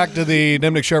 Welcome back to the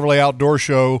Nimnick Chevrolet Outdoor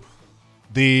Show.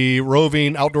 The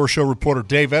roving outdoor show reporter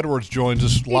Dave Edwards joins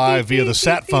us live via the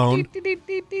sat phone.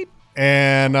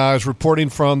 And I was reporting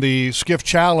from the Skiff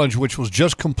Challenge, which was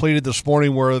just completed this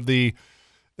morning, where there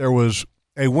was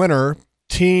a winner.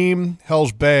 Team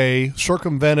Hell's Bay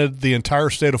circumvented the entire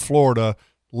state of Florida,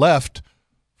 left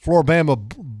Floribama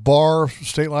Bar,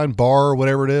 State Line Bar,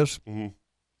 whatever it is,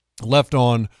 left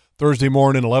on Thursday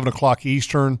morning, 11 o'clock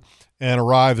Eastern, and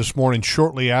arrived this morning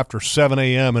shortly after 7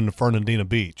 a.m. in Fernandina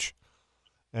Beach.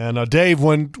 And Dave,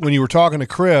 when you were talking to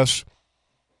Chris,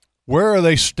 where are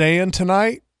they staying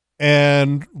tonight,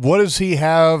 and what does he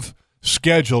have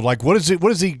scheduled? Like, what is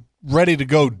he ready to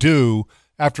go do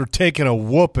after taking a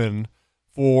whooping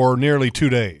for nearly 2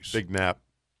 days? Big nap.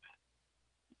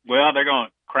 Well, they're going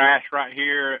to crash right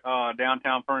here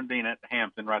downtown Fernandina at the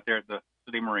Hampton, right there at the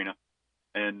City Marina.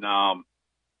 And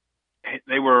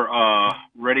they were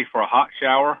ready for a hot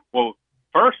shower. Well,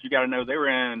 first you got to know they were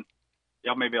in,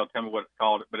 y'all may be able to tell me what it's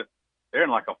called, but they're in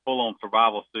like a full-on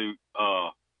survival suit,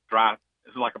 dry.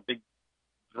 It's like a big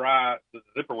dry, the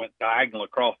zipper went diagonal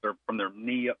across from their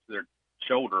knee up to their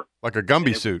shoulder. Like a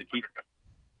Gumby suit.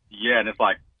 Yeah, and it's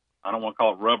like, I don't want to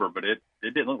call it rubber, but it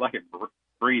didn't look like it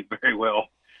breathed very well.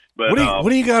 But what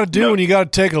do you got to do when you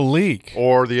got to take a leak?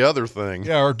 Or the other thing.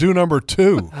 Yeah, or do number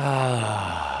 2.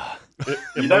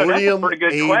 Ammonium that's a pretty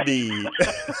good AD.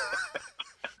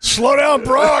 Slow down,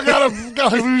 bro. I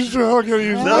gotta use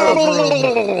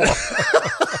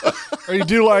Or you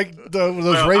do like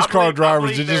those race car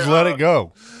drivers that just let it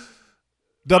go.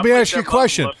 Let me ask you a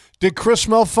question. Did Chris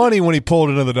smell funny when he pulled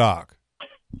into the dock?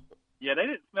 Yeah, they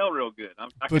didn't smell real good.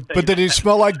 But did he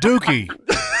smell like Dookie?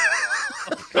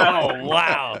 Oh,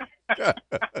 wow.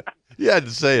 You had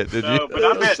to say it, did you? But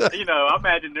I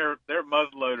imagine their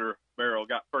muzzleloader barrel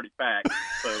got pretty packed.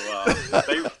 So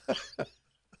they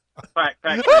packed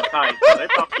pretty tight. So they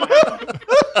probably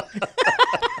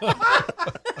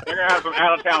they're going to have some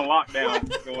out-of-town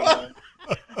lockdown going on.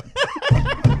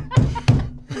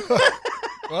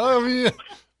 Well, I mean,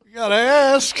 you got to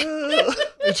ask.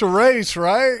 It's a race,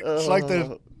 right? It's like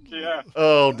the... Yeah.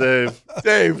 Oh, Dave,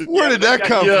 where did that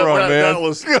come from, man?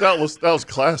 That was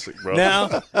classic, bro.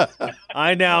 Now,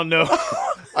 I now know.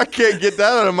 I can't get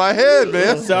that out of my head,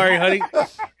 man. Sorry, honey.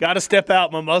 Got to step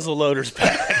out. My muzzle loader's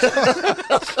packed.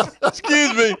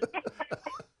 Excuse me.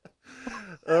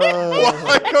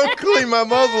 Why go clean my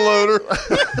muzzle loader?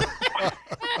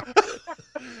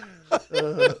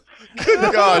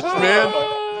 Good gosh, man.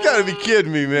 You got to be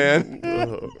kidding me, man.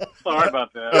 Sorry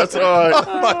about that. That's all right.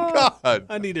 Oh, my God.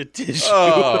 I need a tissue.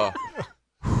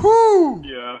 Whew.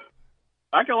 Yeah.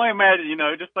 I can only imagine,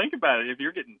 just think about it. If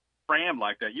you're getting crammed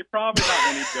like that, you're probably not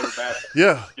going to need to go to the bathroom.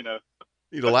 Yeah.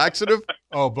 Need a laxative?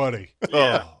 Oh, buddy.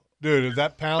 Yeah. Oh, dude, is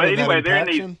that pound But of anyway, that they're in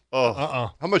impaction?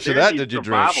 How much of They're that in did these you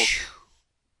drink?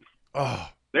 survival-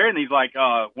 They're in these, like,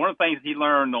 one of the things he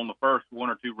learned on the first 1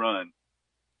 or 2 runs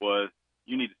was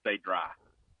you need to stay dry.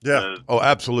 Yeah. Oh,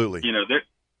 absolutely.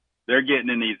 They're getting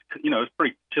in these, it's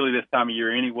pretty chilly this time of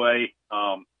year anyway.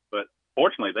 But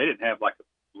fortunately, they didn't have, like,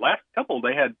 the last couple,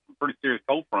 they had some pretty serious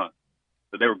cold fronts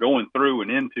that they were going through and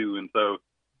into. And so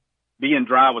being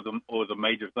dry was a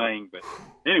major thing. But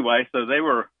anyway, so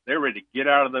they're ready to get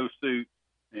out of those suits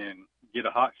and get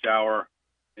a hot shower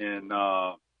and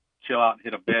chill out and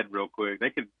hit a bed real quick.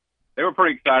 They were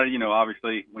pretty excited,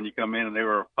 obviously, when you come in, and they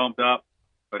were pumped up.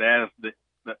 But as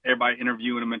everybody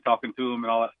interviewing them and talking to them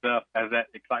and all that stuff, as that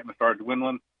excitement started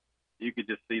dwindling, you could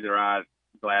just see their eyes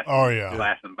glassing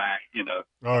back,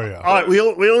 Oh, yeah. All right, we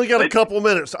only got a couple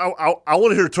minutes. I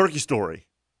want to hear a turkey story.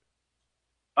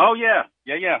 Oh, yeah.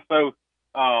 So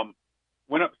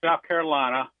went up to South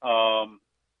Carolina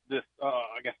this,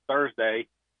 I guess, Thursday,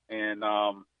 and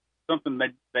something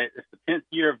that it's the 10th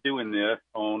year of doing this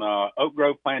on Oak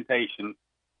Grove Plantation.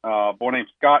 A boy named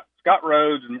Scott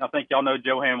Rhodes, and I think y'all know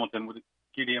Joe Hamilton with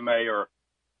QDMA or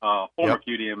former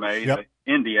QDMA, the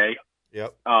NDA.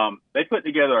 Yep. They put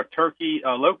together a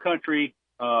low country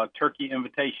turkey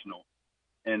invitational.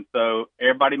 And so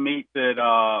everybody meets at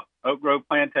Oak Grove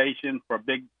Plantation for a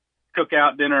big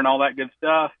cookout dinner and all that good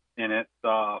stuff. And it's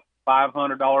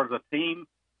 $500 a team.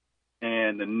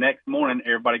 And the next morning,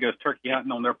 everybody goes turkey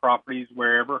hunting on their properties,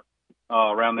 wherever,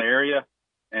 around the area.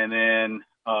 And then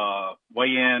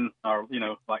weigh in, or,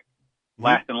 like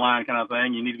last in line kind of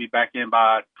thing. You need to be back in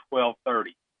by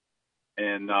 12:30.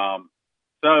 And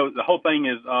so the whole thing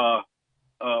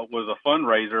was a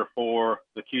fundraiser for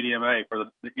the QDMA, for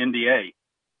the NDA.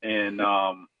 And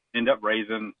end up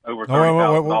raising over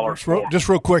 $30,000. Just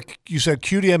real quick, you said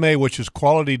QDMA, which is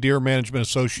Quality Deer Management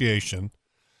Association,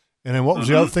 and then what was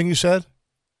the other thing you said?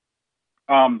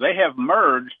 They have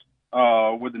merged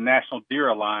with the National Deer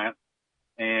Alliance.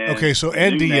 And okay, so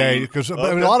NDA, because a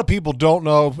lot of people don't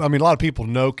know. I mean, a lot of people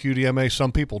know QDMA.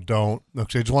 Some people don't.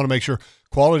 Okay, just want to make sure.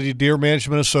 Quality Deer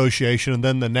Management Association, and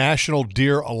then the National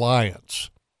Deer Alliance.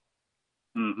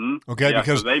 Mm-hmm. Okay, yeah,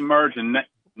 because so they merged, and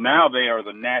now they are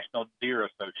the National Deer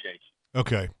Association.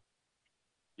 Okay.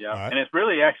 Yeah, right. And it's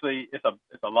really actually it's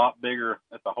a lot bigger.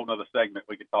 That's a whole other segment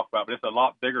we could talk about, but it's a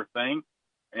lot bigger thing,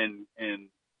 and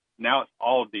now it's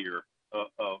all deer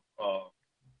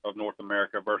of North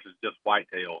America versus just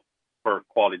whitetail for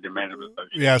Quality Deer Management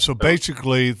Association. Yeah, so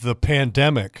basically the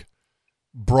pandemic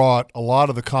brought a lot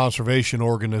of the conservation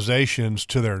organizations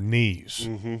to their knees.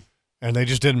 Mm-hmm. And they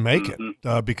just didn't make it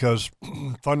because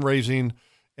fundraising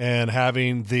and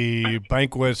having the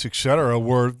banquets, et cetera,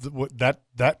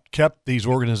 that kept these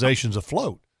organizations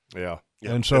afloat. Yeah.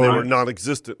 And so they were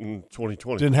non-existent in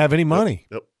 2020. Didn't have any money.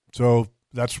 Yep. So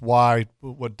that's why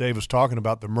what Dave was talking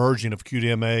about, the merging of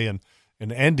QDMA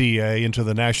and NDA into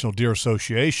the National Deer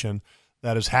Association,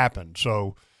 that has happened.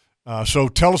 So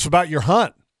tell us about your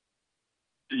hunt.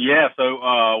 Yeah,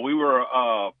 so we were,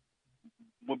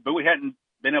 but we hadn't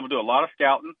been able to do a lot of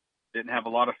scouting. Didn't have a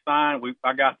lot of sign.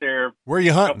 I got there. Where are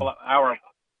you hunting? A couple of hours.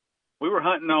 We were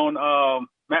hunting on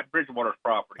Matt Bridgewater's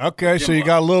property. Okay, so you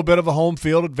got a little bit of a home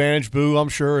field advantage. Boo, I'm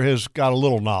sure, has got a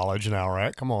little knowledge now,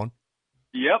 right? Come on.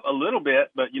 Yep, a little bit.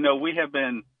 But,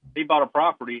 he bought a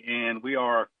property, and we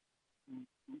are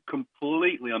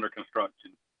completely under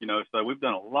construction. So we've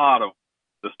done a lot of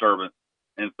disturbance.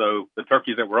 And so the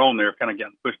turkeys that were on there have kind of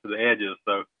gotten pushed to the edges.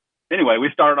 So anyway, we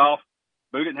started off.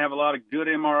 Boo didn't have a lot of good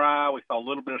MRI. We saw a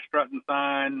little bit of strutting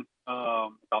sign.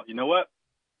 Thought, you know what?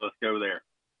 Let's go there.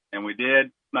 And we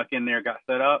did. Snuck in there, got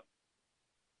set up,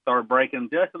 started breaking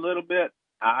just a little bit.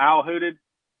 I owl hooted,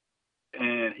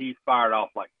 and he fired off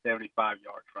like 75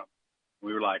 yards from me.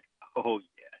 We were like, oh,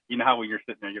 yeah. You know how when you're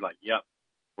sitting there, you're like, yep,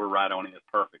 we're right on it. It's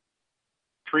perfect.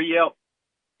 Tree yelp.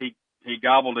 He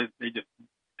gobbled it. He just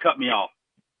cut me off.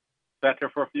 Sat there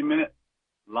for a few minutes.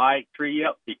 Light tree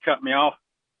yelp. He cut me off.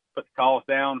 Put the calls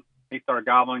down. He started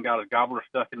gobbling, got his gobbler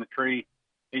stuck in the tree.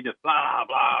 He just blah,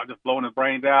 blah, just blowing his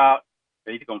brains out.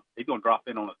 He's gonna drop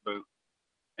in on us, Boo.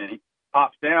 And he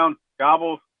pops down,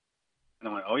 gobbles, and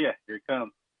I went, oh, yeah, here he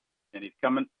comes. And he's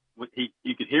coming.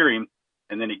 You could hear him,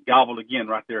 and then he gobbled again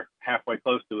right there halfway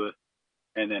close to us.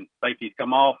 And then safeties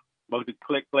come off, both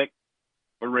click, click.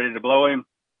 We're ready to blow him.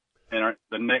 And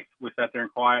the next, we sat there in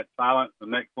quiet silence. The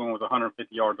next one was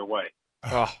 150 yards away.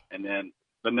 Oh. And then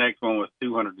the next one was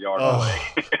 200 yards away.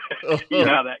 You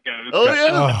know how that goes. Oh,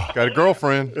 yeah. Got a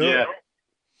girlfriend. Yeah.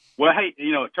 Well, hey,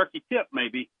 a turkey tip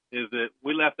maybe is that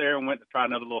we left there and went to try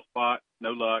another little spot.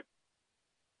 No luck.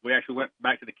 We actually went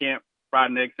back to the camp, fried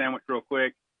an egg sandwich real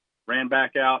quick, ran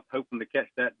back out, hoping to catch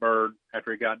that bird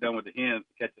after he got done with the hens,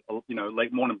 to catch a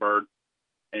late morning bird.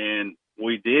 And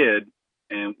we did.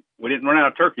 And we didn't run out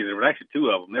of turkeys. There were actually two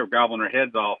of them. They were gobbling their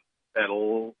heads off at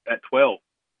 12,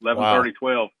 11:30,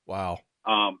 12. Wow.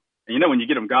 And when you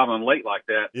get them gobbling late like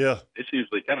that, yeah, it's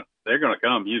usually they're going to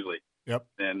come usually. Yep.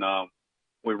 And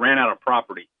we ran out of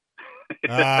property. We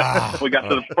got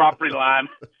to the property line,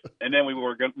 and then knew we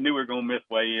were going to miss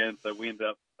way in, so we ended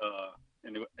up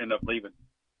leaving.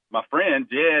 My friend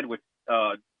Jed, with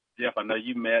Jeff, I know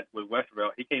you met with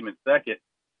Westerville. He came in second.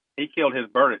 He killed his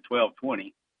bird at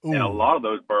 12:20. And a lot of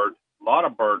birds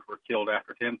were killed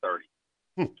after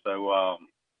 10:30. So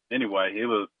anyway, it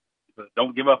was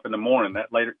don't give up in the morning.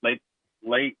 That late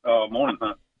morning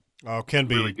hunt. Oh, can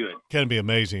be really good. Can be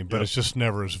amazing, but it's just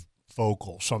never as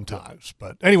vocal sometimes.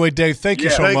 But anyway, Dave, thank you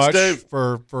so Thanks, much Dave.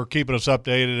 for keeping us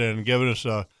updated and giving us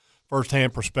a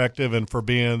firsthand perspective, and for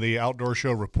being the Outdoor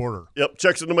Show reporter. Yep,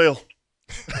 checks in the mail.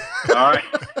 All right.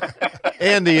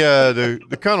 And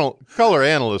the color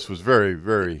analyst was very,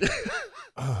 very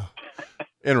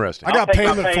interesting. I got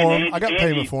payment for him. Angie, I got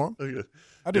payment for him. Okay.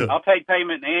 I do. I'll take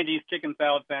payment in Angie's chicken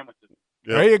salad sandwiches.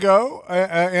 Yep. There you go.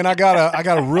 And I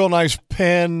got a real nice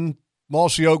Penn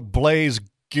Mossy Oak Blaze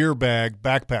gear bag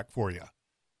backpack for you.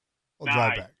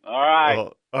 Dry bag. All right.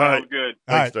 All right. Sounds good.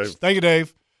 Thanks, All right. Dave. Thank you,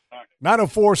 Dave.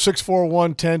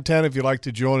 904-641-1010 if you'd like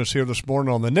to join us here this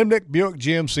morning on the Nimnick Buick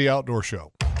GMC Outdoor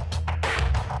Show.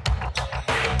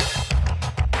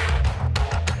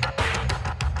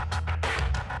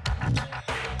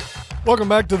 Welcome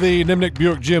back to the Nimnick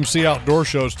Buick GMC Outdoor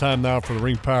Show. It's time now for the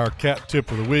Ring Power Cat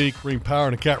Tip of the Week. Ring Power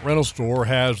and the Cat Rental Store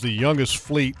has the youngest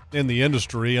fleet in the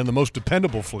industry and the most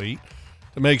dependable fleet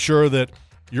to make sure that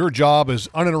your job is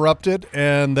uninterrupted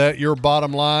and that your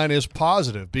bottom line is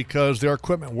positive, because their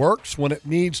equipment works when it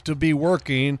needs to be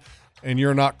working, and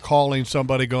you're not calling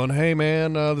somebody going, hey,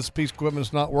 man, this piece of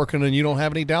equipment's not working, and you don't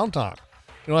have any downtime.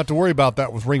 You don't have to worry about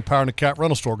that with Ring Power and the Cat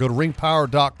Rental Store. Go to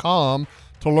ringpower.com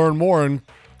to learn more. And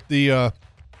the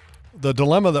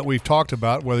dilemma that we've talked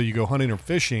about, whether you go hunting or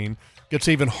fishing, gets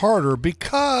even harder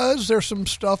because there's some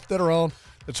stuff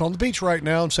that's on the beach right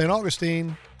now in St.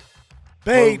 Augustine.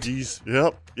 Bait. Oh, geez.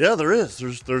 Yep. Yeah, there is.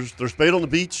 There's bait on the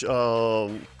beach. Saw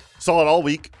it all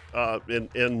week,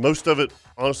 and most of it,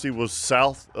 honestly, was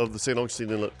south of the St.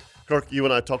 Augustine Inlet. Kirk, you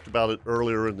and I talked about it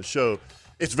earlier in the show.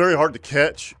 It's very hard to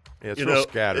catch. Yeah, it's real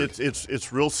scattered.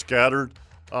 It's real scattered.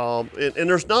 And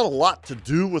there's not a lot to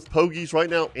do with pogies right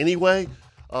now anyway.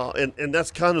 And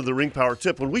that's kind of the ring power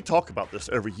tip. When we talk about this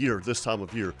every year, this time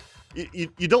of year,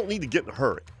 you don't need to get in a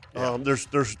hurry. There's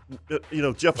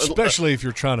Jeff, especially if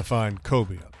you're trying to find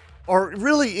cobia. Or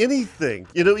really anything,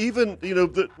 even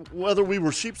whether we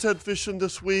were sheep's head fishing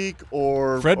this week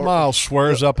or Fred Miles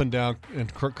swears up and down,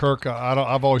 and Kirk,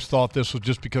 I've always thought this was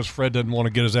just because Fred doesn't want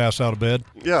to get his ass out of bed.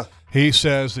 Yeah, he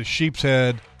says that sheep's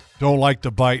head don't like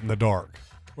to bite in the dark,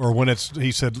 or when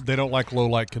he said they don't like low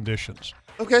light conditions.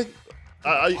 Okay,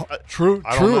 true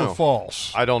or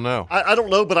false? I don't know. I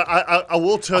don't know, but I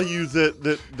will tell you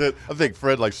that I think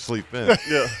Fred likes to sleep in.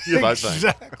 yeah,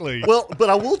 exactly. Well,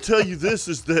 but I will tell you this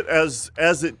is that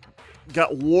as it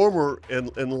got warmer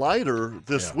and lighter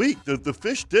this week, the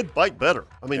fish did bite better.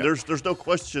 I mean, there's no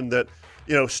question that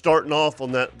starting off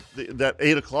on that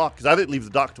 8 o'clock, because I didn't leave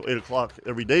the dock till 8 o'clock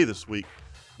every day this week,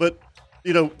 but.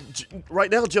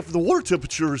 Right now, Jeff, the water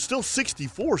temperature is still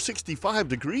 64, 65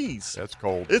 degrees. That's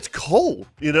cold. It's cold,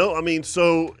 I mean,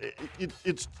 so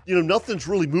it's nothing's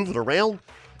really moving around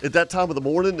at that time of the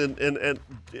morning, and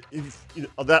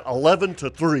that 11 to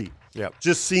 3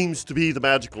 just seems to be the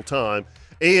magical time.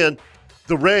 And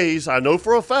the rays, I know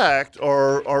for a fact,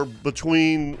 are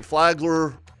between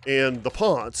Flagler and the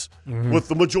Ponce, with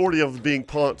the majority of them being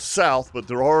Ponce South, but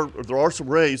there are some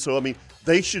rays. So I mean,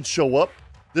 they should show up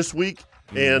this week.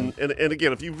 And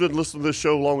again, if you've been listening to this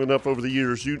show long enough over the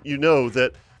years, you know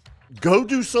that go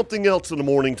do something else in the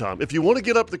morning time. If you want to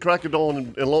get up the crack of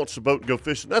dawn and launch the boat and go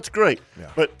fishing, that's great. Yeah.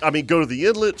 But, I mean, go to the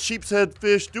inlet, sheep's head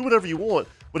fish, do whatever you want.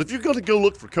 But if you're going to go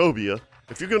look for cobia,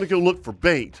 if you're going to go look for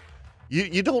bait,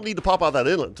 you don't need to pop out of that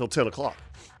inlet until 10 o'clock.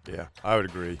 Yeah, I would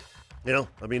agree.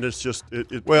 I mean, it's just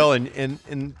well,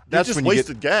 and that's just when wasted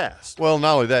you get gas. Well,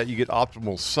 not only that, you get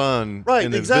optimal sun, right?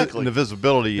 And exactly, and the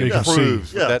visibility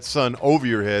improves with that sun over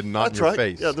your head, and not in your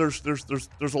face. Yeah,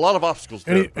 there's a lot of obstacles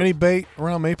there. Any bait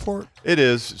around Mayport? It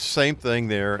is same thing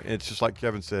there. It's just like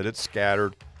Kevin said. It's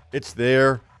scattered. It's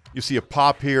there. You see a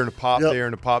pop here and a pop there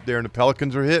and a pop there, and the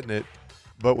pelicans are hitting it.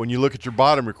 But when you look at your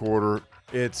bottom recorder,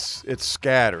 it's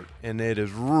scattered, and it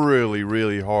is really,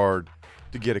 really hard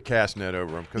to get a cast net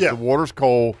over them because the water's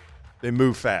cold. They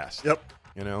move fast. Yep.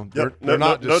 They're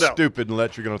not just stupid and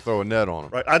let you're going to throw a net on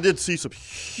them. Right. I did see some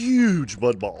huge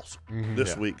mud balls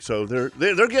this week, so they're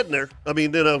getting there. I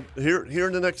mean, here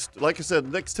in the next, like I said, the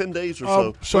next 10 days or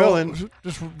so. So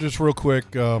just real quick,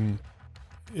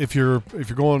 if you're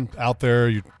going out there,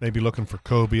 you may be looking for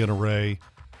cobia and a ray.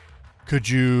 Could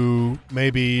you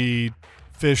maybe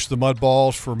fish the mud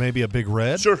balls for maybe a big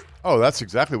red? Sure. Oh, that's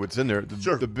exactly what's in there.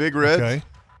 The big reds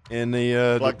and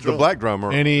the black drum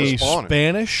are any spawning.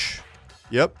 Spanish?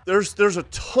 Yep. There's a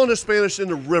ton of Spanish in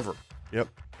the river. Yep.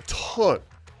 A ton.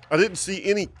 I didn't see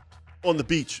any on the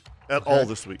beach at all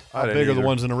this week. How big are the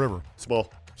ones in the river?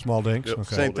 Small dinks. Yep.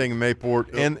 Okay. Same thing in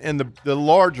Mayport. Yep. And the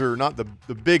larger, not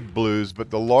the big blues, but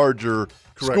the larger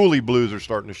schoolie blues are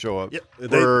starting to show up.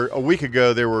 Yep. Where a week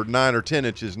ago they were 9 or 10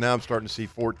 inches. Now I'm starting to see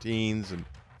 14s and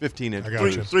 15-inch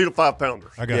blues. 3 to 5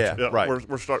 pounders. I got you. Yeah, right.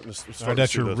 We're starting to All right,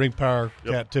 that's your Ring Power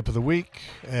Cat tip of the week.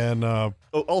 And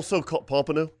also caught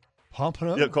pompano.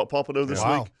 Pompano? Yeah, caught pompano this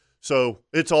week. So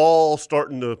it's all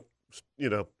starting to,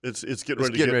 it's getting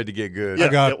ready to get good.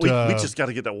 Yeah, we just got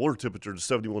to get that water temperature to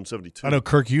 71, 72. I know,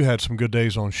 Kirk, you had some good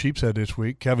days on sheep's head this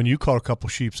week. Kevin, you caught a couple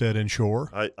sheep's head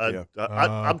inshore.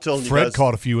 I'm telling you, Fred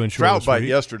caught a few inshore. Trout this bite week.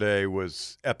 yesterday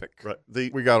was epic. Right.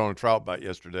 We got on a trout bite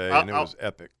yesterday, and it was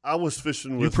epic. I was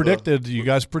fishing with. You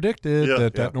guys predicted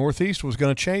that Northeast was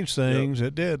going to change things.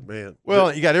 It did. Man.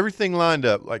 Well, you got everything lined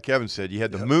up, like Kevin said. You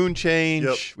had the moon change.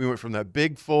 Yep. We went from that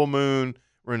big full moon.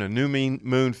 We're in a new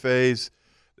moon phase.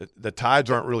 The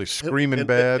tides aren't really screaming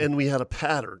bad. And we had a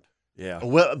pattern. Yeah. A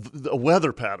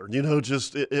weather pattern.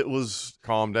 Just it was.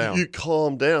 Calm down. You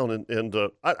calm down. And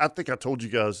I think I told you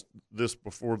guys this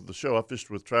before the show. I fished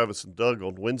with Travis and Doug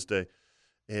on Wednesday.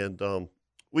 And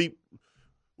we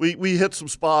hit some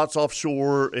spots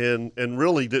offshore and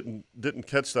really didn't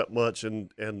catch that much.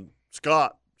 And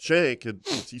Scott Shank,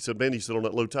 he said, on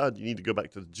that low tide, you need to go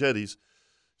back to the jetties.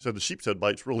 He said the sheep's head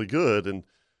bite's really good. And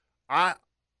I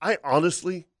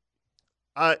honestly,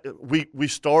 we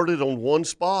started on one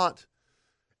spot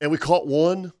and we caught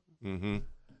one and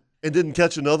didn't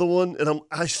catch another one. And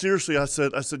I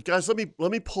said, guys, let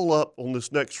me pull up on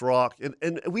this next rock.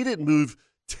 And we didn't move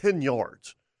 10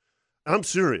 yards. I'm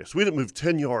serious. We didn't move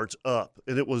 10 yards up.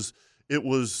 And it was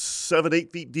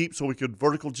 7-8 feet deep so we could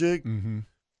vertical jig. Mm-hmm.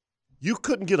 You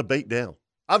couldn't get a bait down.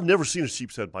 I've never seen a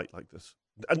sheep's head bite like this.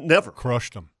 I never.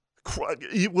 Crushed them.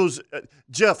 It was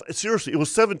Jeff. Seriously, it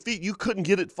was 7 feet. You couldn't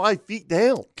get it 5 feet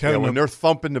down. Kevin, when they're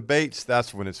thumping the baits,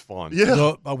 that's when it's fun. Yeah.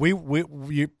 So,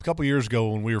 we a couple years ago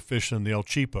when we were fishing the El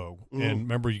Cheapo, and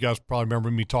remember, you guys probably remember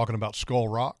me talking about Skull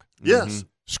Rock. Yes.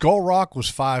 Skull Rock was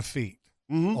 5 feet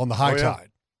on the high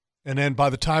tide, and then by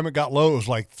the time it got low, it was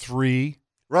like 3.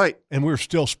 Right. And we were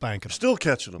still spanking them. Still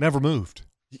catching them. Never moved.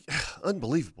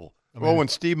 Unbelievable. Well, when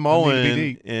Steve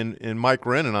Mullen and Mike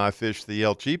Wren and I fished the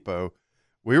El Cheapo,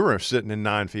 we were sitting in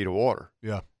 9 feet of water.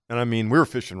 Yeah. And I mean, we were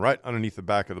fishing right underneath the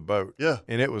back of the boat. Yeah.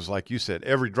 And it was like you said,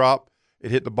 every drop, it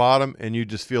hit the bottom, and you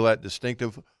just feel that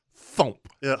distinctive thump.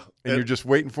 Yeah. And you're just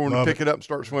waiting for them to pick it up and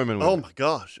start swimming with it. Oh, my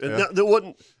gosh. And there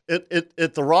wasn't,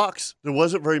 at the rocks, there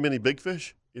wasn't very many big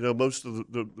fish. You know, most of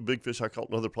the big fish I caught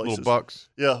in other places. Little bucks.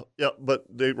 Yeah, yeah. But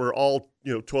they were all,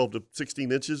 12 to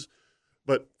 16 inches.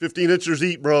 But 15-inchers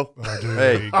eat, bro. Oh, dude,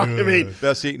 Hey, I mean,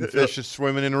 best eating fish is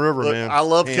swimming in the river, look, man. I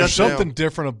love Hands There's down. something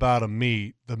different about the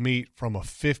meat from a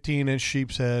 15-inch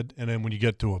sheep's head, and then when you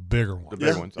get to a bigger one. The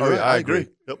big ones. you're Oh, right. yeah, I agree.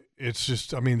 Yep. It's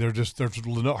just, I mean, there's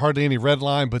hardly any red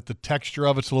line, but the texture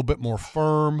of it's a little bit more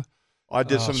firm. I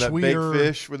did some of that sweeter. baked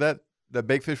fish with that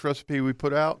baked fish recipe we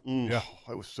put out. Yeah.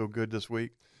 It was so good this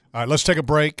week. All right, let's take a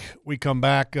break. We come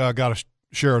back. Got to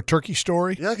share a turkey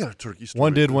story. Yeah, I got a turkey story.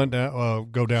 One did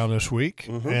go down this week,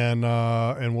 and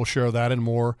we'll share that and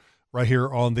more right here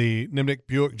on the Nimnik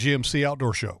Buick GMC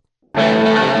Outdoor Show.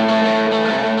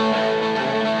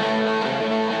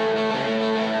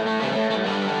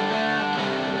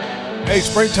 Hey,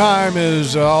 springtime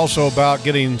is also about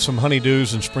getting some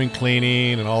honeydews and spring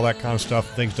cleaning and all that kind of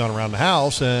stuff, things done around the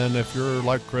house. And if you're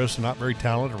like Chris and not very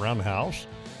talented around the house,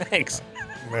 Thanks.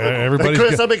 everybody's Hey,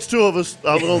 Chris, that makes two of us.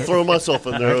 I'm going to throw myself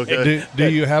in there, okay? do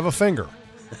you have a finger?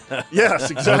 Yes,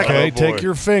 exactly. Okay, Oh, boy. take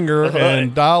your finger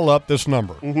and dial up this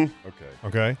number. Okay.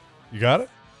 Okay, you got it?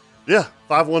 Yeah,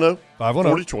 510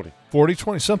 510 4020.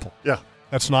 4020, simple. Yeah.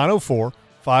 That's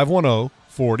 904-510-4020.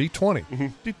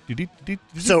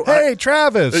 So hey,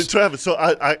 Travis. Hey, Travis. So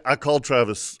I called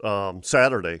Travis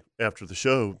Saturday after the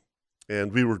show,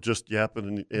 and we were just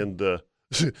yapping, and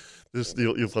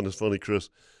you'll find this funny, Chris.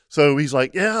 So he's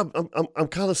like, "Yeah, I'm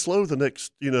kind of slow the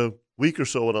next week or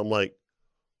so," and I'm like,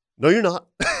 "No, you're not."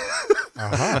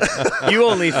 You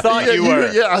only thought you were.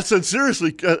 Yeah, I said,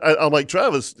 seriously. I'm like,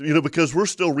 Travis, because we're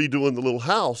still redoing the little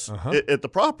house at the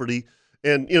property.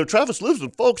 And, Travis lives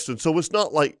in Folkestone, so it's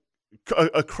not like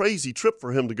a crazy trip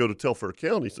for him to go to Telfair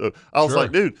County. So I was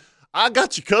like, dude, I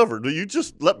got you covered. You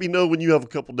just let me know when you have a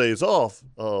couple days off,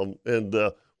 and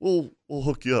we'll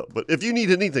hook you up. But if you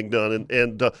need anything done,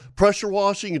 and pressure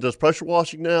washing, he does pressure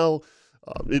washing now.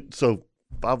 So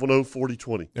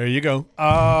 510-4020. There you go.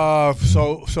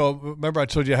 So remember I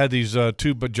told you I had these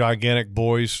two gigantic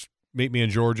boys meet me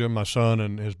in Georgia, my son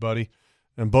and his buddy,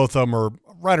 and both of them are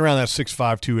right around that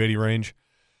 6'5", 280 range.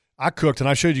 I cooked, and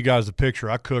I showed you guys the picture.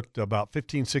 I cooked about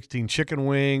 15, 16 chicken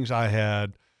wings. I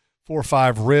had 4 or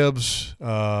 5 ribs,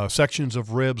 sections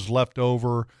of ribs left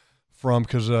over from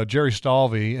because Jerry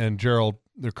Stalvey and Gerald,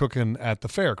 they're cooking at the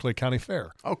fair, Clay County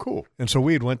Fair. Oh, cool. And so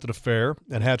we had went to the fair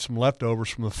and had some leftovers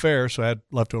from the fair. So I had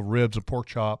leftover ribs, a pork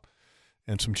chop,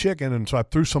 and some chicken. And so I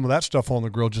threw some of that stuff on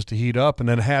the grill just to heat up, and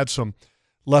then had some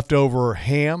leftover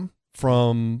ham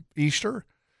from Easter.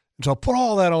 And so I put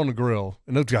all that on the grill,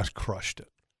 and those guys crushed it.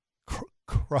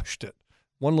 Crushed it.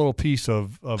 One little piece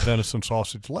of venison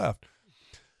sausage left.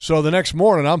 So the next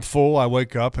morning, I'm full. I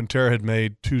wake up, and Tara had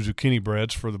made 2 zucchini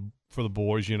breads for the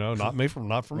boys, not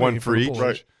for One me, for the each, boys.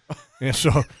 right. And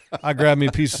so I grabbed me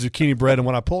a piece of zucchini bread, and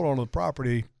when I pulled onto the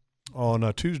property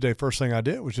on Tuesday, first thing I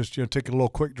did was just take a little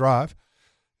quick drive.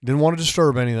 Didn't want to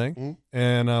disturb anything,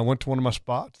 and I went to one of my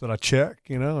spots that I check,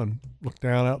 and looked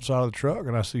down outside of the truck,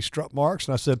 and I see strut marks,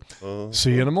 and I said,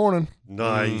 "See you in the morning."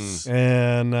 Nice.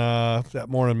 And that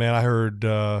morning, man, I heard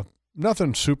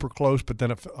nothing super close, but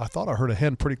then I thought I heard a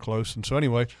hen pretty close, and so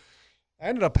anyway, I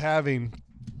ended up having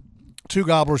 2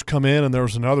 gobblers come in, and there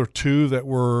was another 2 that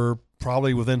were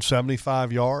probably within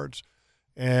 75 yards.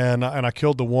 And I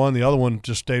killed the one. The other one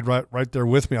just stayed right there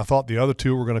with me. I thought the other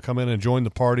 2 were going to come in and join the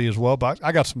party as well. But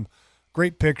I got some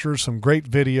great pictures, some great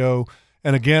video.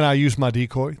 And again, I used my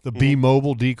decoy, the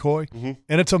B-Mobile decoy. And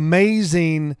it's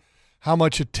amazing how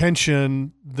much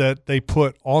attention that they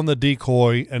put on the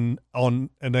decoy and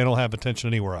they don't have attention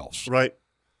anywhere else. Right.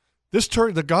 This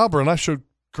the gobbler, and I showed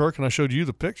Kirk and I showed you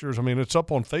the pictures. I mean, it's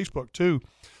up on Facebook too.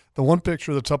 The one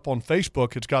picture that's up on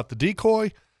Facebook, it's got the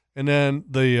decoy, and then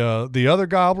the other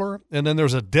gobbler, and then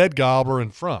there's a dead gobbler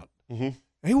in front. And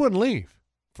he wouldn't leave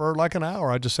for like an hour.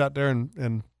 I just sat there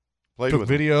and took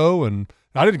video, and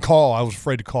I didn't call. I was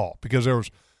afraid to call because there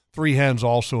was 3 hens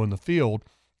also in the field,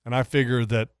 and I figured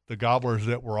that the gobblers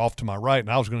that were off to my right, and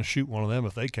I was going to shoot one of them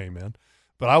if they came in,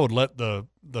 but I would let the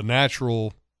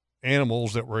natural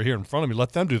animals that were here in front of me,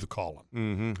 let them do the calling.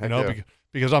 Mm-hmm. You know,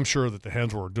 because I'm sure that the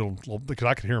hens were doing, because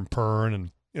I could hear them purring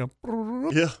and, you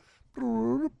know. Yeah.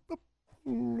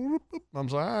 I'm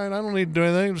like, all right, I don't need to do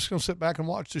anything. I'm just going to sit back and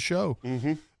watch the show.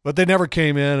 Mm-hmm. But they never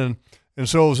came in, and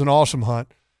so it was an awesome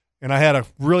hunt. And I had a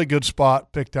really good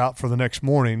spot picked out for the next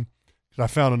morning because I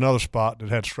found another spot that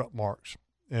had strut marks.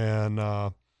 And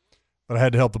but I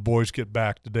had to help the boys get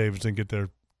back to Davis and get their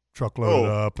truck loaded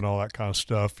up and all that kind of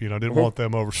stuff. You know, I didn't want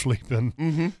them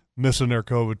oversleeping, missing their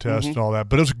COVID test and all that.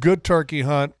 But it was a good turkey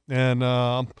hunt, and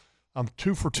I'm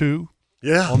 2 for 2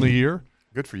 on the year.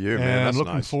 Good for you, man. And That's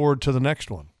looking nice. forward to the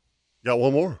next one. Got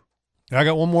one more. I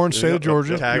got one more in the state of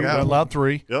Georgia. Tag out. Allowed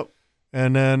 3. Yep.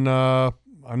 And then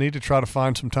I need to try to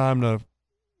find some time to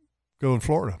go in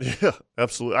Florida. Yeah,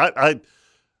 absolutely. I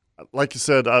like you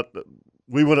said,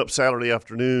 we went up Saturday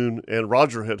afternoon, and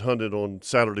Roger had hunted on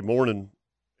Saturday morning,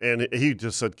 and he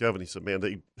just said, Kevin, he said,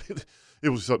 man, it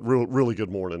was a really good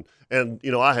morning. And,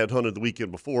 you know, I had hunted the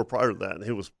weekend before prior to that, and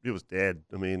it was dead.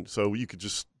 I mean, so you could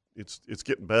just it's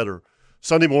getting better.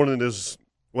 Sunday morning is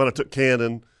when I took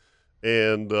Cannon,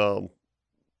 and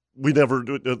we never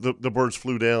the birds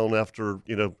flew down after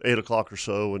 8 o'clock or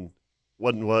so, and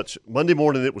wasn't much. Monday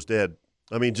morning it was dead.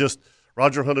 I mean, just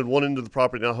Roger hunted one end of the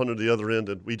property, and I hunted the other end,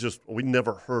 and we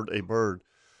never heard a bird.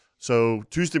 So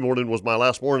Tuesday morning was my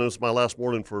last morning. It was my last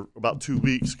morning for about 2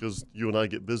 weeks because you and I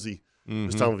get busy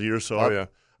this time of year. So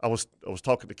I was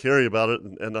talking to Carrie about it,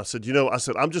 and I said,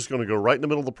 I'm just going to go right in the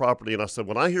middle of the property, and I said,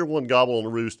 when I hear one gobble on the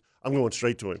roost, I'm going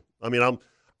straight to him. I mean,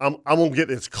 I'm going to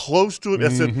get as close to him. I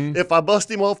said, if I bust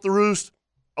him off the roost,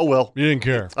 oh well. You didn't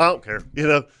care. I don't care,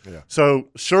 Yeah. So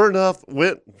sure enough,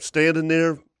 went standing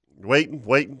there,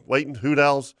 waiting, hoot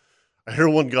owls. I hear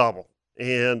one gobble,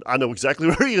 and I know exactly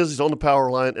where he is. He's on the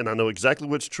power line, and I know exactly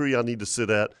which tree I need to sit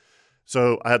at.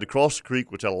 So I had to cross the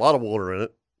creek, which had a lot of water in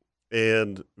it,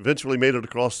 and eventually made it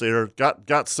across there,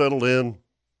 got settled in,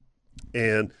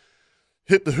 and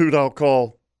hit the hoot owl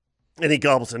call, and he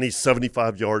gobbles, and he's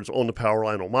 75 yards on the power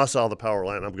line, on my side of the power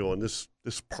line. I'm going, this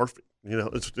is perfect.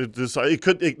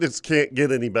 This can't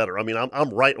get any better. I mean, I'm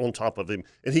right on top of him,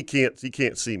 and he can't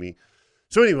see me.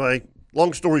 So anyway,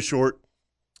 long story short,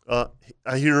 I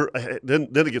hear then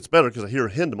it gets better because I hear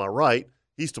a hen to my right,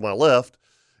 he's to my left,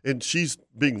 and she's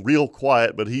being real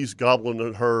quiet, but he's gobbling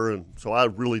at her, and so I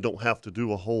really don't have to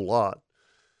do a whole lot.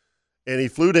 And he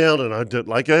flew down, and I did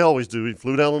like I always do. He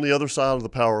flew down on the other side of the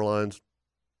power lines,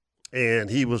 and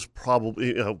he was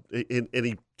probably and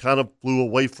he kind of flew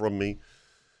away from me.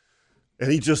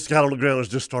 And he just got on the ground and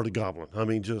just started gobbling. I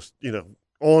mean, just,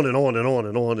 on and on and on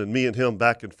and on. And me and him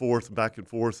back and forth.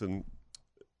 And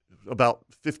about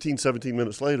 15, 17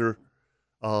 minutes later,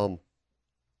 I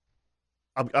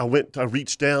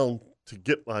reached down to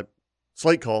get my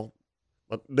slate call,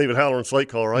 my David Halloran slate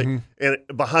call, right? Mm-hmm.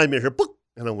 And behind me here, boop,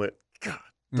 and I went, God,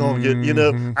 dog it.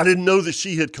 I didn't know that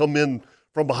she had come in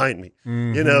from behind me,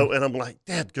 and I'm like,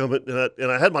 dadgummit, and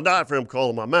I had my diaphragm call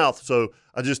in my mouth, so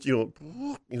I just,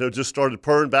 just started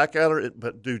purring back at her,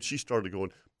 but dude, she started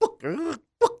going, book,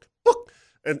 book, book,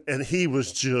 and he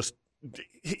was just,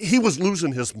 he was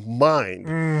losing his mind.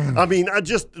 I mean,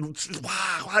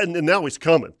 wow, and now he's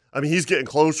coming. I mean, he's getting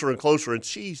closer and closer, and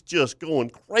she's just going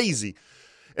crazy,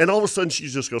 and all of a sudden she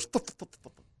just goes,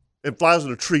 and flies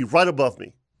in a tree right above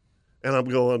me, and I'm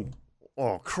going,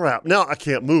 oh, crap. Now I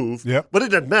can't move. Yep. But it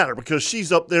doesn't matter because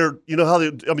she's up there. You know how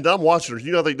I'm watching her.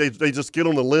 You know, they just get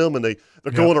on the limb and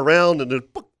they're going around and they're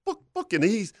book.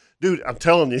 And dude, I'm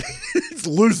telling you, he's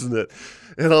losing it.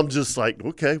 And I'm just like,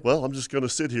 okay, well, I'm just going to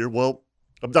sit here. Well,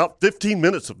 about 15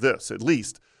 minutes of this at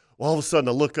least. Well, all of a sudden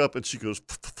I look up and she goes,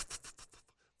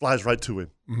 flies right to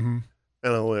him. Mm-hmm.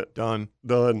 And I went, done.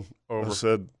 Over. I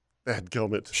said,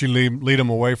 dadgummit. She lead him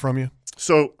away from you?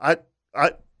 So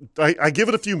I give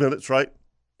it a few minutes, right?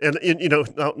 And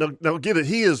now get it.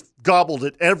 He has gobbled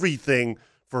at everything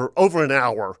for over an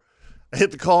hour. I hit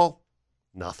the call,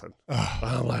 nothing.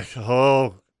 I'm like,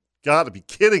 oh, got to be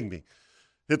kidding me.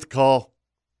 Hit the call,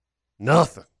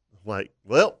 nothing. I'm like,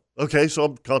 well, okay, so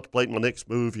I'm contemplating my next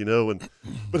move,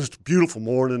 but it's a beautiful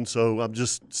morning, so I'm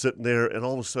just sitting there, and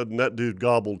all of a sudden that dude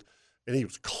gobbled, and he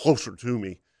was closer to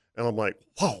me. And I'm like,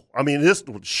 whoa. I mean, this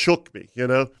one shook me,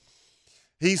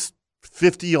 He's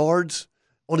 50 yards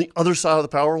on the other side of the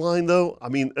power line, though. I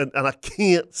mean, and I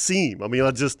can't see him. I mean,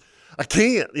 I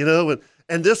can't,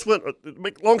 and this went,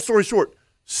 make long story short,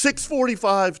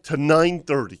 6:45 to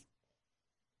 9:30.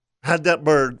 Had that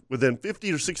bird within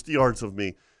 50 or 60 yards of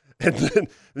me, and then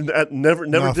never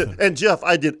did. And Jeff,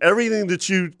 I did everything that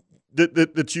you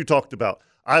talked about.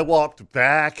 I walked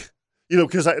back,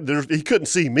 because he couldn't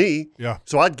see me. Yeah.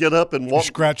 So I'd get up and walk. You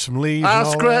scratch some leaves. I and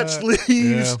all scratched that.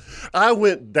 leaves. Yeah. I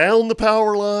went down the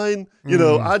power line.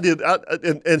 I did.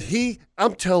 And he,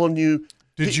 I'm telling you,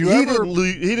 Did he, you he ever?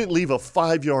 didn't leave a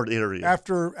 5-yard area.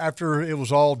 After it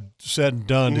was all said and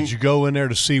done, did you go in there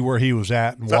to see where he was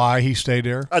at and why he stayed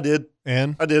there? I did.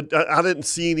 And I did. I didn't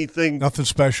see anything. Nothing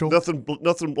special.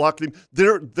 Nothing blocking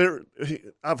him.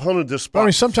 I've hunted this spot. I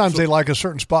mean, sometimes they like a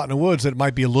certain spot in the woods that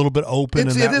might be a little bit open.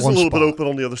 It is a little bit open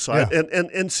on the other side. Yeah.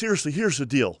 And seriously, here's the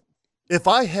deal: if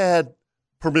I had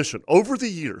permission over the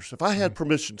years, if I had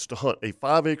permissions to hunt a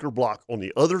 5-acre block on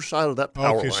the other side of that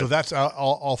power line, so that's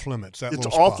off limits. That it's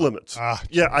little off spot. limits. Ah,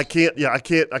 I can't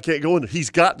go in there.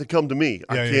 He's got to come to me.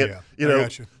 I can't. I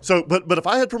got you. So, but if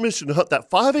I had permission to hunt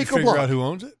that 5-acre You figure block, out who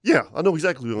owns it? Yeah, I know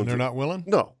exactly who owns And it. they're not willing?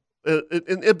 No,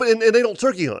 and they don't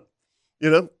turkey hunt.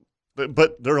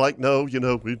 But they're like, no,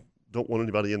 we don't want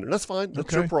anybody in there. That's fine.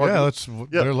 That's their prerogative. Yeah, that's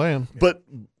their land. But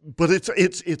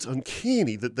it's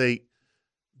uncanny that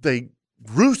they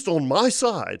roost on my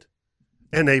side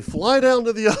and they fly down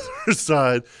to the other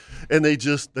side and they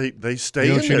stay You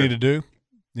know in what you there. need to do?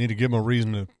 You need to give them a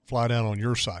reason to fly down on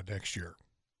your side next year.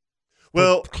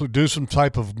 Well, do some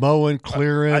type of mowing,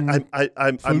 clearing, I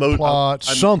food mowed plot,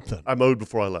 something. I mowed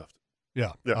before I left.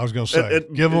 Yeah, I was going to say,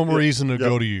 give them a reason to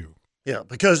go to you. Yeah,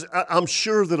 because I'm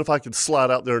sure that if I could slide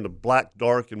out there in the black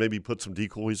dark and maybe put some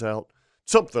decoys out,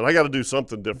 something, I got to do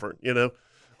something different,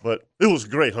 But it was a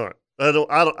great hunt. I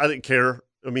didn't care.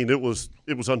 I mean, it was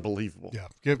unbelievable. Yeah,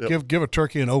 give a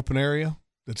turkey an open area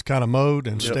that's kind of mowed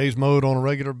and stays mowed on a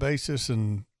regular basis,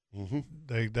 and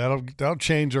that'll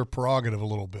change their prerogative a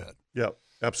little bit. Yeah,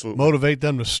 absolutely. Motivate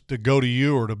them to go to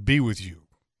you or to be with you.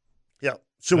 Yeah.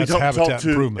 Should we That's talk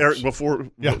to Eric before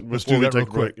let's we do that take real a break?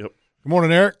 quick. Yep. Good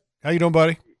morning, Eric. How you doing,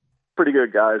 buddy? Pretty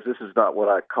good, guys. This is not what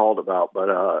I called about, but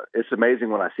it's amazing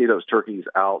when I see those turkeys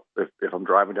out, if I'm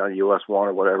driving down US 1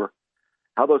 or whatever,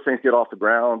 how those things get off the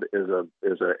ground is a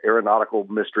aeronautical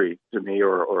mystery to me,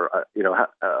 or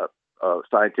a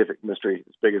scientific mystery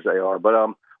as big as they are. But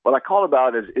what I called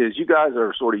about is you guys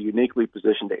are sort of uniquely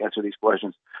positioned to answer these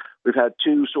questions. We've had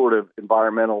two sort of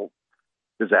environmental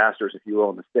disasters, if you will,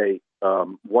 in the state.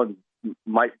 One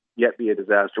might yet be a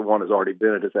disaster. One has already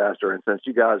been a disaster. And since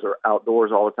you guys are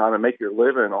outdoors all the time and make your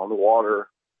living on the water,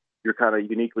 you're kind of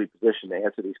uniquely positioned to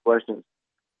answer these questions.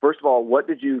 First of all, what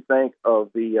did you think of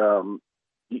the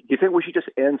you think we should just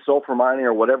end sulfur mining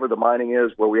or whatever the mining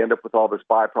is, where we end up with all this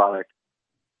byproduct,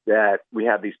 that we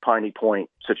have these Piney Point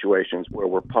situations where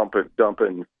we're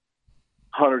dumping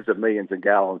hundreds of millions of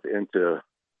gallons into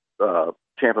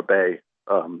Tampa Bay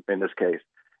in this case?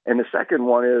 And the second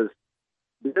one is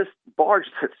this barge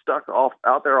that's stuck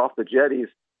out there off the jetties.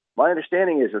 My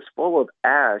understanding is it's full of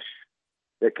ash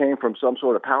that came from some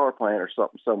sort of power plant or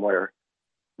something somewhere,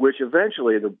 which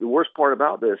eventually the worst part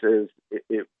about this is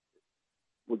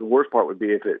the worst part would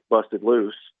be if it busted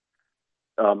loose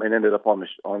and ended up on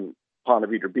Ponte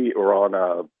Vedra Beach or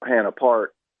on Hannah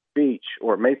Park Beach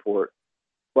or Mayport.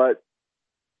 But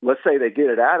let's say they get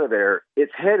it out of there,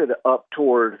 it's headed up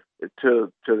toward to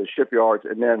the shipyards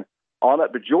and then on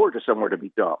up to Georgia somewhere to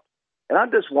be dumped. And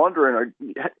I'm just wondering,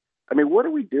 what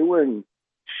are we doing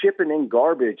shipping in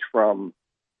garbage from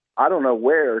I don't know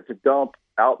where to dump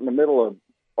out in the middle of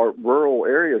our rural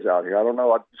areas out here? I don't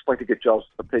know. I'd just like to get y'all's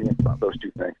opinions about those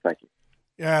two things. Thank you.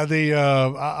 Yeah, the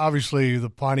obviously the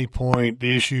Piney Point,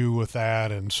 the issue with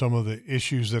that and some of the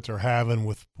issues that they're having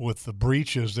with the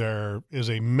breaches there is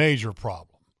a major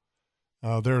problem.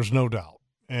 There's no doubt.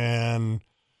 And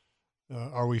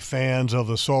are we fans of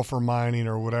the sulfur mining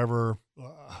or whatever?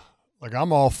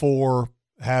 I'm all for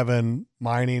having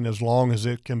mining as long as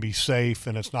it can be safe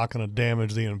and it's not going to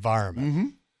damage the environment. Mm-hmm.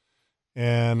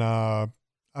 And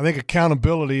I think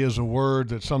accountability is a word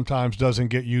that sometimes doesn't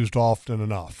get used often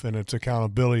enough, and it's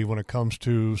accountability when it comes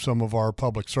to some of our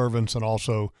public servants and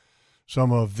also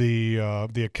some of the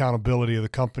accountability of the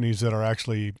companies that are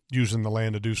actually using the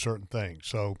land to do certain things.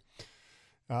 So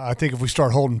I think if we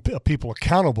start holding people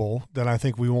accountable, then I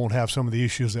think we won't have some of the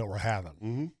issues that we're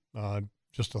having. Mm-hmm.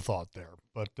 Just a thought there.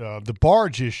 But the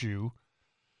barge issue,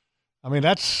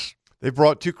 They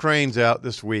brought 2 cranes out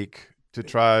this week to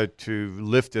try to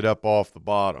lift it up off the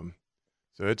bottom.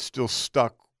 So it's still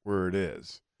stuck where it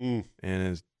is. Mm.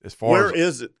 And as far Where as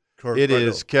is it, Kurt? it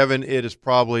is, Kevin, it is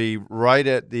probably right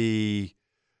at the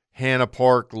Hannah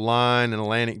Park line in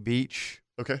Atlantic Beach.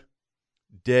 Okay.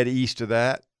 Dead east of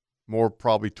that, more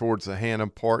probably towards the Hannah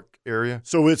Park area.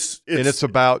 So it's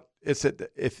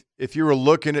if you were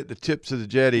looking at the tips of the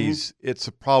jetties, it's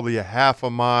probably a half a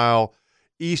mile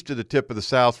east of the tip of the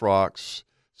South Rocks.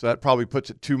 So that probably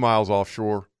puts it 2 miles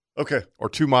offshore. Okay. Or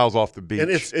 2 miles off the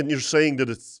beach. And you're saying that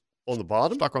it's on the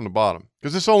bottom? Stuck on the bottom.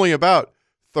 Because it's only about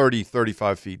 30,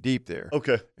 35 feet deep there.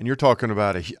 Okay. And you're talking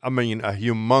about, a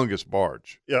humongous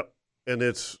barge. Yep. And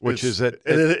it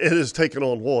is taking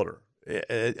on water.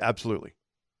 Absolutely.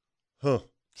 Huh.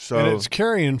 So, and it's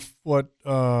carrying what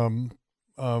I think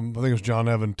it was John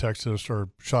Evan texted us or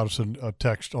shot us a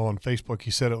text on Facebook.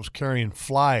 He said it was carrying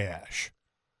fly ash.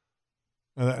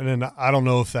 And then I don't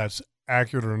know if that's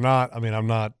accurate or not. I mean, I'm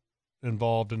not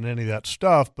involved in any of that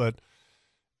stuff, but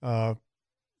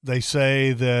they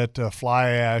say that fly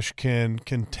ash can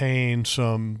contain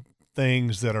some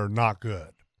things that are not good.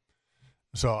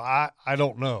 So I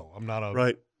don't know. I'm not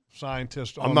a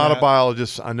scientist on I'm not that. a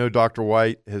biologist. I know Dr.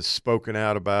 White has spoken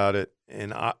out about it,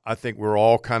 and I think we're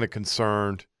all kind of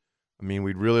concerned. I mean,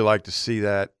 we'd really like to see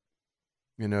that,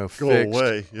 fixed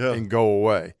away, and go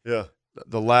away. Yeah.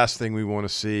 The last thing we want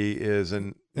to see is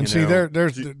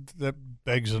that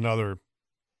begs another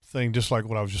thing, just like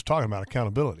what I was just talking about,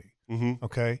 accountability. Mm-hmm.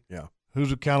 Okay. Yeah.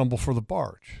 Who's accountable for the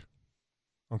barge?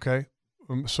 Okay.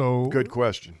 So good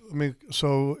question. I mean,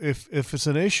 so if it's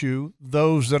an issue,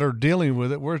 those that are dealing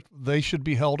with it, they should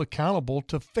be held accountable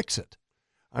to fix it.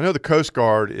 I know the Coast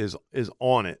Guard is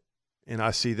on it, and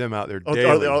I see them out there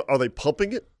daily. Are they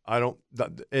pumping it? I don't.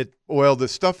 Well, the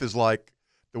stuff is like,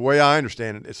 the way I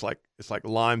understand it, it's like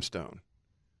limestone.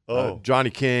 Oh. Johnny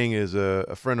King is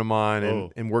a friend of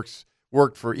mine and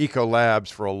worked for Eco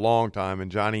Labs for a long time, and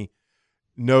Johnny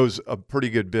knows a pretty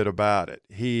good bit about it.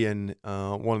 He and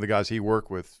one of the guys he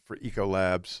worked with for Eco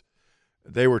Labs,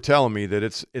 they were telling me that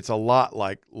it's a lot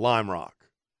like lime rock.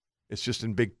 It's just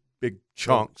in big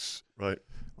chunks. Right.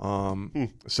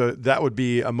 So that would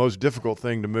be a most difficult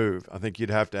thing to move. I think you'd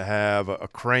have to have a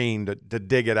crane to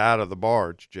dig it out of the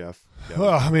barge, Jeff.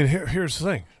 Well, I mean, here's the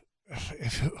thing.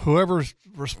 If whoever's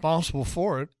responsible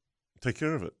for it, take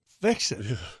care of it. Fix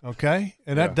it, okay?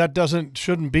 And that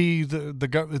shouldn't be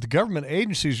the government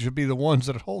agencies should be the ones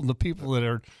that are holding the people that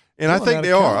are. And I think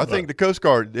they are. I think the Coast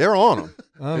Guard, they're on them.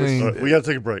 I mean, we got to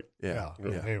take a break. Yeah.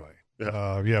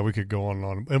 Anyway, we could go on and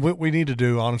on. And what we need to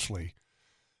do, honestly,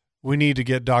 we need to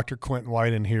get Dr. Quentin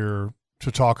White in here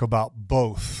to talk about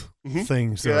both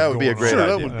things. That would be a great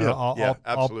idea.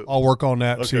 Absolutely. I'll work on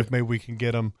that and see if maybe we can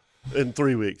get them. In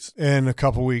 3 weeks. In a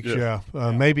couple weeks,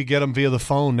 maybe get them via the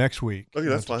phone next week. Okay,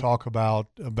 that's fine. To talk about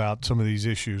some of these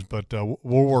issues, but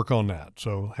we'll work on that.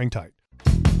 So hang tight.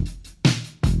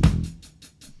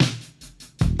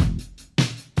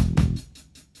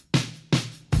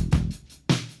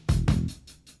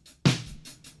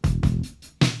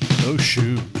 Those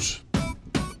shoes.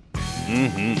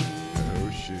 Mm-hmm.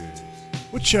 Those shoes.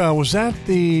 Which was that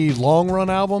the Long Run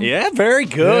album? Yeah, very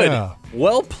good. Yeah.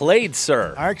 Well played,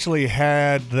 sir. I actually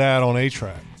had that on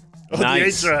A-Track.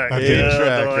 Nice. The A-Track.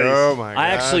 A-Track. Nice. Oh my god. I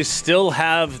actually still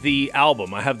have the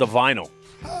album. I have the vinyl.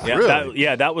 Yeah, really?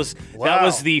 that was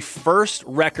the first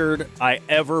record I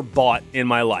ever bought in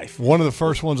my life. One of the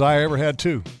first ones I ever had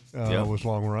too was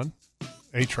Long Run,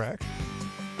 A-Track.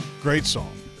 Great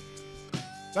song.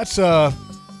 That's I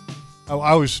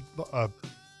was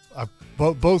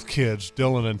both kids,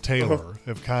 Dylan and Taylor,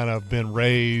 have kind of been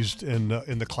raised in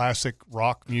the classic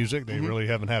rock music. They really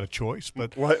haven't had a choice,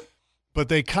 but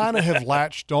they kind of have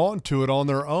latched on to it on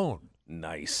their own.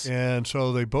 Nice. And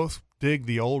so they both dig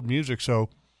the old music. So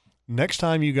next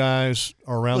time you guys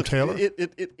are around Taylor,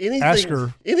 ask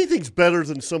her. Anything's better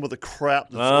than some of the crap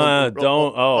that's my gosh.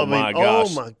 Oh,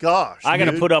 my gosh. I got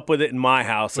to put up with it in my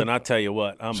house, and I tell you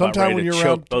what, I'm about ready to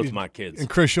choke both my kids. And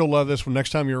Chris, you'll love this one. Next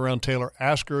time you're around Taylor,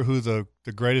 ask her who the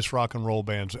greatest rock and roll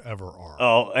bands ever are.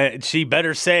 Oh, she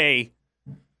better say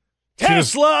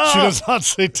Tesla. She does not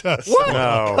say Tesla. What?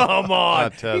 No, come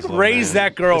on. Tesla, you raise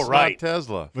that girl it's right. Not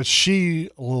Tesla. But she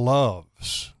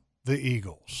loves the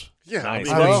Eagles. Yeah, nice.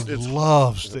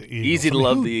 Loves the Eagles. Easy to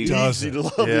love the Eagles. Easy to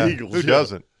love the Eagles. Who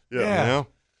doesn't? Yeah. You know?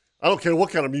 I don't care what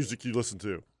kind of music you listen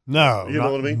to. No. You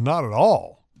know what I mean? Not at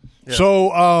all. Yeah.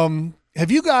 So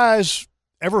have you guys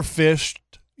ever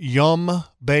fished yum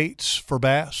baits for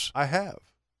bass? I have.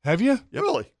 Have you? Yep.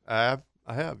 Really? I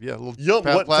have. Yeah. A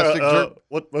little plastic jerk.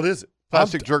 What is it?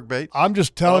 Plastic jerk bait. I'm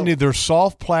just telling you, they're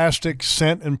soft plastic,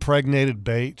 scent impregnated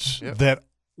baits that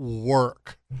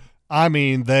work. I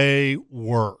mean, they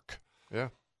work. Yeah.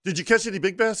 Did you catch any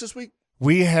big bass this week?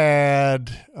 We had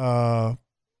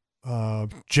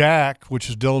Jack, which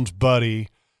is Dylan's buddy,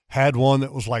 had one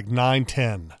that was like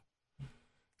 9-10.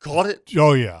 Caught it?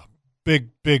 Oh, yeah.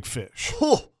 Big fish.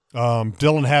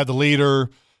 Dylan had the leader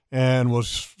and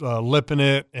was lipping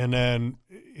it, and then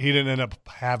he didn't end up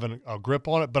having a grip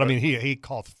on it. But, I mean, he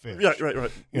caught the fish. Yeah,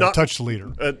 right. Touched the leader.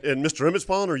 And Mr. Emmett's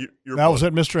pond or your That was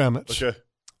at Mr. Emmett's. Okay.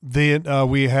 Then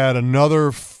we had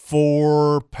another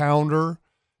 4-pounder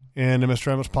in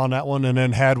Mr. Emmons Pond, that one, and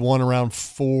then had one around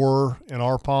 4 in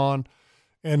our pond.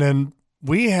 And then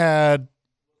we had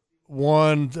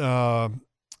one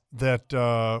that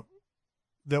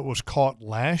was caught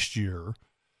last year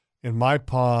in my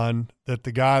pond that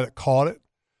the guy that caught it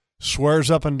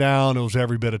swears up and down it was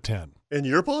every bit of 10. In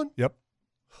your pond? Yep.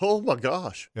 Oh, my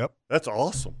gosh. Yep. That's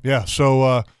awesome. Yeah,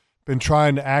 so been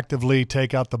trying to actively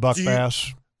take out the buck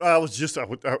bass. That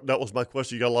was my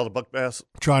question. You got a lot of buck bass?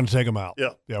 Trying to take them out.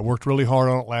 Yeah. Yeah, worked really hard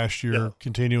on it last year,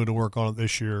 continuing to work on it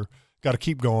this year. Got to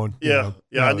keep going. Yeah,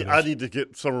 I need to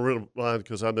get some rid of mine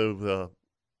because I know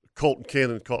Colton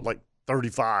Cannon caught like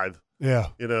 35. Yeah.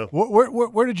 You know.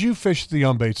 Where did you fish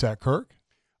the baits at, Kirk?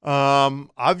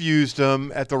 I've used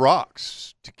them at the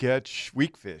rocks to catch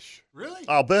weak fish. Really?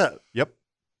 I'll bet. Yep.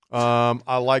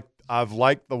 I've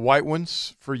liked the white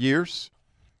ones for years,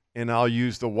 and I'll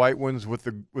use the white ones with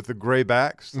the gray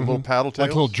backs, the little paddle tails.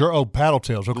 Like little paddle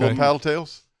tails, okay. Little paddle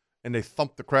tails, and they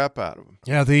thump the crap out of them.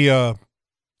 Yeah,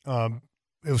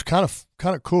 it was kind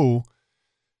of cool.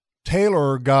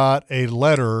 Taylor got a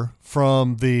letter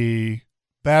from the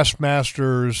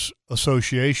Bassmasters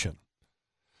Association.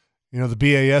 You know, the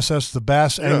BASS, the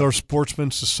Bass Angler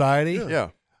Sportsman Society.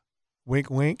 Yeah. Wink,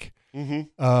 wink.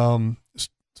 Mm-hmm.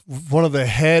 One of the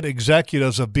head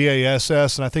executives of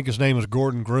BASS, and I think his name is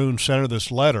Gordon Groon, sent her this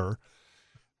letter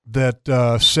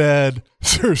that said,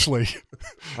 seriously.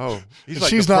 Oh, he's like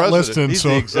she's the not president. listening. He's so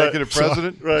the executive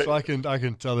president. So I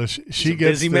can tell this. He's a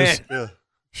busy man.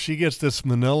 She gets this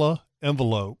manila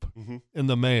envelope in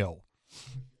the mail,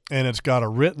 and it's got a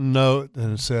written note,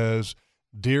 and it says,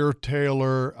 "Dear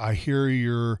Taylor, I hear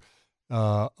you're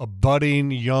a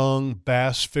budding young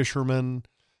bass fisherwoman,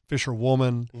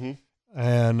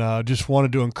 and just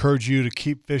wanted to encourage you to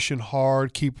keep fishing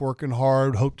hard, keep working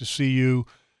hard. Hope to see you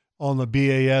on the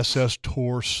BASS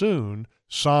tour soon.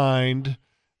 Signed,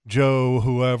 Joe,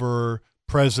 whoever,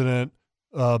 President,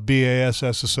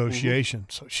 BASS Association."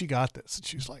 So she got this, and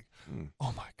she's like,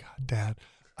 "Oh my God, Dad,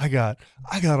 I got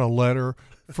a letter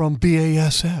from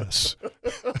BASS."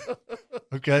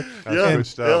 Okay, That's good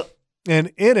stuff.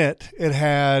 And in it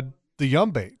had the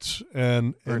yum baits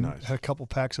and nice. Had a couple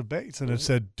packs of baits, and it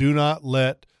said, "Do not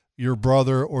let your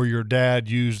brother or your dad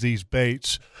use these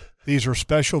baits. These are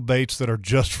special baits that are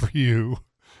just for you."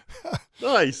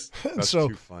 Nice. That's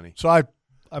too funny. So I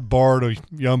borrowed a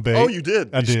yum bait. Oh, you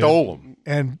did? I You did. stole them.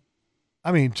 And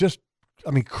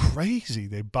crazy.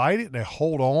 They bite it and they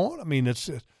hold on. I mean,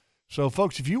 so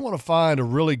folks, if you want to find a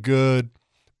really good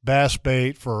bass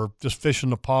bait for just fishing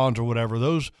the ponds or whatever,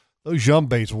 those yum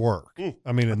baits work.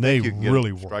 I mean, and they You can get really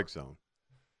them at work. Strike Zone.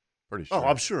 Pretty sure. Oh,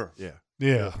 I'm sure. Yeah.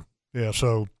 Yeah.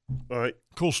 So All right.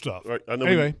 cool stuff. All right. I know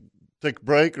Anyway. take a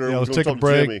break or Let's we're take a gonna talk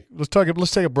to break. Jimmy?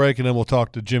 Let's take a break, and then we'll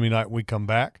talk to Jimmy Knight when we come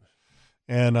back,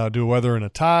 and do weather and the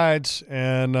tides,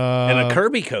 and a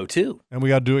Kirby Co. too. And we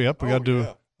got to do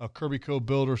a Kirby Co.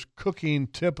 Builders cooking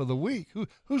tip of the week.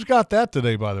 Who's got that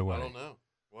today, by the way? I don't know.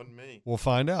 Wasn't me. We'll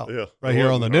find out. Yeah. Right here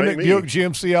on the Nimnik Buick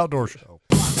GMC Outdoor Show.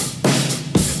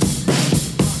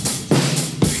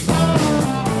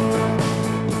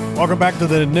 Welcome back to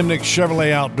the Nimnik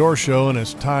Chevrolet Outdoor Show, and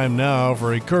it's time now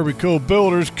for a Kirby Co.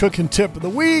 Builders cooking tip of the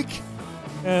week.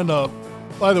 And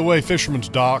by the way, Fisherman's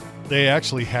Dock, they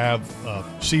actually have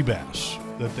sea bass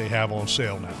that they have on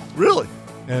sale now. Really?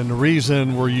 And the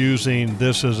reason we're using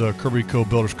this as a Kirby Co.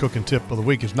 Builders cooking tip of the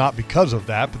week is not because of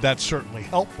that, but that's certainly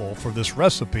helpful for this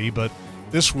recipe. But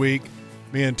this week,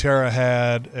 me and Tara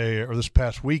this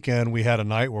past weekend, we had a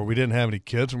night where we didn't have any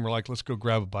kids, and we're like, let's go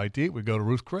grab a bite to eat. We go to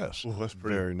Ruth Chris. Well, that's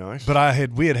pretty Very nice. But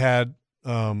we had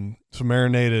some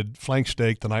marinated flank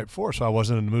steak the night before, so I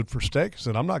wasn't in the mood for steak. I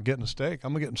said, I'm not getting a steak.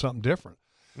 I'm getting something different.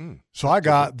 So I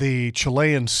got the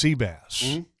Chilean sea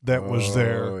bass that was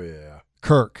there. Oh, yeah.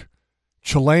 Kirk,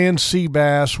 Chilean sea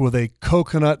bass with a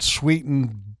coconut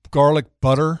sweetened garlic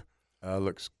butter.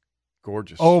 Looks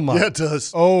gorgeous. Oh my! Yeah, it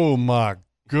does. Oh my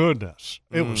goodness!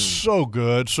 It was so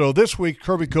good. So this week,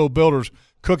 Kirby Co. Builders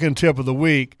cooking tip of the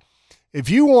week. If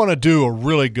you want to do a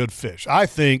really good fish, I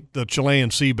think the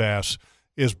Chilean sea bass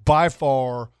is by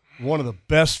far one of the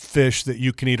best fish that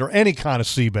you can eat, or any kind of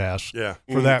sea bass. Yeah.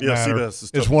 For that Sea matter, bass is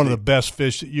it's tough one to of the best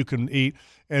fish that you can eat.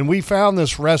 And we found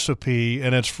this recipe,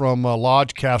 and it's from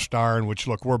Lodge Cast Iron, which,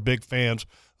 look, we're big fans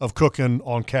of cooking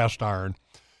on cast iron.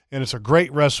 And it's a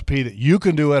great recipe that you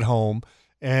can do at home.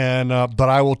 And but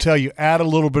I will tell you, add a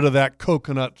little bit of that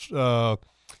coconut.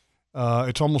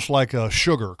 It's almost like a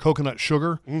sugar, coconut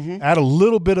sugar. Add a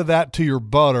little bit of that to your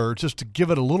butter just to give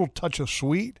it a little touch of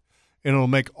sweet, and it'll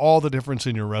make all the difference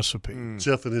in your recipe.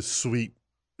 Jeff and his sweet.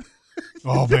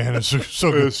 Oh man, it's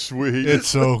so good. It's sweet. It's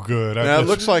so good. Now it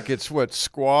looks like it's what,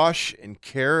 squash and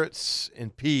carrots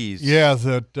and peas. Yeah,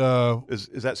 that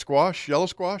is that squash, yellow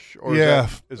squash, or yeah,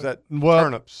 is that well,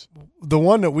 turnips? The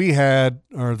one that we had,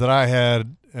 or that I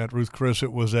had at Ruth Chris,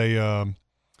 it was a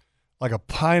like a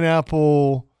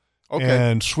pineapple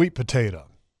and sweet potato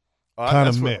kind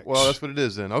of mix. Well, that's what it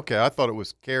is then. Okay, I thought it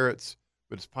was carrots,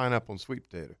 but it's pineapple and sweet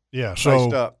potato. Yeah, so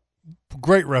Diced up.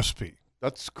 Great recipe.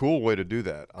 That's a cool way to do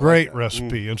that. Great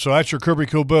recipe. And so that's your Kirby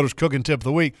Cool Builders cooking tip of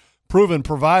the week. Proven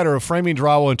provider of framing,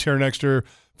 drywall, interior and exterior,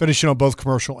 finishing on both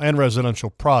commercial and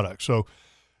residential products. So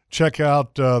check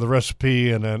out the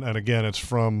recipe, and again, it's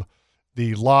from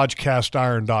the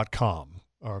lodgecastiron.com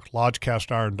or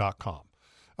lodgecastiron.com. All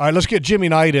right, let's get Jimmy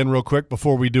Knight in real quick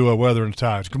before we do a weather and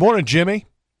tides. Good morning, Jimmy.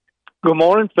 Good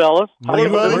morning, fellas. Where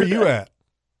are you at?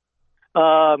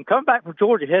 I'm coming back from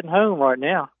Georgia, heading home right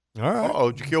now. All right.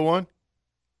 Oh, did you kill one?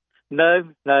 No.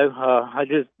 I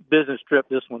just business trip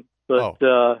this one. But,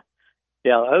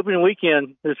 yeah, opening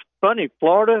weekend, it's funny.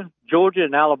 Florida, Georgia,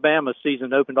 and Alabama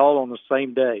season opened all on the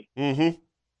same day. Mm-hmm.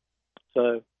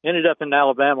 So ended up in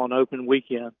Alabama on opening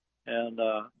weekend. And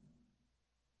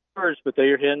first, but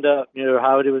they end up,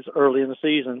 how it was early in the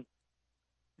season.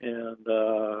 And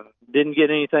didn't get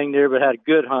anything there, but had a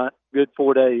good hunt, good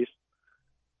 4 days.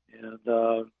 And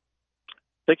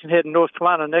fixing to head to North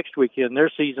Carolina next weekend.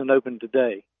 Their season opened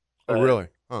today. So oh, really?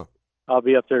 Huh. I'll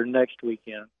be up there next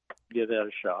weekend. Give that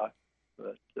a shot.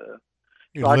 But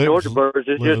Georgia birds,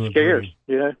 it's just scarce,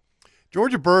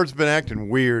 Georgia birds been acting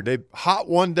weird. They hot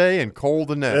one day and cold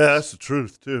the next. Yeah, that's the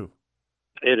truth too.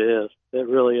 It is. It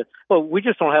really is. Well, we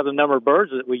just don't have the number of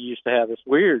birds that we used to have. It's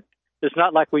weird. It's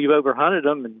not like we've overhunted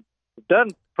them and done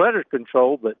predator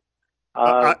control, but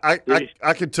I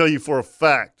can tell you for a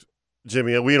fact,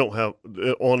 Jimmy, we don't have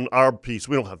on our piece.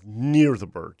 We don't have near the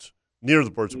birds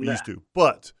we used to.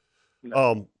 But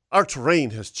our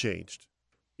terrain has changed.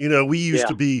 We used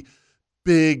to be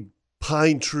big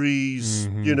pine trees,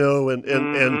 and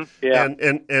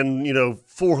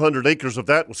 400 acres of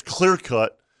that was clear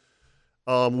cut.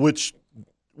 Which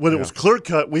when it was clear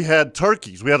cut, we had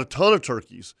turkeys. We had a ton of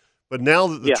turkeys. But now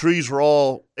that the trees are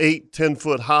all 8-10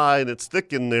 foot high and it's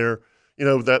thick in there,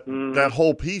 that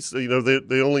whole piece,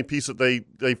 the only piece that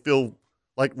they feel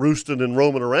like roosting and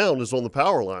roaming around is on the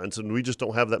power lines, and we just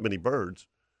don't have that many birds.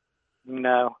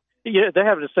 No. Yeah, they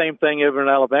have the same thing over in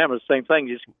Alabama, the same thing.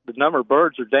 Just the number of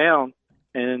birds are down.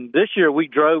 And this year we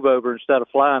drove over instead of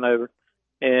flying over.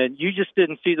 And you just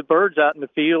didn't see the birds out in the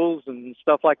fields and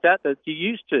stuff like that you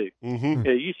used to. Mm-hmm.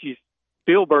 You used to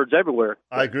field birds everywhere.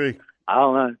 I agree. I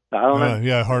don't know.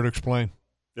 Yeah, hard to explain.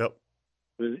 Yep.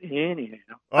 Anyhow,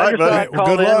 all right, I just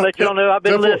call in and let y'all know I've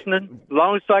been listening. As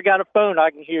long as I got a phone,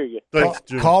 I can hear you. Thanks,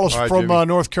 Jimmy. Call us from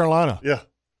North Carolina. Yeah.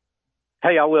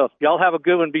 Hey, I will. Y'all have a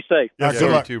good one. Be safe. Yeah,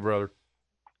 good luck. You too, brother.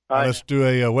 Let's do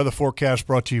a weather forecast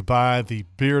brought to you by the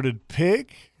Bearded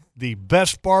Pig, the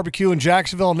best barbecue in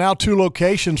Jacksonville. Now 2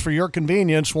 locations for your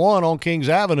convenience. One on Kings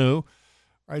Avenue,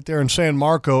 right there in San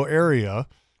Marco area,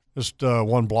 just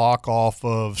 1 block off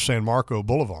of San Marco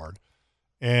Boulevard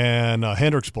and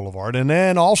Hendricks Boulevard. And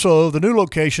then also the new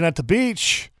location at the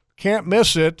beach. Can't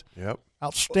miss it. Yep.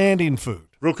 Outstanding food.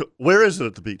 Real quick, where is it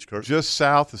at the beach, Kurt? Just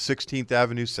south of 16th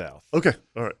Avenue South. Okay.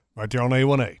 All right. Right there on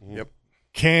A1A. Yep.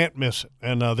 Can't miss it.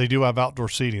 And they do have outdoor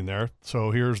seating there.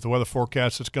 So here's the weather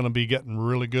forecast. It's going to be getting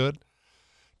really good.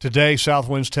 Today, south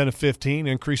winds 10 to 15,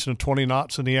 increasing to 20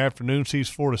 knots in the afternoon, seas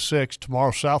 4 to 6.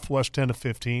 Tomorrow, southwest 10 to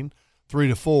 15, 3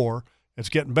 to 4. It's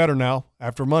getting better now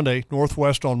after Monday.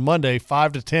 Northwest on Monday,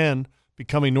 5 to 10,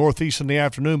 becoming northeast in the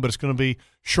afternoon, but it's going to be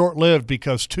short-lived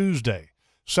because Tuesday,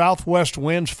 southwest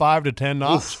winds 5 to 10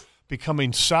 knots,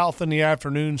 becoming south in the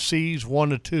afternoon, seas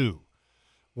 1 to 2.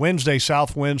 Wednesday,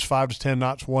 south winds 5 to 10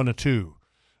 knots, 1 to 2.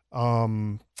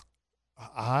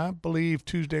 I believe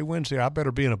Tuesday, Wednesday, I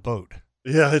better be in a boat.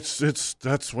 Yeah, it's that's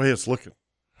the way it's looking.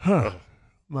 Huh.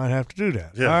 Might have to do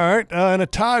that. Yeah. All right. And a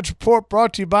Tides report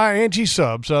brought to you by Angie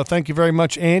Subs. Thank you very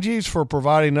much, Angie's, for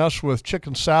providing us with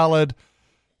chicken salad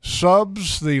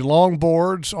subs, the long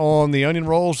boards on the onion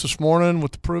rolls this morning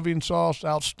with the Peruvian sauce.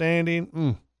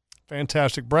 Outstanding.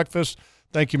 Fantastic breakfast.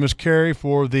 Thank you, Miss Carrie,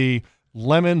 for the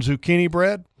lemon zucchini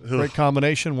bread. Great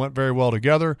combination. Went very well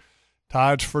together.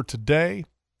 Tides for today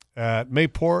at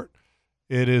Mayport.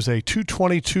 It is a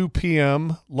 2:22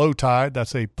 p.m. low tide.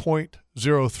 That's a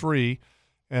 0.03,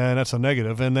 and that's a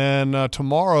negative. And then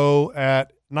tomorrow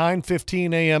at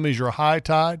 9:15 a.m. is your high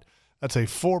tide. That's a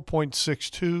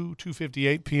 4.62.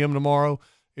 2:58 p.m. tomorrow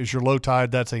is your low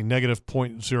tide. That's a negative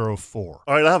 0.04. All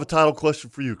right, I have a title question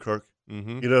for you, Kirk.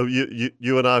 Mm-hmm.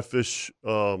 You and I fish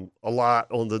a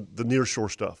lot on the near shore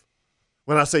stuff.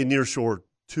 When I say near shore,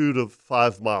 2 to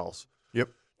 5 miles. Yep.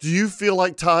 Do you feel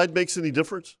like tide makes any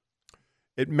difference?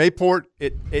 At Mayport,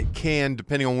 it can,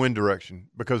 depending on wind direction,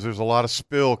 because there's a lot of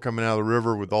spill coming out of the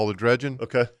river with all the dredging.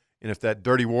 Okay. And if that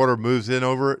dirty water moves in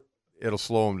over it, it'll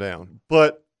slow them down.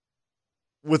 But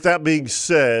with that being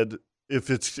said, if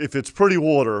it's pretty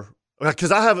water,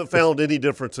 because I haven't found any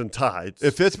difference in tides.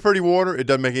 If it's pretty water, it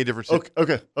doesn't make any difference at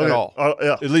all.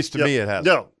 Yeah. At least to me, it has.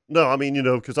 No. I mean,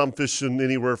 because I'm fishing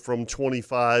anywhere from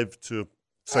 25 to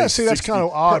say see, that's 60, kind of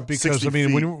odd because, I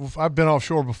mean, feet. I've been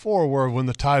offshore before where when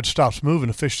the tide stops moving,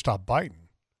 the fish stop biting.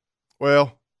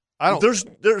 Well, I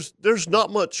don't. There's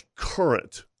not much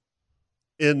current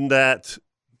in that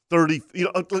 30.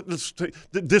 Let's take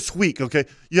this week. Okay,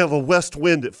 you have a west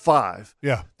wind at 5.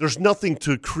 Yeah. There's nothing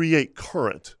to create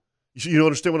current. You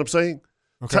understand what I'm saying?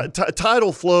 Okay.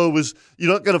 Tidal flow is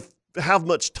you're not going to have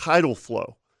much tidal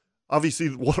flow. Obviously,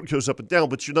 the water goes up and down,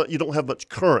 but you don't have much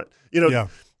current. Yeah.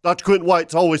 Dr. Quentin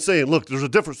White's always saying, look, there's a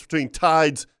difference between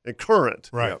tides and current.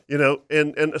 Right.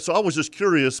 And so I was just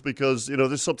curious because,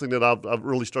 this is something that I've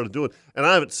really started doing, and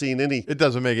I haven't seen any. It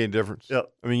doesn't make any difference. Yeah.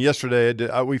 I mean,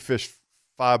 yesterday we fished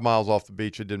 5 miles off the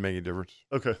beach. It didn't make any difference.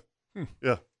 Okay.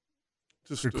 Yeah.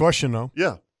 Good question, though.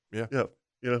 Yeah.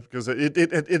 Because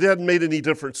it hadn't made any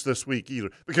difference this week either.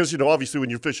 Because, obviously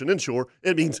when you're fishing inshore,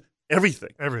 it means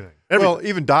everything. Everything. Well,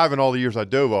 even diving all the years I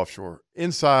dove offshore,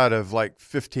 inside of like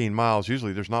 15 miles,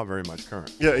 usually there's not very much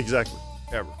current. Yeah, exactly.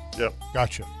 Ever. Yeah.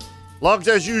 Gotcha. Logs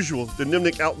as usual. The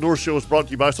Nimnik Outdoor Show is brought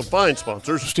to you by some fine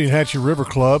sponsors. Steinhatchee River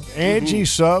Club, Angie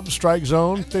Sub, Strike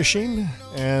Zone Fishing,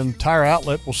 and Tire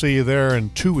Outlet. We'll see you there in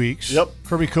 2 weeks. Yep.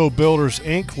 Kirby Cove Builders,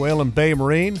 Inc., Whalen Bay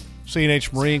Marine,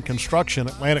 C&H Marine Construction,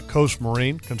 Atlantic Coast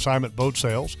Marine, Consignment Boat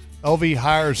Sales, LV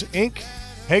Hires, Inc.,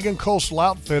 Hagen Coastal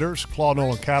Outfitters, Claude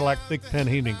Nolan Cadillac, Big Pen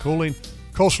Heating and Cooling,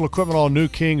 Coastal Equipment on New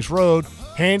Kings Road,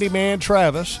 Handyman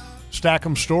Travis,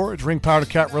 Stackham Storage, Ring Powder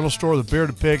Cat Rental Store, The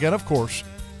Bearded Pig, and, of course,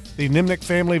 the Nimnik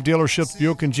family of dealerships,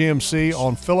 Buick and GMC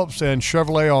on Phillips and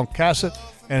Chevrolet on Cassett.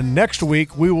 And next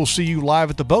week, we will see you live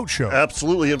at the boat show.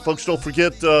 Absolutely. And, folks, don't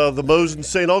forget the Moe's in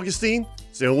St. Augustine.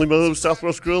 It's the only Moe's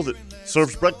Southwest Grill that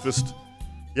serves breakfast.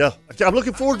 Yeah. I'm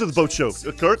looking forward to the boat show.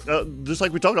 Kirk, just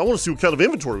like we talked, I want to see what kind of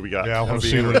inventory we got. Yeah, I want to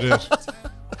see what it is.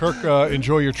 Kirk,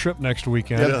 enjoy your trip next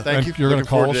weekend. Yeah, thank you. You're going to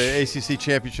call us. To the ACC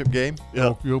championship game.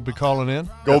 Yeah. You'll be calling in.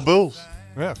 Go Bulls.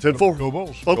 Yeah. 10-4. Go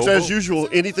Bulls. Folks, Go as Bulls. usual,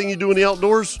 anything you do in the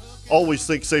outdoors, always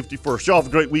think safety first. Y'all have a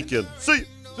great weekend. See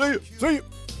you. See you.